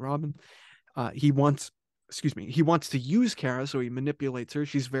Batman and Robin. He wants, excuse me, he wants to use Kara, so he manipulates her.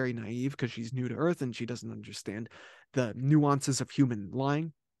 She's very naive because she's new to Earth and she doesn't understand the nuances of human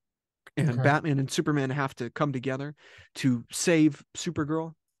lying. And Okay. Batman and Superman have to come together to save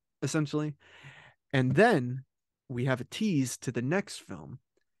Supergirl, essentially. And then we have a tease to the next film.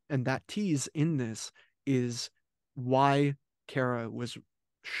 And that tease in this is why Kara was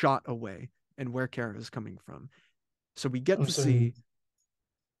shot away and where Kara is coming from. So we get I'm to assuming see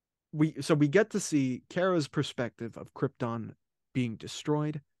we get to see Kara's perspective of Krypton being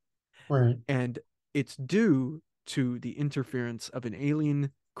destroyed, right. and it's due to the interference of an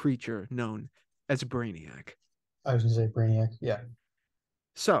alien creature known as Brainiac. I was gonna say Brainiac. Yeah.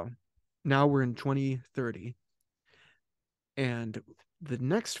 So now we're in 2030, and the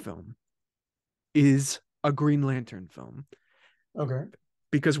next film is a Green Lantern film. Okay.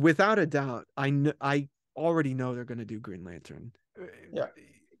 Because without a doubt, I already know they're going to do Green Lantern. Yeah.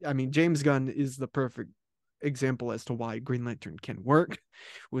 I mean, James Gunn is the perfect example as to why Green Lantern can work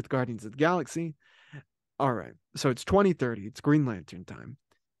with Guardians of the Galaxy. All right, so it's 2030, it's Green Lantern time,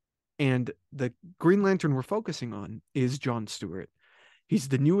 and the Green Lantern we're focusing on is John Stewart. He's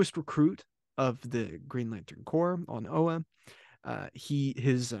the newest recruit of the Green Lantern Corps on Oa.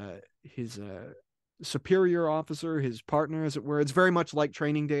 His superior officer, his partner, as it were. It's very much like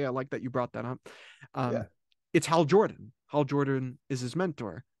Training Day. I like that you brought that up. Yeah. Um, it's Hal Jordan. Hal Jordan is his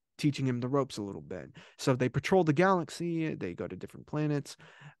mentor, teaching him the ropes a little bit. So they patrol the galaxy. They go to different planets,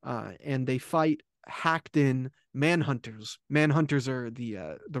 and they fight hacked in manhunters. Manhunters are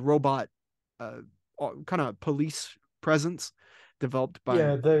the robot uh, kind of police presence developed by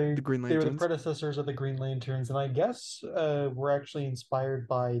Yeah, the Green they were the Lanterns. predecessors of the Green Lanterns, and I guess were actually inspired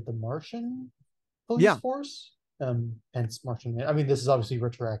by the Martian police Yeah, force. Hence Martian. I mean, this is obviously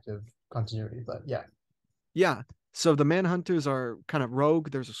retroactive continuity, but yeah. yeah. So the Manhunters are kind of rogue.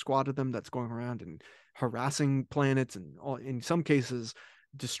 There's a squad of them that's going around and harassing planets and in some cases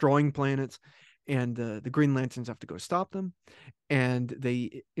destroying planets. And the Green Lanterns have to go stop them. And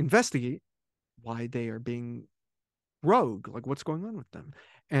they investigate why they are being rogue, like what's going on with them.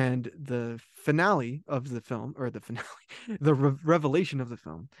 And the finale of the film, or the finale, the revelation of the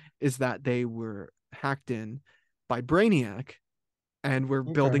film is that they were hacked in by Brainiac, and we're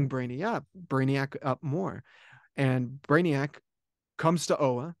Okay. building Brainiac up more. And Brainiac comes to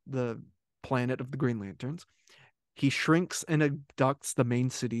Oa, the planet of the Green Lanterns. He shrinks and abducts the main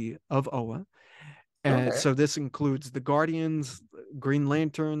city of Oa. And Okay. so this includes the Guardians, Green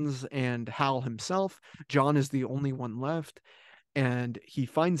Lanterns, and Hal himself. John is the only one left. And he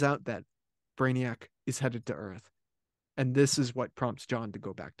finds out that Brainiac is headed to Earth. And this is what prompts John to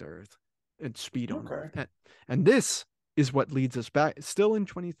go back to Earth and speed on off. Okay. And this is what leads us back, still in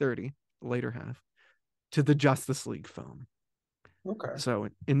 2030, later half, to the Justice League film. Okay. So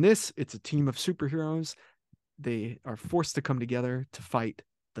in this, it's a team of superheroes. They are forced to come together to fight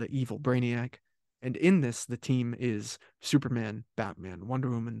the evil Brainiac. And in this, the team is Superman, Batman, Wonder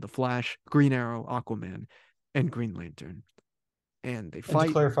Woman, The Flash, Green Arrow, Aquaman, and Green Lantern. And they And to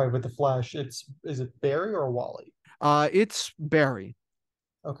fight. clarify with the Flash, it's is it Barry or Wally? It's Barry.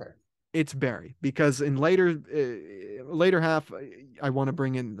 Okay. It's Barry because in later half, I want to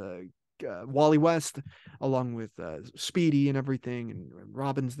bring in the Wally West along with Speedy and everything, and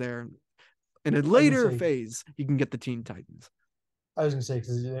Robin's there. In a I was gonna later say phase, you can get the Teen Titans. because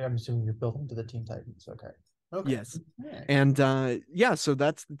I'm assuming you're building to the Teen Titans. Okay. Okay. Yes. All right. And yeah, so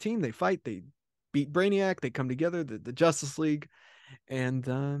that's the team. They fight, they beat Brainiac, they come together, the Justice League,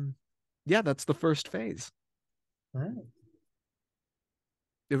 and yeah, that's the first phase. All right.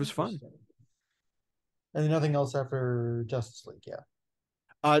 It was fun. Interesting. And nothing else after Justice League,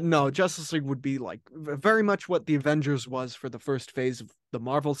 yeah. No, Justice League would be like very much what the Avengers was for the first phase of the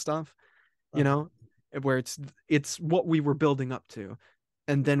Marvel stuff, you Okay. know, where it's what we were building up to,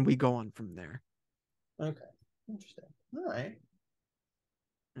 and then we go on from there. Okay. Interesting. All right.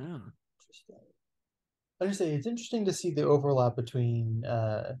 Yeah. Interesting. I just say it's interesting to see the overlap between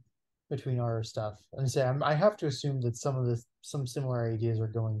our stuff. And say I have to assume that some similar ideas are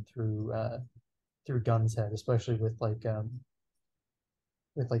going through Gunn's head, especially with like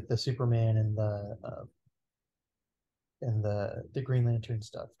the Superman and the Green Lantern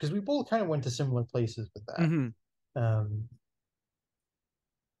stuff, because we both kind of went to similar places with that. Hmm. Um,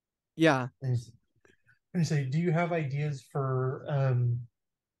 Yeah. and and say, do you have ideas for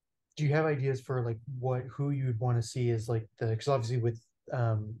like what who you'd want to see as like the because obviously with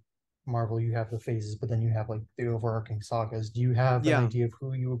Marvel you have the phases, but then you have like the overarching sagas. Do you have an Yeah. idea of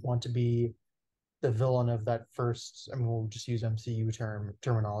who you would want to be the villain of that first? I mean, we'll just use MCU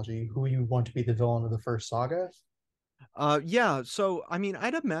terminology. Who you want to be the villain of the first saga? Yeah. So, I mean,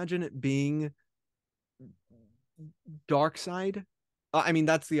 I'd imagine it being Darkseid. I mean,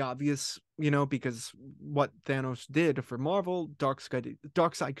 that's the obvious, because what Thanos did for Marvel,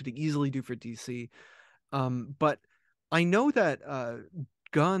 Darkseid could easily do for DC. But I know that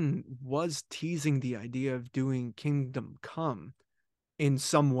Gunn was teasing the idea of doing Kingdom Come in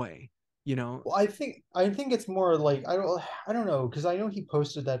some way, you know. Well, I think it's more like I don't know because I know he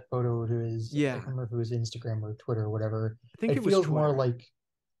posted that photo to his I can't Yeah, remember if it was Instagram or Twitter or whatever. I think it It was feels more Twitter. like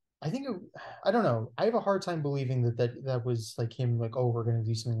I think it, I don't know. I have a hard time believing that was like him like oh we're gonna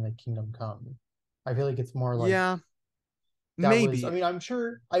do something like Kingdom Come. I feel like it's more like Yeah, that was. I maybe. mean I'm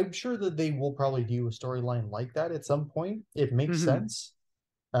sure that they will probably do a storyline like that at some point. It makes Hmm. sense.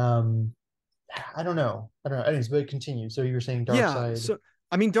 Um, I don't know. Anyways, but continue. So you were saying Dark Yeah, Side. so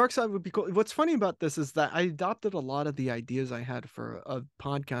I mean, Darkseid would be cool. What's funny about this is that I adopted a lot of the ideas I had for a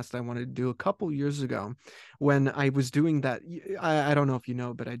podcast I wanted to do a couple years ago when I was doing that. I don't know if you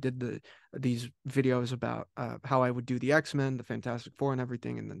know, but I did these videos about how I would do the X-Men, the Fantastic Four, and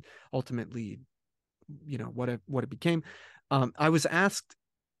everything, and then ultimately, what it became. I was asked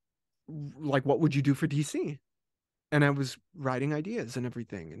like, what would you do for DC? And I was writing ideas and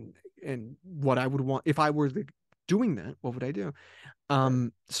everything, and what I would want if I were doing that. What would I do?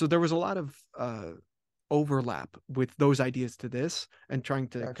 Right. So there was a lot of overlap with those ideas to this and trying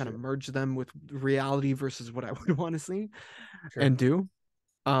to kind of Gotcha. merge them with reality versus what I would want to see and Sure.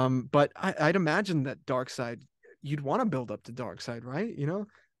 do. But I'd imagine that Darkseid, you'd want to build up to Darkseid, right?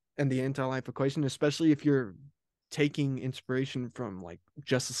 And the anti-life equation, especially if you're taking inspiration from like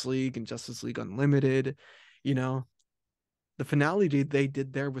Justice League and Justice League Unlimited, you know, the finale they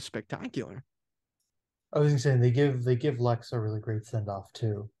did there was spectacular. I was gonna say they give Lex a really great send off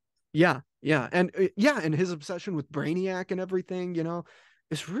too. Yeah, and his obsession with Brainiac and everything,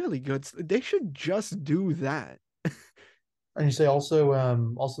 is really good. They should just do that. And you say also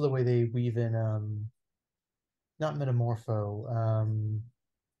the way they weave in not Metamorpho.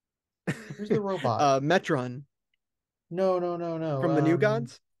 Who's the robot? Metron No, no, no, no. from the New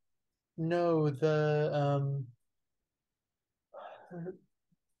Gods. No, the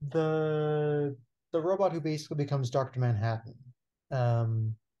the robot who basically becomes Dr. Manhattan.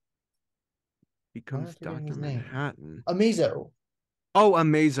 Um, why am I Becomes forgetting Dr. his name? Manhattan. Amazo. Oh,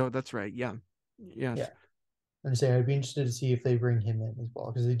 Amazo, that's right. Yeah. Yes. Yeah. And say I'd be interested to see if they bring him in as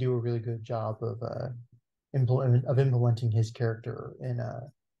well because they do a really good job of implementing his character in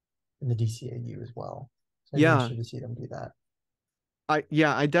the DCAU as well. So I'd be Yeah. interested to see them do that.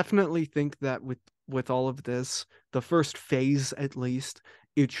 I definitely think that with all of this, the first phase at least,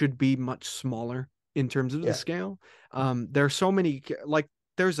 it should be much smaller in terms of the Yeah. scale. There are so many like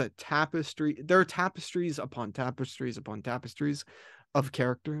there's a tapestry, there are tapestries upon tapestries upon tapestries of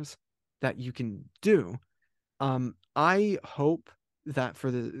characters that you can do. I hope that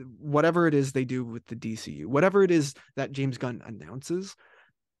for the whatever it is they do with the DCU, whatever it is that James Gunn announces,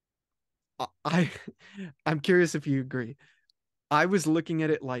 I I'm curious if you agree. I was looking at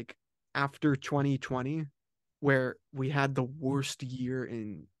it like after 2020, where we had the worst year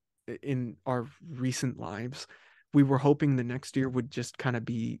in our recent lives. We were hoping the next year would just kind of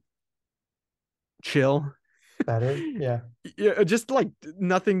be chill. Better. Yeah. Yeah, just like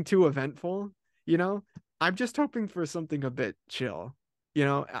nothing too eventful, you know? I'm just hoping for something a bit chill.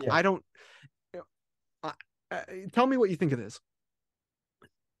 Yeah. I don't I, tell me what you think of this.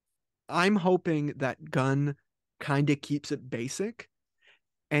 I'm hoping that Gunn kind of keeps it basic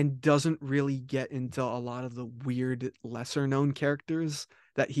and doesn't really get into a lot of the weird lesser known characters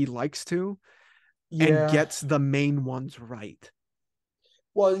that he likes to and Yeah. gets the main ones right.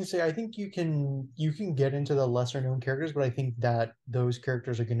 Well, I was gonna say I think you can get into the lesser known characters, but I think that those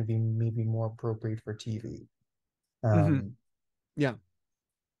characters are going to be maybe more appropriate for TV. Hmm. Um, Yeah.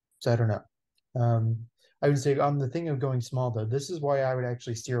 so I don't know. I would say on the thing of going small though, this is why I would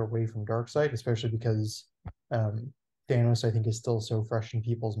actually steer away from Dark Side, especially because um, Thanos, I think, is still so fresh in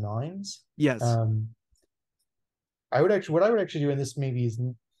people's minds. Yes. Um, I would actually, what I would actually do, and this maybe is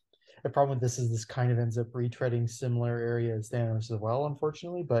the problem with this is this kind of ends up retreading similar areas as Thanos as well,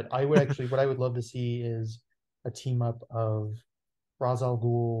 unfortunately. But I would actually, what I would love to see is a team up of Ra's al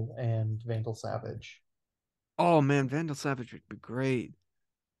Ghul and Vandal Savage, Oh man, Vandal Savage would be great.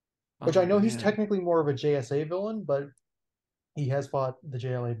 which I Oh know he's man. technically more of a JSA villain, but he has fought the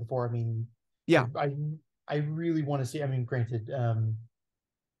JLA before. I mean, I Yeah, I, I really want to see. I mean, granted,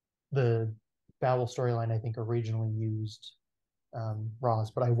 the Babel storyline I think originally used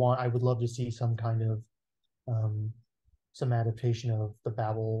Ross, but I would love to see some kind of um, some adaptation of the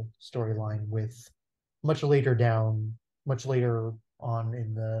Babel storyline with much later down, much later on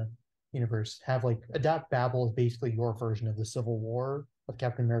in the universe. Have like adapt Babel as basically your version of the Civil War of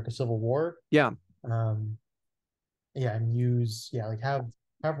Captain America Civil War. yeah. Um, yeah, and use like have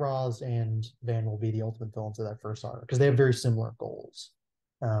Roz and Van will be the ultimate villains of that first arc because they have very similar goals.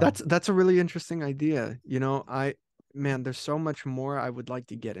 That's a really interesting idea. Man, there's so much more I would like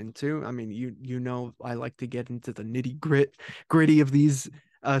to get into. I mean, I like to get into the gritty of these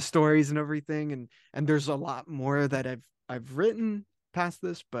stories and everything, and there's a lot more that I've written past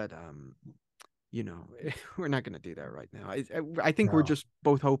this, but we're not gonna do that right now. I think we're No, just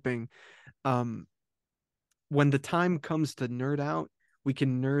both hoping um when the time comes to nerd out, we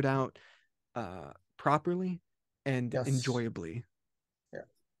can nerd out properly and yes, enjoyably. yeah.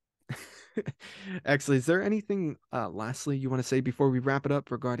 Actually, is there anything lastly you want to say before we wrap it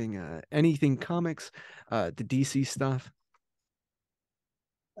up regarding anything comics, the DC stuff?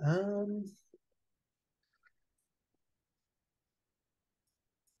 Um,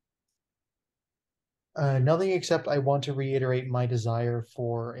 Nothing except I want to reiterate my desire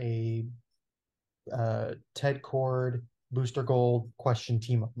for a Ted Cord, Booster Gold question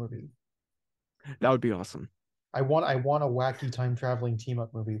team up movie. That would be awesome. I want a wacky time traveling team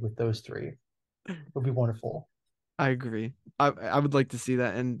up movie with those three. It would be wonderful. I agree. I would like to see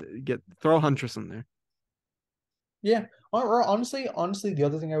that and get throw Huntress in there. Yeah. Or honestly, the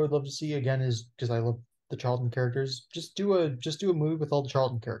other thing I would love to see again is because I love the Charlton characters. Just do a movie with all the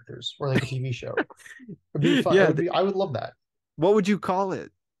Charlton characters or like a TV show. It'd be fun. It Yeah, would be. I would love that. what would you call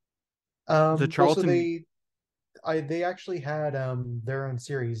it? The Well, so Charlton. they actually had their own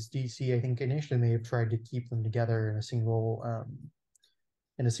series. DC, I think initially may have tried to keep them together in a single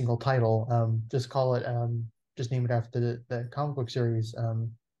title. Just name it after the comic book series.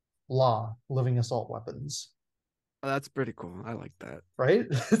 Law, Living Assault Weapons. Oh, that's pretty cool. I like that. Right?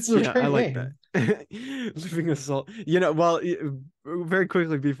 It's a Yeah, I great like that. name. Living Assault. Very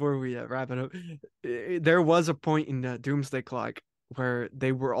quickly before we wrap it up, there was a point in Doomsday Clock where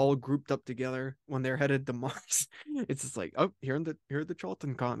they were all grouped up together when they're headed to Mars. It's just like, oh, here are the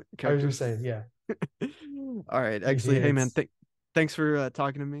Charlton comic I was gonna characters. say, yeah. All right, You see, actually, hey man, it's thanks for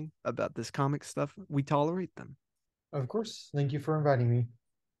talking to me about this comic stuff. We tolerate them. of course. Thank you for inviting me.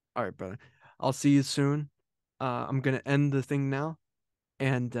 All right, brother. I'll see you soon. I'm gonna end the thing now.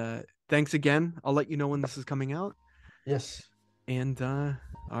 And thanks again. I'll let you know when this is coming out. Yes. And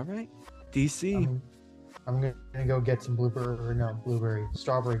all right, DC, I'm I'm gonna go get some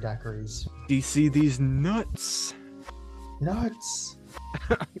strawberry daiquiris. DC these nuts. Nuts.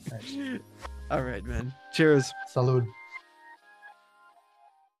 Nice. All right, man. Cheers. Salud.